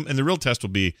it again. And the real test will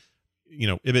be,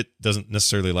 Ibbott doesn't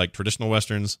necessarily like traditional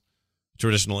Westerns,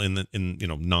 traditional in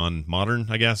non-modern,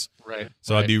 I guess. Right.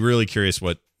 So I'd be really curious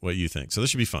what you think. So this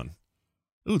should be fun.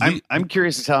 Ooh, I'm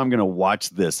curious as how I'm going to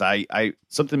watch this. I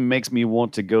something makes me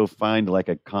want to go find like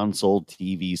a console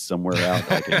TV somewhere out,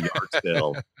 like a yard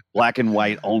sale, black and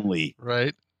white only,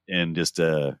 Right. and just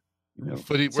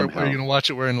Footy. Where are you gonna watch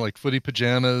it wearing like footy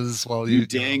pajamas while you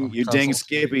dang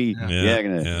Skippy?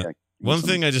 Yeah. One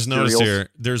thing I just noticed here: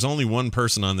 there's only one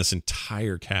person on this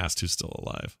entire cast who's still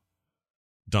alive.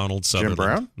 Donald Sutherland. Jim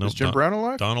Brown? No, Is Jim Brown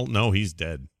alive? Donald? No, he's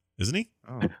dead, isn't he?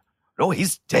 Oh. No,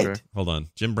 he's dead. Okay. Hold on,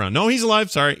 Jim Brown. No, he's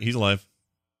alive. Sorry, he's alive.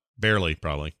 Barely,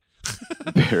 probably.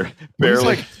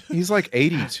 Barely. He's like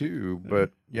 82,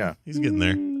 but yeah, He's getting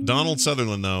there. Donald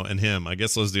Sutherland, though, and him. I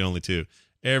guess those are the only two.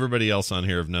 Everybody else on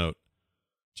here of note: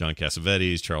 John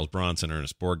Cassavetes, Charles Bronson,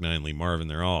 Ernest Borgnine, Lee Marvin.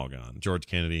 They're all gone. George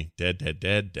Kennedy, dead,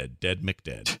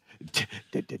 McDead.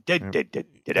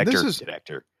 Dead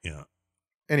actor. Yeah.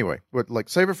 Anyway,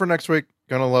 save it for next week.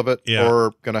 Gonna love it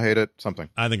or gonna hate it. Something.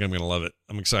 I think I'm gonna love it.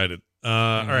 I'm excited.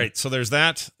 All right, so there's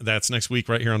that. That's next week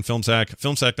right here on FilmSack.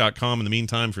 FilmSack.com. In the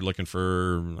meantime, if you're looking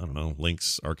for, I don't know,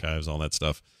 links, archives, all that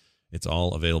stuff, it's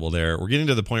all available there. We're getting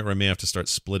to the point where I may have to start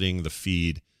splitting the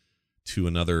feed to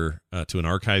another, to an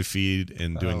archive feed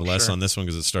and doing less on this one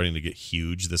because it's starting to get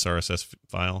huge, this RSS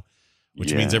file,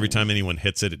 which means every time anyone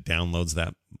hits it, it downloads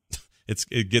that.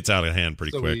 It gets out of hand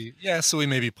pretty quick. So we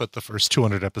maybe put the first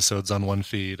 200 episodes on one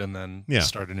feed and then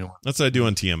start a new one. That's what I do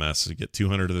on TMS. You get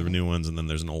 200 of the new ones, and then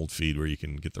there's an old feed where you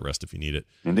can get the rest if you need it.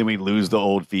 And then we lose the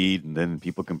old feed, and then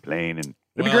people complain, and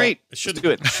it'll be great. Shouldn't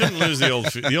do it. Shouldn't lose the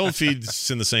old feed. The old feed's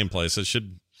in the same place. It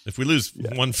should. If we lose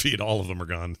one feed, all of them are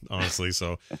gone. Honestly,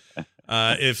 so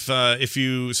if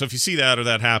you see that or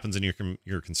that happens and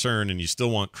you're concerned and you still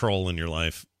want Kroll in your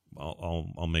life,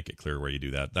 I'll make it clear where you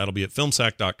do that. That'll be at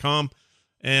filmsack.com.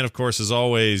 And, of course, as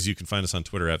always, you can find us on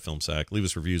Twitter at FilmSack. Leave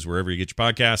us reviews wherever you get your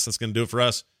podcasts. That's going to do it for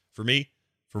us, for me,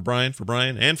 for Brian,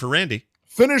 and for Randy.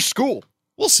 Finish school.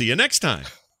 We'll see you next time.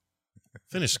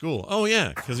 Finish school. Oh, yeah,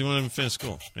 because you want to finish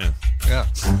school. Yeah. Yeah.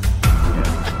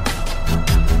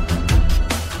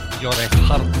 You're a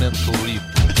hard man to read.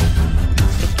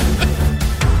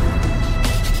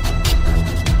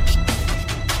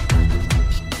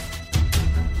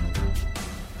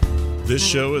 This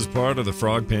show is part of the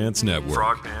Frog Pants Network.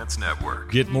 Frog Pants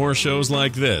Network. Get more shows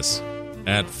like this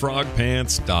at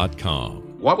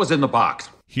frogpants.com. What was in the box?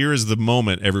 Here is the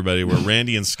moment, everybody, where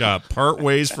Randy and Scott part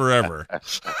ways forever.